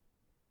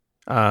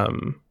that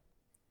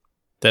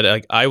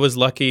I was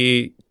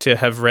lucky to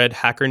have read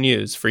Hacker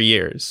News for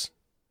years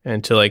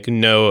and to like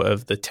know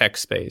of the tech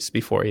space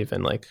before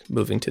even like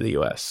moving to the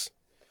US.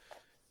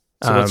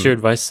 So what's your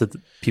advice to the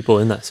people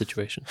in that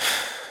situation?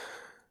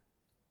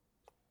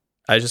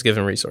 I just give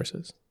them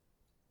resources.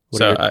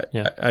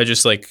 I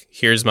just like,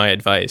 here's my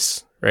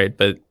advice, right?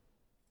 But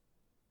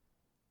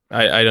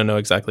I don't know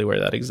exactly where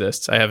that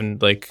exists. I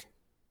haven't like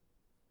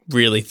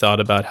really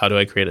thought about how do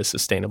I create a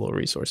sustainable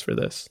resource for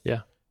this.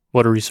 Yeah.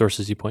 What are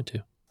resources you point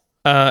to?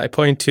 I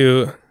point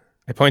to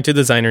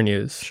Designer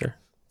News. Sure.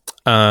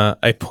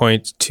 I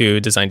point to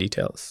Design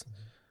Details.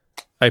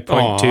 I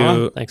point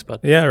to... Thanks, bud.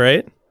 Yeah,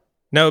 right?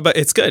 No, but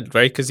it's good,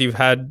 right? Because you've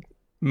had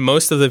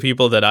most of the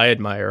people that I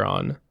admire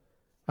on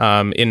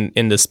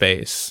in the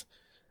space.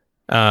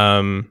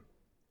 And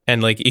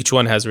like each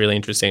one has really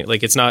interesting...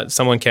 Like it's not...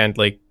 Someone can't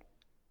like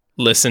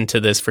listen to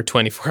this for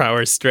 24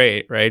 hours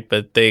straight, right?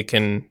 But they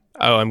can...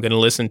 Oh, I'm going to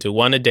listen to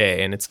one a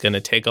day and it's going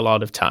to take a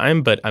lot of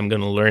time, but I'm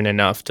going to learn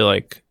enough to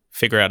like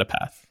figure out a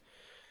path.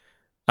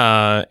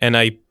 And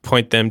I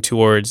point them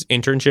towards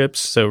internships.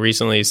 So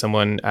recently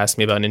someone asked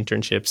me about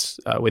internships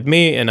with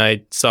me, and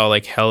I saw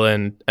like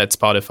Helen at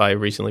Spotify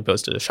recently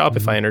posted a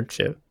Shopify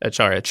internship at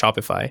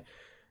Shopify.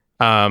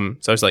 So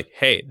I was like,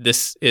 hey,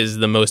 this is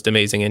the most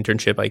amazing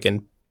internship I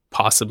can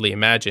possibly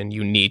imagine.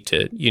 You need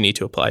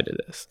to apply to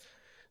this.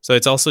 So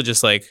it's also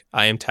just like,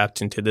 I am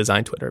tapped into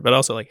design Twitter, but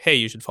also like, hey,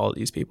 you should follow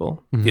these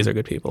people. Mm-hmm. These are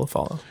good people to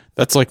follow.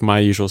 That's like my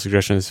usual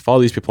suggestion is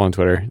follow these people on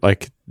Twitter.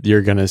 Like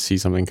you're going to see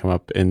something come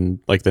up in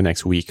like the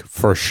next week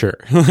for sure.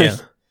 Yeah.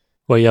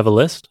 Well, you have a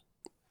list?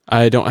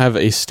 I don't have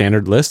a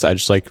standard list. I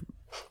just like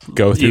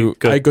go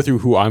through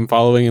who I'm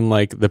following and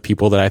like the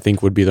people that I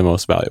think would be the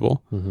most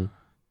valuable. Mm-hmm.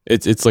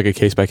 It's like a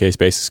case by case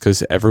basis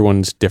because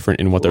everyone's different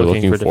in what they're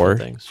looking for.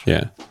 Things, sure.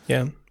 Yeah.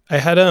 Yeah. I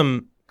had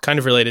kind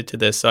of related to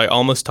this. So I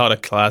almost taught a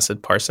class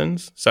at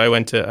Parsons. So I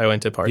went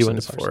to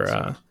Parsons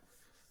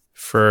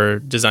for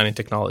design and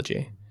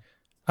technology.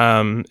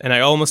 And I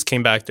almost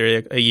came back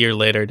there a year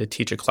later to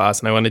teach a class,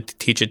 and I wanted to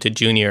teach it to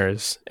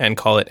juniors and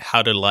call it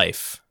How to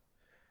Life.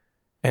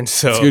 And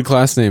so It's a good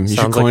class name. You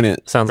should coin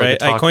it. Sounds right,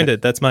 like a I coined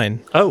it. That's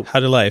mine. Oh. How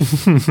to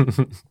Life.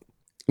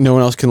 No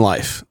one else can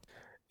life.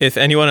 If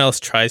anyone else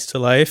tries to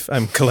life,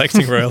 I'm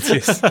collecting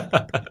royalties.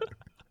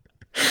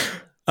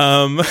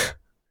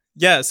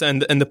 Yes,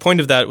 and the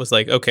point of that was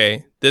like,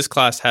 okay, this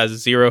class has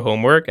 0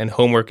 homework, and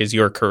homework is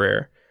your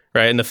career,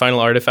 right? And the final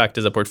artifact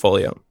is a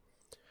portfolio.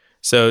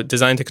 So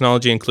design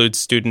technology includes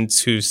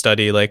students who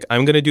study like,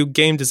 I'm going to do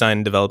game design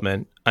and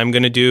development. I'm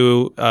going to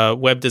do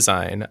web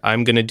design.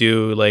 I'm going to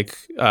do like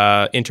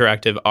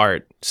interactive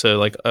art. So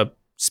like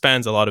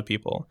spans a lot of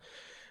people.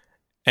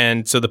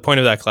 And so the point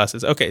of that class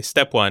is, okay,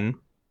 step 1,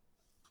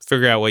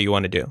 figure out what you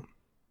want to do,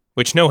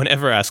 which no one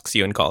ever asks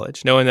you in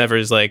college. No one ever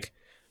is like,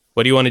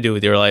 what do you want to do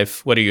with your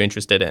life? What are you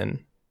interested in?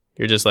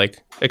 You're just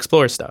like,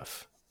 explore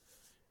stuff,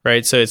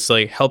 right? So it's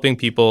like helping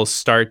people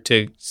start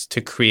to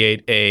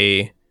create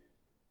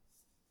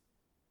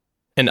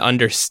an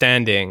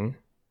understanding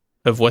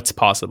of what's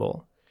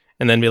possible,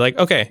 and then be like,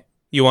 okay,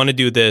 you want to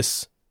do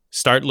this,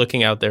 start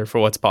looking out there for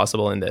what's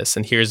possible in this,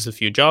 and here's a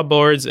few job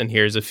boards, and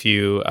here's a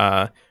few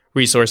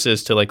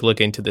resources to like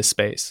look into this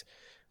space.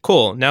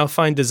 Cool. Now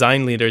find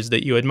design leaders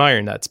that you admire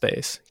in that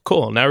space.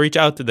 Cool. Now reach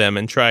out to them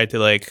and try to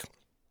like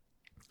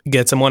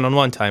get some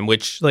one-on-one time,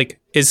 which like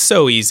is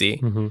so easy.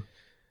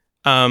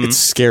 Mm-hmm. It's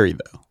scary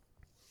though.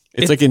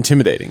 It's like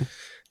intimidating.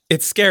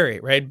 It's scary,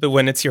 right? But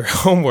when it's your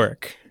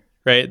homework,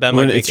 right? That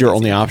When might make it's your it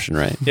only easy. option,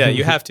 right? Yeah,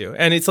 you have to.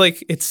 And it's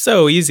like, it's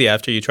so easy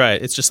after you try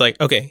it. It's just like,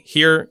 okay,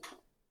 here,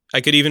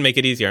 I could even make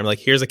it easier. I'm like,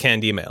 here's a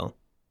canned email.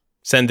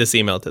 Send this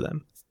email to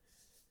them.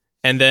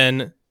 And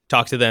then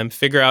talk to them,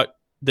 figure out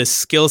the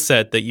skill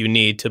set that you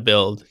need to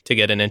build to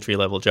get an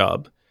entry-level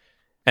job.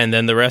 And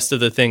then the rest of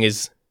the thing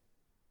is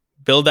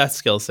build that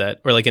skill set,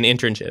 or like an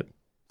internship.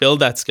 Build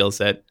that skill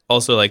set.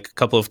 Also, like a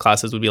couple of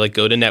classes would be like,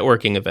 go to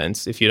networking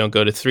events. If you don't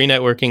go to 3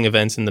 networking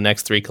events in the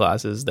next 3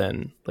 classes,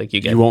 then like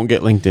you won't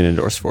get LinkedIn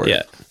endorsed for it.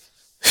 Yeah.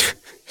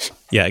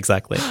 Yeah,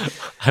 exactly.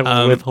 I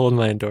will withhold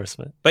my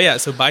endorsement. But yeah,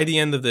 so by the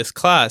end of this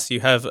class, you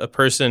have a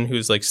person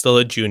who's like still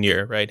a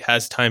junior, right?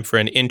 Has time for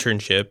an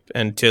internship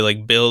and to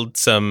like build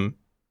some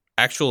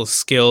actual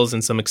skills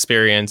and some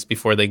experience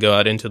before they go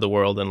out into the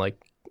world and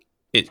like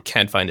it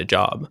can't find a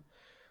job.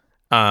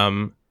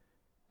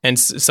 And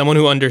someone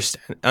who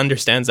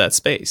understands that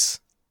space,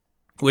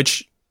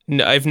 which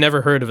I've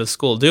never heard of a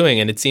school doing.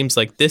 And it seems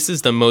like this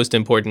is the most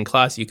important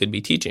class you could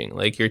be teaching.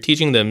 Like you're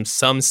teaching them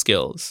some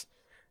skills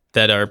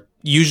that are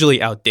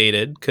usually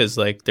outdated because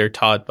like they're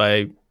taught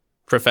by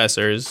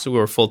professors who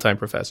are full-time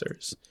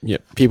professors. Yeah,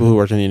 people who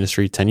worked in the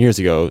industry 10 years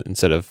ago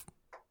instead of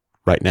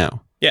right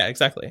now. Yeah,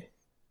 exactly.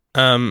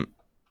 And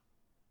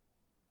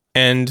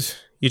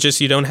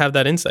you don't have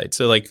that insight.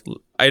 So like,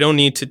 I don't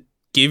need to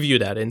give you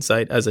that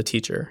insight as a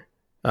teacher.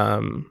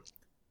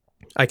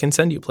 I can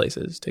send you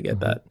places to get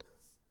that.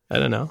 I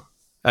don't know.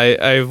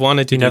 I've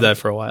wanted to do that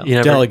for a while.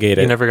 Delegate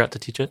it. You never got to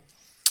teach it?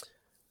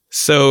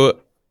 So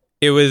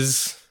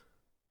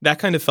that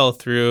kind of fell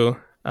through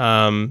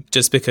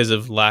just because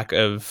of lack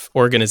of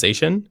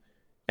organization.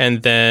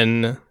 And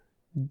then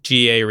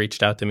GA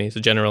reached out to me, so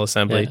General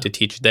Assembly, to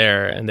teach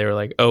there. And they were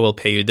like, oh, we'll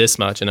pay you this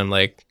much. And I'm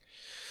like,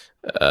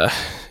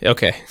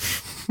 okay.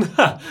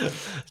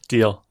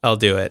 Deal. I'll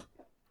do it.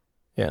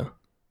 Yeah.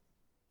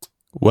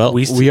 Well,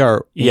 we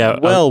are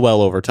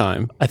well over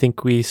time. I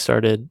think we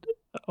started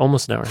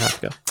almost an hour and a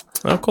half ago.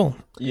 Oh, cool.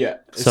 Yeah.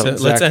 So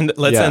let's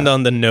end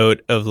on the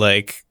note of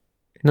like,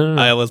 No.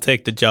 I will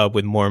take the job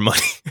with more money.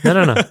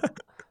 No.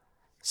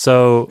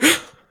 So,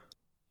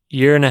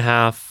 year and a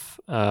half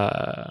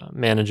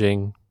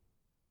managing.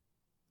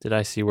 Did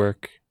I see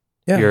work?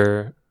 Yeah.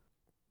 You're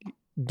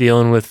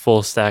dealing with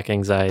full stack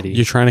anxiety.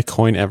 You're trying to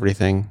coin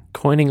everything.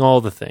 Coining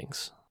all the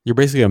things. You're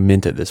basically a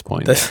mint at this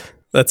point.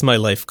 That's my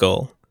life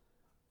goal.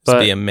 To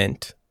be a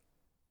mint.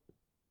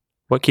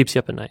 What keeps you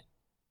up at night?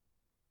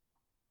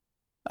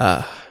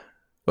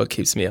 What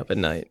keeps me up at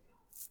night?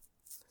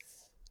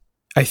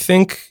 I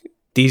think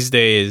these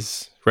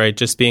days, right,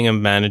 just being a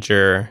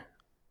manager,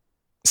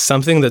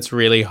 something that's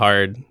really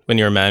hard when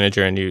you're a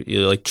manager and you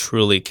like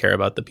truly care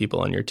about the people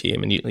on your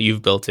team and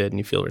you've built it and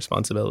you feel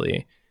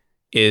responsibility,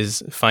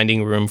 is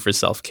finding room for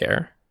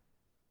self-care.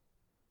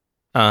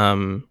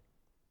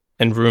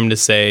 And room to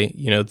say,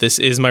 this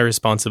is my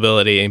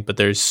responsibility, but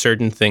there's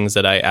certain things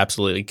that I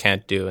absolutely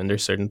can't do, and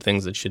there's certain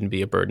things that shouldn't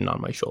be a burden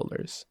on my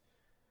shoulders.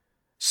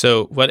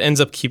 So what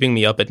ends up keeping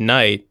me up at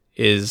night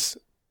is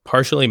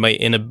partially my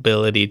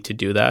inability to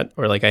do that,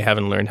 or like I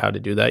haven't learned how to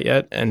do that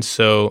yet. And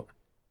so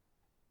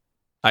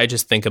I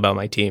just think about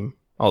my team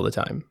all the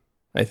time.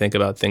 I think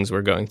about things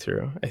we're going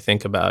through. I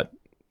think about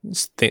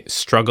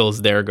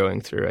struggles they're going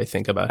through. I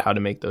think about how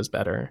to make those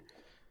better.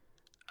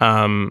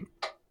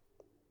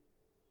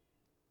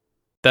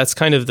 That's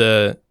kind of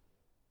the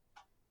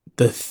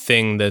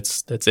thing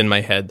that's in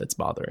my head that's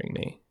bothering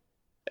me.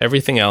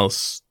 Everything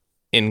else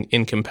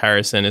in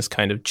comparison is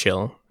kind of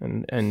chill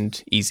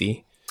and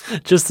easy.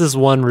 Just this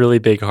one really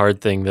big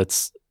hard thing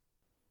that's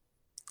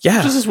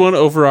Yeah. Just this one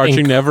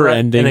overarching,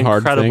 never-ending an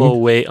hard incredible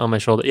thing. weight on my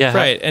shoulder. Yeah.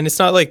 Right. And it's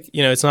not like,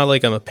 it's not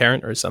like I'm a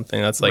parent or something.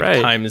 That's like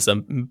Right. times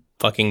a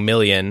fucking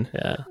million.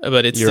 Yeah.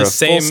 But it's You're the a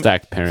same.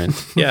 full-stack parent.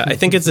 Yeah. I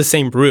think it's the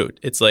same root.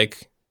 It's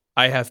like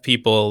I have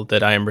people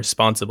that I am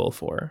responsible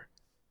for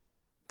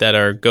that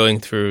are going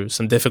through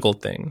some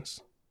difficult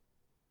things.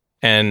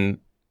 And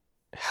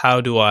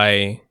how do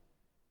I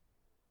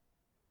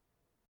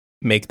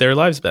make their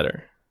lives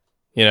better?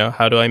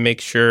 How do I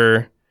make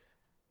sure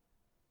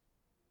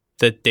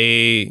that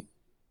they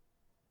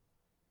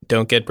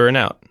don't get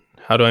burnout?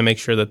 How do I make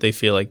sure that they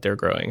feel like they're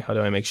growing? How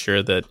do I make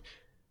sure that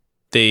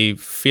they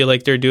feel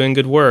like they're doing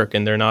good work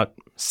and they're not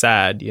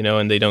sad,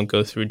 and they don't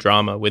go through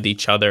drama with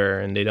each other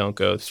and they don't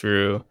go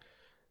through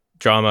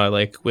drama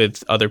like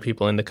with other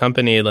people in the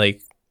company?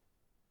 Like,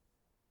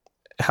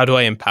 how do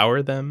I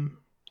empower them?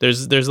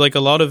 There's like a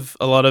lot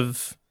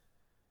of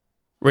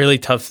really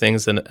tough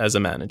things as a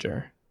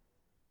manager.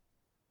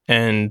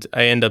 And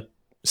I end up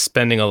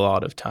spending a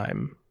lot of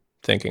time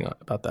thinking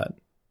about that.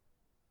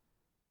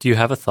 Do you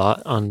have a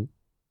thought on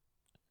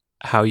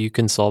how you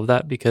can solve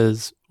that?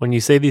 Because when you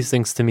say these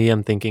things to me,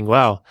 I'm thinking,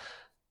 wow,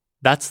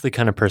 that's the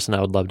kind of person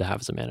I would love to have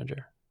as a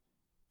manager.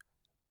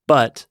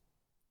 But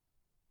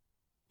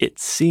it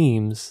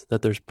seems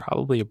that there's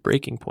probably a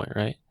breaking point,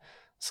 right?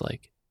 It's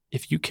like,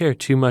 if you care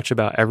too much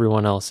about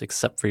everyone else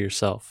except for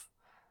yourself,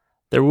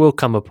 there will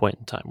come a point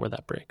in time where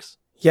that breaks.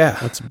 Yeah.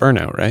 That's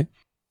burnout, right?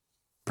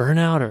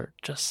 Burnout, or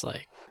just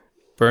like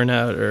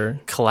Burnout or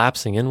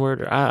collapsing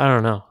inward, or I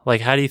don't know.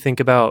 Like, how do you think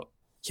about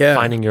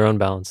finding your own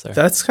balance there?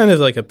 That's kind of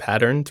like a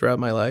pattern throughout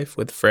my life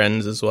with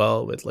friends as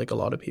well, with like a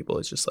lot of people.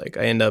 It's just like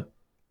I end up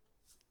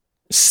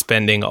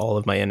spending all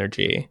of my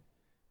energy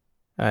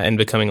and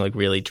becoming like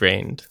really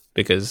drained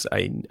because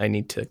I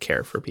need to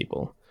care for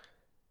people.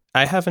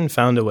 I haven't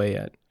found a way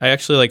yet. I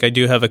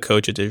do have a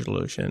coach at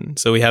DigitalOcean.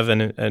 So we have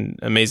an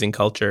amazing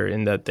culture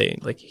in that they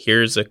like,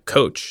 here's a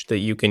coach that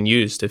you can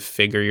use to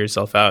figure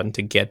yourself out and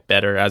to get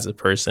better as a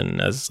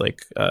person, as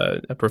like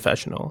a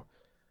professional.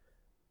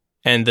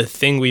 And the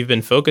thing we've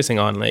been focusing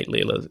on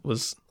lately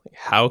was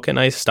how can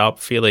I stop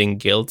feeling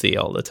guilty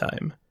all the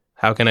time?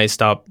 How can I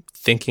stop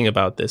thinking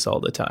about this all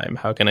the time?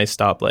 How can I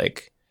stop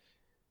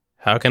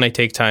how can I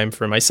take time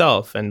for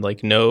myself and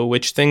like know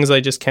which things I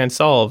just can't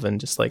solve and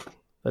just like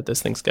let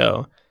those things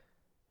go.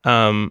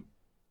 So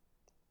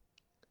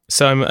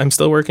I'm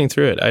still working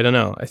through it. I don't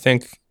know. I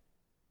think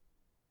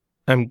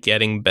I'm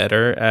getting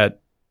better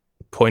at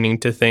pointing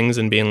to things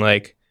and being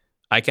like,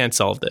 I can't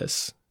solve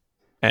this,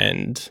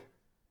 and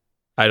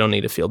I don't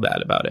need to feel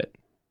bad about it.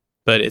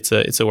 But it's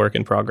a work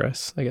in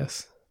progress, I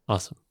guess.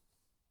 Awesome.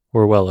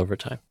 We're well over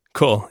time.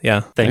 Cool. Yeah.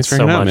 Thanks for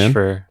so hanging out, much man.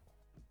 for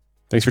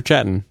Thanks for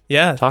chatting.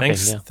 Yeah. Talking,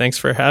 thanks. yeah. Thanks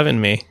for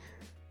having me.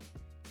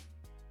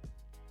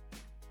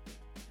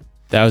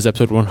 That was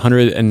episode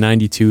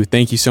 192.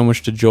 Thank you so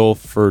much to Joel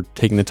for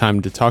taking the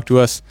time to talk to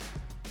us.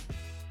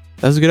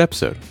 That was a good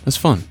episode. It was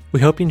fun. We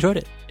hope you enjoyed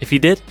it. If you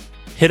did,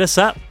 hit us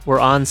up.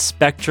 We're on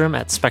Spectrum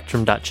at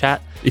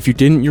spectrum.chat. If you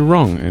didn't, you're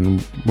wrong,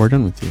 and we're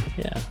done with you.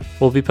 Yeah.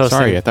 We'll be posting.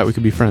 Sorry, I thought we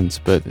could be friends,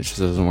 but it just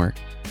doesn't work.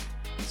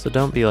 So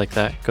don't be like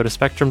that. Go to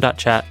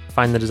spectrum.chat,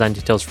 find the design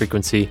details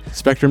frequency.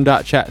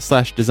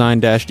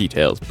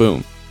 Spectrum.chat/design-details.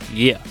 Boom.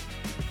 Yeah.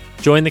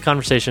 Join the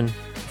conversation.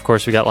 Of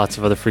course, we got lots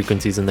of other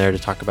frequencies in there to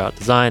talk about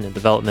design and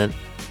development.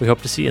 We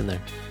hope to see you in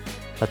there.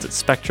 That's at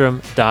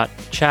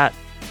spectrum.chat.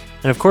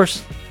 And of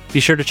course, be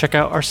sure to check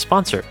out our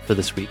sponsor for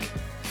this week,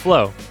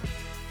 Flow.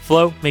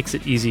 Flow makes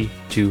it easy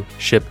to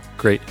ship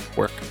great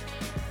work.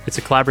 It's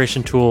a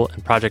collaboration tool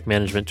and project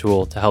management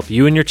tool to help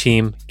you and your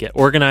team get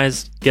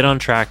organized, get on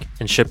track,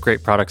 and ship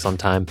great products on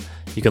time.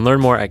 You can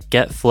learn more at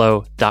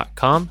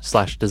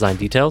getflow.com/design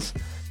details.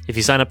 If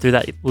you sign up through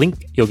that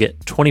link, you'll get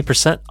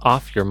 20%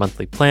 off your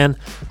monthly plan.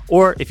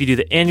 Or if you do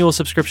the annual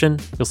subscription,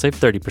 you'll save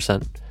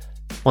 30%.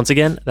 Once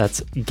again,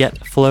 that's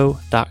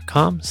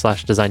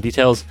getflow.com/design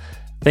details.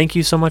 Thank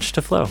you so much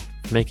to Flow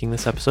for making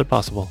this episode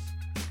possible.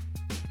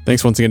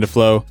 Thanks once again to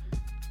Flo.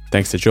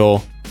 Thanks to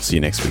Joel. See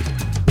you next week.